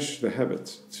change the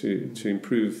habit to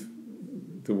improve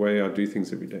the way I do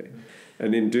things every day.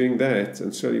 And in doing that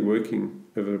and slowly working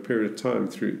over a period of time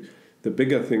through the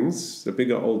bigger things, the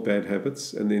bigger old bad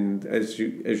habits, and then as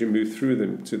you move through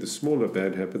them to the smaller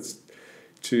bad habits,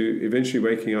 to eventually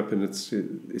waking up and it's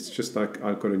just like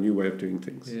I've got a new way of doing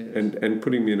things, and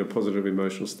putting me in a positive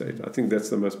emotional state. I think that's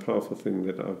the most powerful thing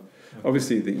that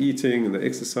obviously the eating and the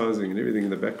exercising and everything in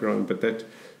the background, but that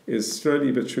is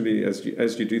slowly but surely as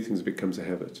you do things, it becomes a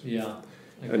habit. Yeah,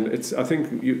 okay. And I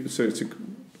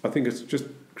think it's just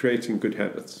creating good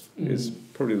habits is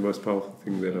probably the most powerful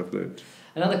thing that I've learned.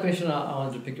 Another question I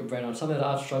wanted to pick your brain on, something that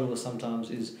I've struggled with sometimes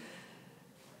is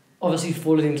obviously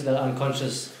falling into that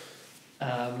unconscious.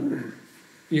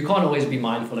 You can't always be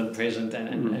mindful and present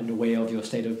and aware of your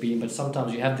state of being, but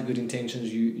sometimes you have the good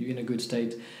intentions, you're in a good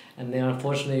state, and then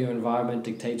unfortunately your environment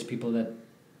dictates people that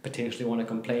potentially want to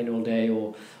complain all day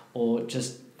or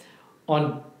just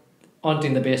aren't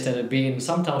in the best state of being,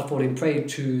 sometimes falling prey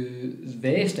to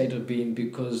their state of being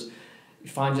because you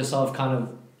find yourself kind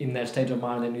of in that state of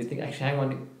mind and you think, actually, hang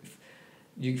on,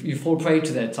 you fall prey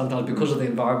to that sometimes because of the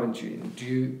environment you're in. Do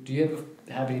you ever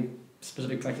have any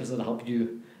specific practices that help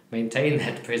you maintain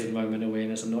that present moment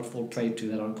awareness and not fall prey to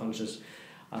that unconscious,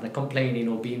 either complaining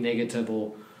or being negative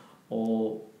or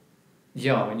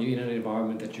when you're in an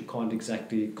environment that you can't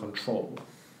exactly control?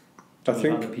 I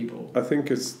think other people. I think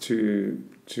it's to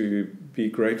be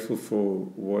grateful for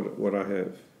what I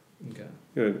have.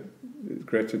 Okay.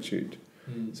 Gratitude.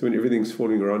 So when everything's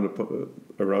falling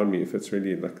around me, if it's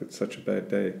really like it's such a bad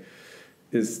day,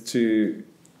 is to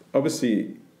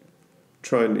obviously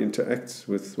try and interact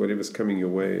with whatever's coming your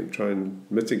way and try and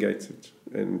mitigate it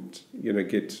and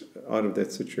get out of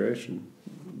that situation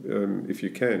if you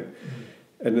can.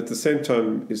 And at the same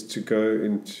time is to go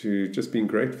into just being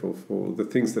grateful for the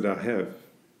things that I have,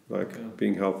 like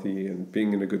being healthy and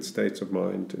being in a good state of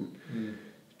mind and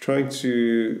trying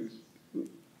to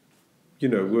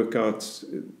work out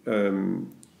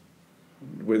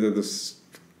whether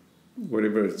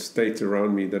whatever state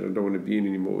around me that I don't want to be in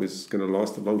anymore is going to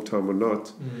last a long time or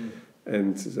not,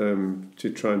 and to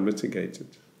try and mitigate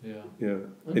it. Okay.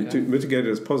 And to mitigate it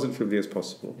as positively as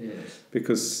possible. Yes.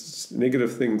 Because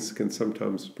negative things can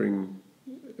sometimes bring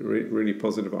really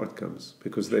positive outcomes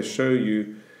because they show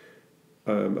you.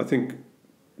 I think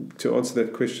to answer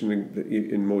that question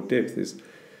in more depth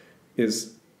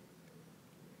is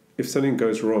if something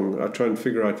goes wrong, I try and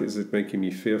figure out, is it making me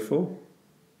fearful?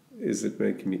 Is it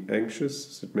making me anxious?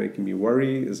 Is it making me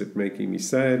worry? Is it making me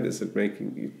sad? Is it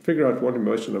making me figure out what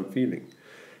emotion I'm feeling?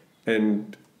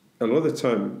 And a lot of the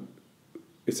time,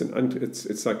 it's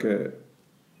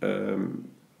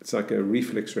like a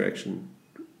reflex reaction.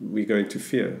 We go into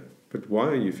fear, but why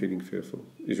are you feeling fearful?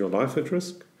 Is your life at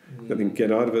risk? Then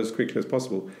get out of it as quickly as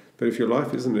possible. But if your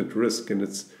life isn't at risk and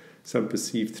it's some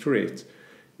perceived threat,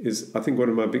 I think one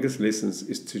of my biggest lessons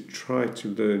is to try to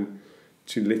learn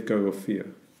to let go of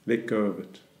fear, let go of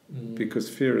it, because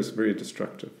fear is very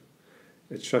destructive.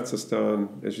 It shuts us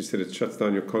down. As you said, it shuts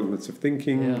down your cognitive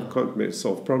thinking. You can't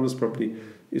solve problems properly.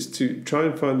 Is to try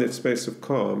and find that space of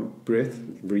calm,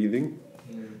 breathing,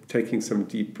 taking some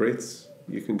deep breaths.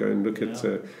 You can go and look at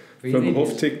Wim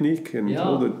Hof technique and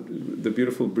all the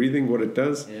beautiful breathing, what it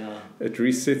does. It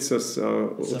resets us,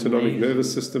 our autonomic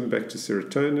nervous system back to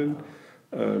serotonin.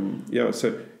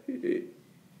 So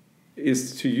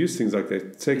is to use things like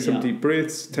that. Take some deep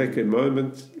breaths, take a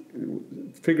moment,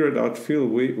 figure it out, feel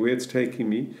where it's taking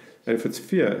me. And if it's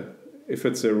fear, if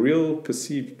it's a real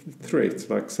perceived threat,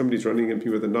 like somebody's running at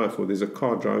me with a knife or there's a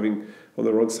car driving on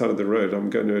the wrong side of the road, I'm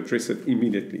going to address it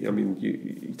immediately. I mean,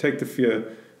 you take the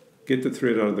fear, get the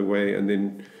threat out of the way, and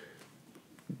then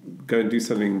go and do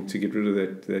something to get rid of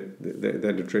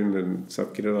that adrenaline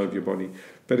stuff, get it out of your body.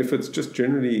 But if it's just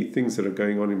generally things that are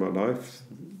going on in my life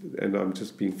and I'm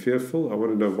just being fearful, I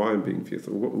want to know why I'm being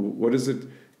fearful. What is it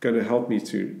going to help me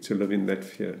to live in that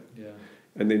fear?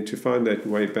 And then to find that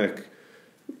way back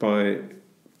by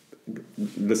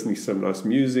listening to some nice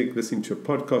music, listening to a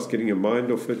podcast, getting your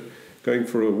mind off it, going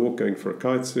for a walk, going for a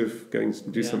kite surf, going to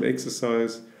do some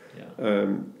exercise,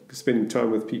 spending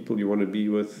time with people you want to be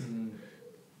with.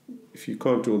 If you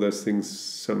can't do all those things,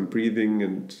 some breathing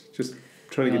and just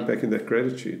trying to get back in that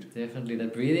gratitude. Definitely. The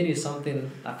breathing is something,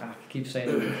 like I keep saying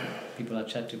to people I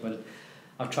chat to, but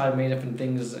I've tried many different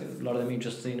things, a lot of them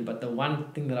interesting, but the one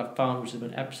thing that I've found which has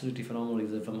been absolutely phenomenal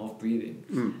is the Wim Hof breathing.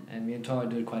 And me and Tara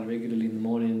do it quite regularly in the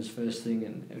mornings, first thing,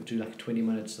 and I do like 20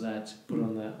 minutes of that, put it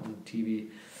on the TV,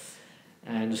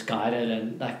 and just guide it,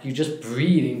 and like you just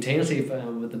breathe intensely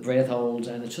with the breath holds,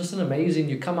 and it's just an amazing,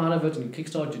 you come out of it and you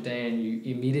kickstart your day and you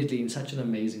immediately in such an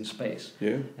amazing space.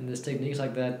 And there's techniques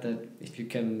like that if you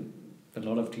can, a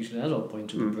lot of teachers as well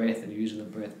point to the breath and using the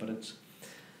breath, but it's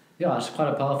quite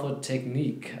a powerful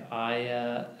technique.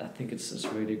 I think it's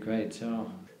really great.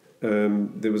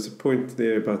 There was a point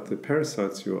there about the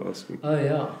parasites you were asking.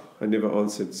 I never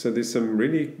answered. So there's some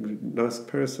really nice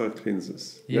parasite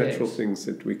cleansers, natural things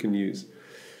that we can use.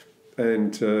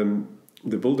 And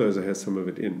the bulldozer has some of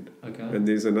it in. And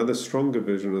there's another stronger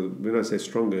version of when I say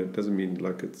stronger, it doesn't mean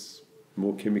like it's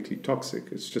more chemically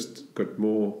toxic. It's just got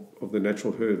more of the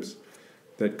natural herbs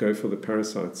that go for the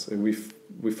parasites. And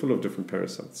we're full of different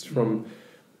parasites from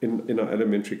in our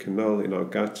alimentary canal, in our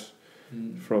gut,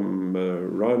 from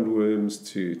roundworms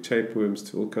to tapeworms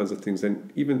to all kinds of things, and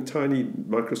even tiny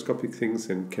microscopic things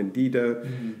and candida.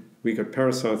 We got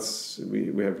parasites,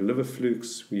 we have liver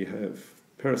flukes, we have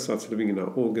parasites living in our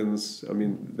organs. I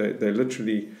mean, they're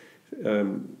literally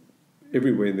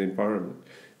everywhere in the environment.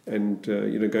 And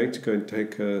going to go and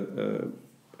take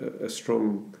a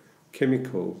strong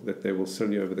chemical that they will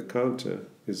sell you over the counter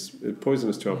is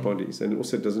poisonous to our bodies, and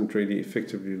also doesn't really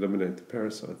effectively eliminate the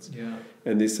parasites.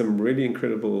 And there's some really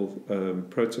incredible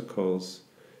protocols,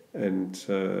 and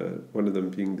one of them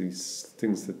being these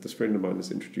things that this friend of mine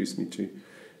has introduced me to.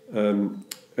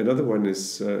 Another one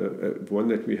is one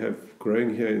that we have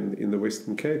growing here in the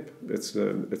Western Cape. It's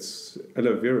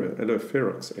aloe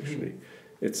ferox actually.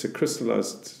 It's a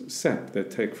crystallized sap they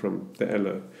take from the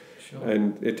aloe.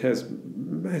 And it has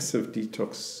massive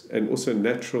detox and also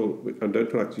natural, I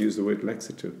don't like to use the word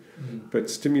laxative, but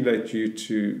stimulate you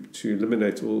to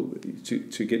eliminate all,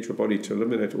 to get your body to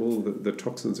eliminate all the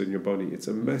toxins in your body. It's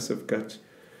a massive gut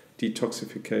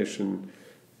detoxification,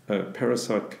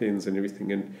 parasite cleanse and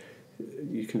everything. And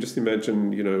you can just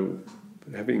imagine,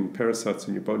 having parasites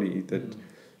in your body that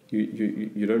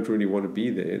you don't really want to be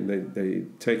there, and they're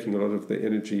taking a lot of the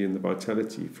energy and the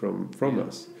vitality from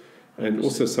us. And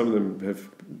also some of them have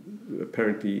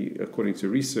apparently, according to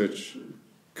research,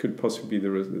 could possibly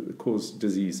cause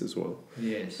disease as well.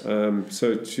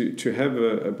 So to have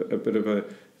a bit of a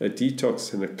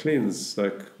detox and a cleanse,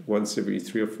 like once every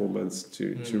 3 or 4 months,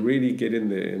 to really get in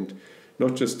there, and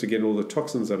not just to get all the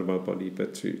toxins out of our body,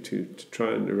 but to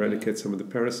try and eradicate some of the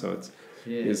parasites.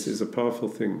 Is a powerful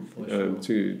thing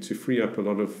to free up a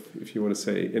lot of, if you want to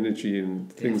say, energy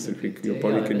and things that your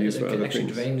body can use for other things. It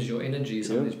actually drains your energy,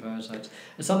 some of these parasites.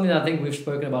 It's something that I think we've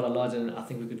spoken about a lot, and I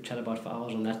think we could chat about for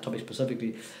hours on that topic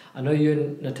specifically. I know you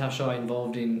and Natasha are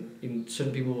involved in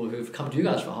certain people who've come to you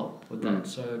guys for help with that.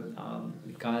 So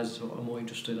if guys are more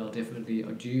interested, I'll definitely...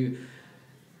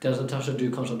 Does Natasha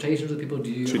do consultations with people?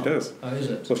 She does. Oh,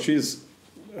 is it? Well, she's...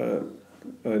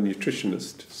 a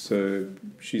nutritionist, so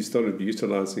she started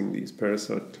utilizing these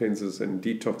parasite cleansers and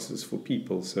detoxes for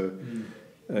people. So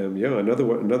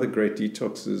another great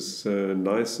detox is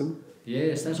niacin.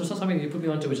 Yes, that's also something you put me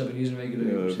onto, which I've been using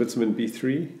regularly. Vitamin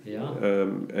B3.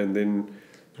 And then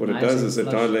what it does is it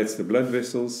dilates the blood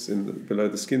vessels below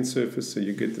the skin surface, so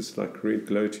you get this like red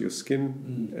glow to your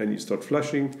skin, and you start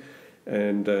flushing.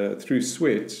 And through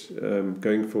sweat,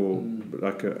 going for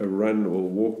like a run or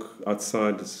walk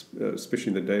outside, especially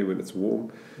in the day when it's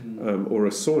warm, or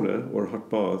a sauna or a hot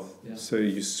bath. Yeah. So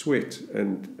you sweat,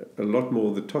 and a lot more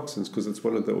of the toxins, because it's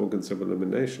one of the organs of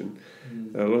elimination.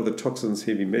 A lot of the toxins,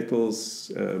 heavy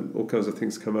metals, all kinds of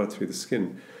things come out through the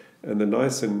skin. And the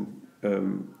niacin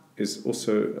is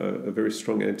also a very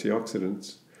strong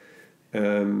antioxidant,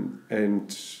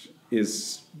 and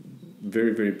is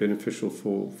very, very beneficial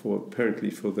for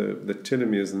apparently for the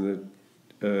telomeres and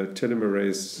the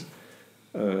telomerase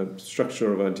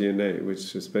structure of our DNA,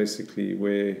 which is basically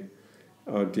where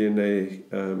our DNA,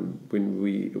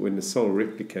 when the cell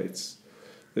replicates,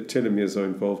 the telomeres are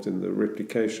involved in the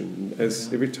replication.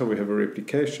 As every time we have a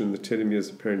replication, the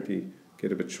telomeres apparently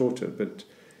get a bit shorter, but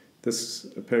this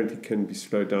apparently can be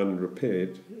slowed down and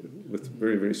repaired with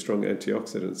very, very strong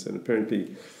antioxidants. And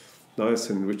apparently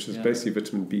niacin, which is basically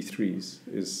vitamin B3s,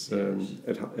 is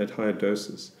at higher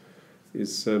doses,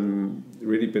 is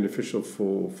really beneficial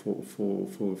for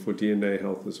DNA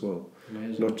health as well.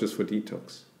 Amazing. Not just for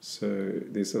detox. So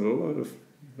there's a lot of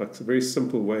very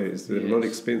simple ways that are not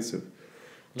expensive.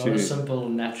 A lot of simple,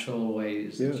 natural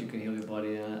ways that you can heal your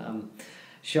body.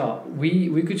 Sure,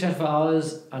 we could chat for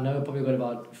hours. I know we've probably got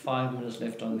about 5 minutes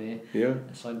left on there. Yeah.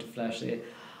 Starting to flash there.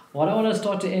 What I want to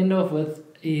start to end off with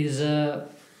is,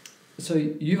 so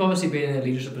you've obviously been in a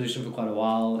leadership position for quite a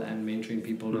while and mentoring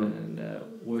people and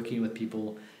working with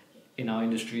people in our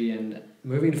industry, and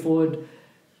moving forward,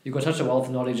 you've got such a wealth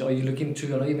of knowledge. Are you looking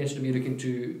to, I know you mentioned to me looking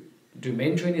to do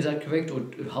mentoring, is that correct? Or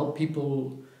to help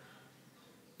people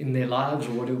in their lives,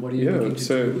 or what are you looking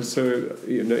to do? So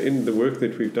in the work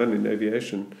that we've done in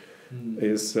aviation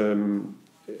is getting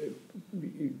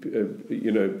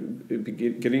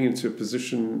into a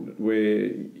position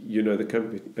where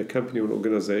a company or an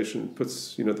organization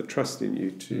puts the trust in you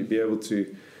to be able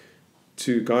to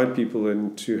guide people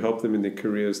and to help them in their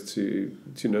careers, to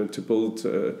build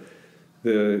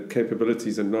the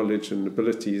capabilities and knowledge and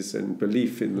abilities and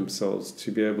belief in themselves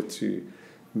to be able to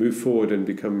move forward and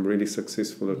become really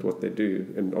successful at what they do.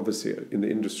 And obviously in the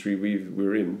industry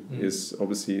we're in is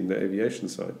obviously in the aviation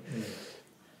side.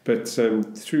 But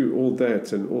through all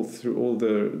that and through all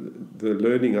the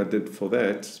learning I did for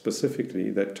that, specifically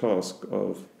that task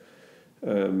of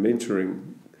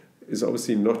mentoring is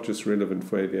obviously not just relevant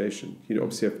for aviation. You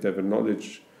obviously have to have a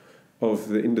knowledge of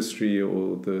the industry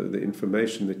or the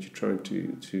information that you're trying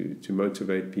to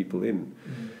motivate people in.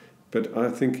 But I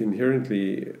think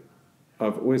inherently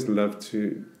I've always loved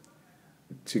to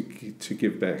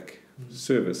give back,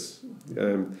 service,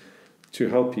 to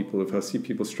help people. If I see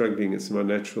people struggling, it's my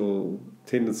natural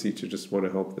tendency to just want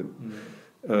to help them.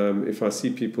 If I see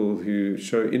people who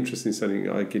show interest in something,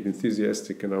 I get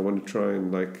enthusiastic and I want to try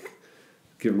and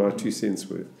give my 2 cents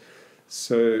worth.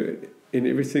 So in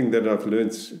everything that I've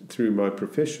learned through my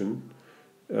profession,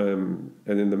 and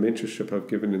in the mentorship I've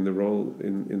given in the role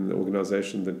in the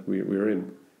organization that we're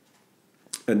in,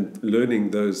 and learning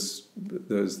those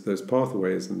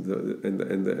pathways and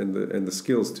the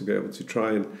skills to be able to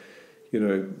try and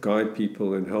guide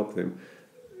people and help them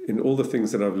in all the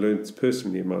things that I've learned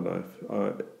personally in my life,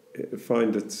 I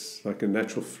find it's like a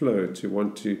natural flow to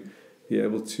want to be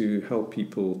able to help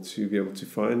people to be able to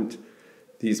find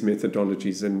these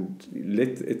methodologies, and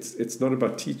it's not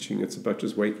about teaching, it's about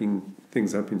just waking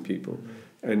things up in people.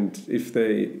 And if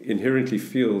they inherently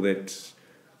feel that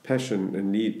passion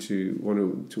and need to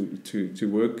want to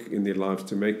work in their lives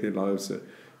to make their lives a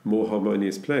more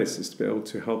harmonious place, is to be able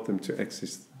to help them to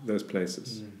access those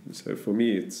places. So for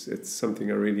me, it's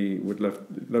something I really would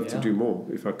love to do more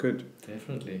if I could.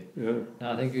 Definitely. Yeah.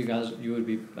 No, I think you would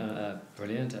be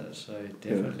brilliant at it. So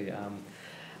definitely. Yeah.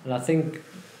 And I think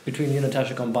between you and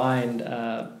Natasha combined,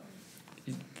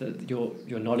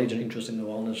 your knowledge and interest in the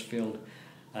wellness field.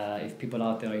 If people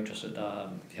out there are interested,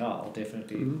 I'll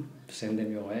definitely send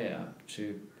them your way.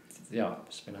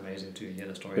 It's been amazing to hear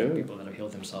the stories of people that have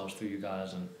healed themselves through you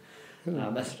guys. And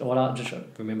that's what I just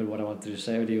remembered what I wanted to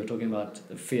say earlier. You were talking about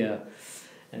the fear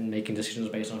and making decisions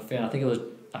based on fear. I think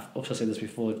I've also said this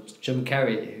before, Jim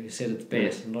Carrey, who said it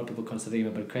best. A lot of people consider him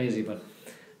a bit crazy, but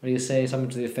when you say something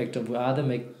to the effect of, we either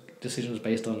make decisions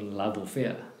based on love or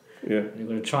fear. Yeah. And you've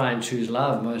got to try and choose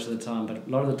love most of the time, but a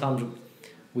lot of the times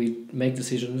we make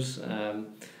decisions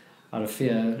out of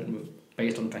fear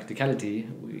based on practicality.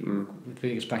 We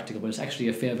think it's practical, but it's actually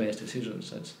a fear-based decision.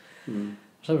 So it's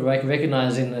sort of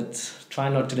recognizing that, try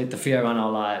not to let the fear run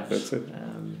our lives. That's it.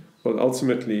 Well,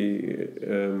 ultimately,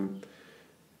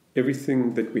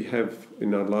 everything that we have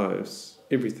in our lives,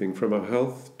 everything from our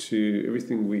health to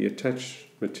everything we attach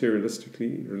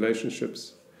materialistically,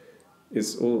 relationships,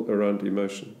 is all around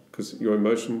emotion. Because because your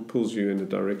emotion pulls you in a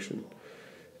direction,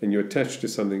 and you're attached to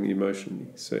something emotionally.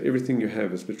 So everything you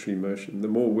have is literally emotion. The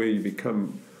more aware you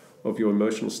become of your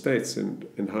emotional states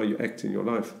and how you act in your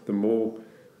life, the more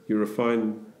you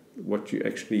refine what you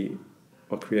actually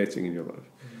are creating in your life.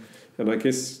 And I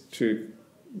guess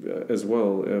as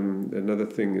well, another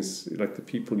thing is like the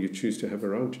people you choose to have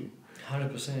around you.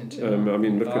 100%. I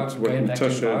mean,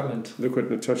 look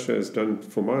what Natasha has done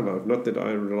for my life. Not that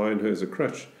I rely on her as a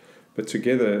crutch, but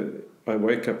together I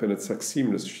wake up and it's like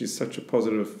seamless. She's such a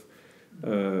positive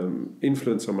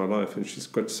influence on my life, and she's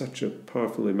got such a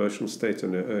powerful emotional state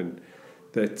on her own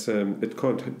that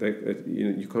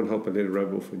you can't help but let it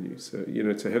rub off on you. So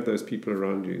to have those people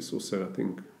around you is also, I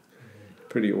think,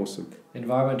 pretty awesome.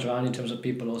 Environment around in terms of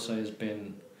people also has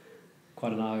been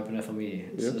quite an eye-opener for me.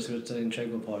 It's an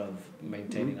integral part of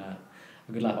maintaining a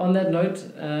good life. On that note,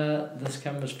 this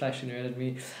camera's flashing right at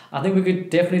me. I think we could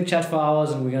definitely chat for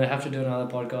hours, and we're going to have to do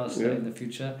another podcast in the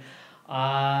future.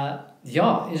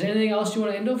 Is there anything else you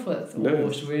want to end off with?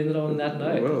 Or should we end it on that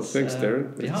note? Well, thanks,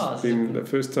 Darren. It's been the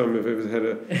first time I've ever had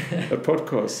a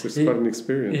podcast. It's quite an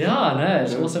experience.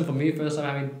 It's awesome for me. First time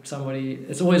having somebody,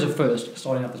 it's always a first,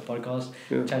 starting up this podcast,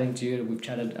 chatting to you. We've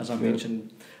chatted, as I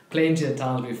mentioned, plenty of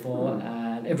times before,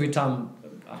 and every time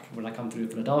when I come through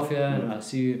Philadelphia and I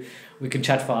see you, we can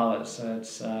chat for hours. So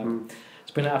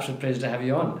it's been an absolute pleasure to have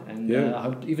you on, and I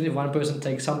hope even if one person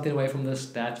takes something away from this,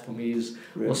 that for me is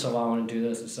also why I want to do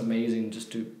this. It's amazing just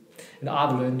to,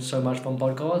 I've learned so much from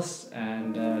podcasts,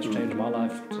 and it's changed my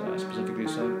life specifically.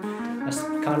 So that's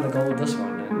kind of the goal of this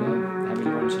one, and having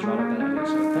everyone just right up that alley.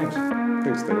 So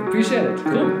thanks, Dave. Appreciate it.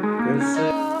 Cool.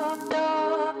 Yes.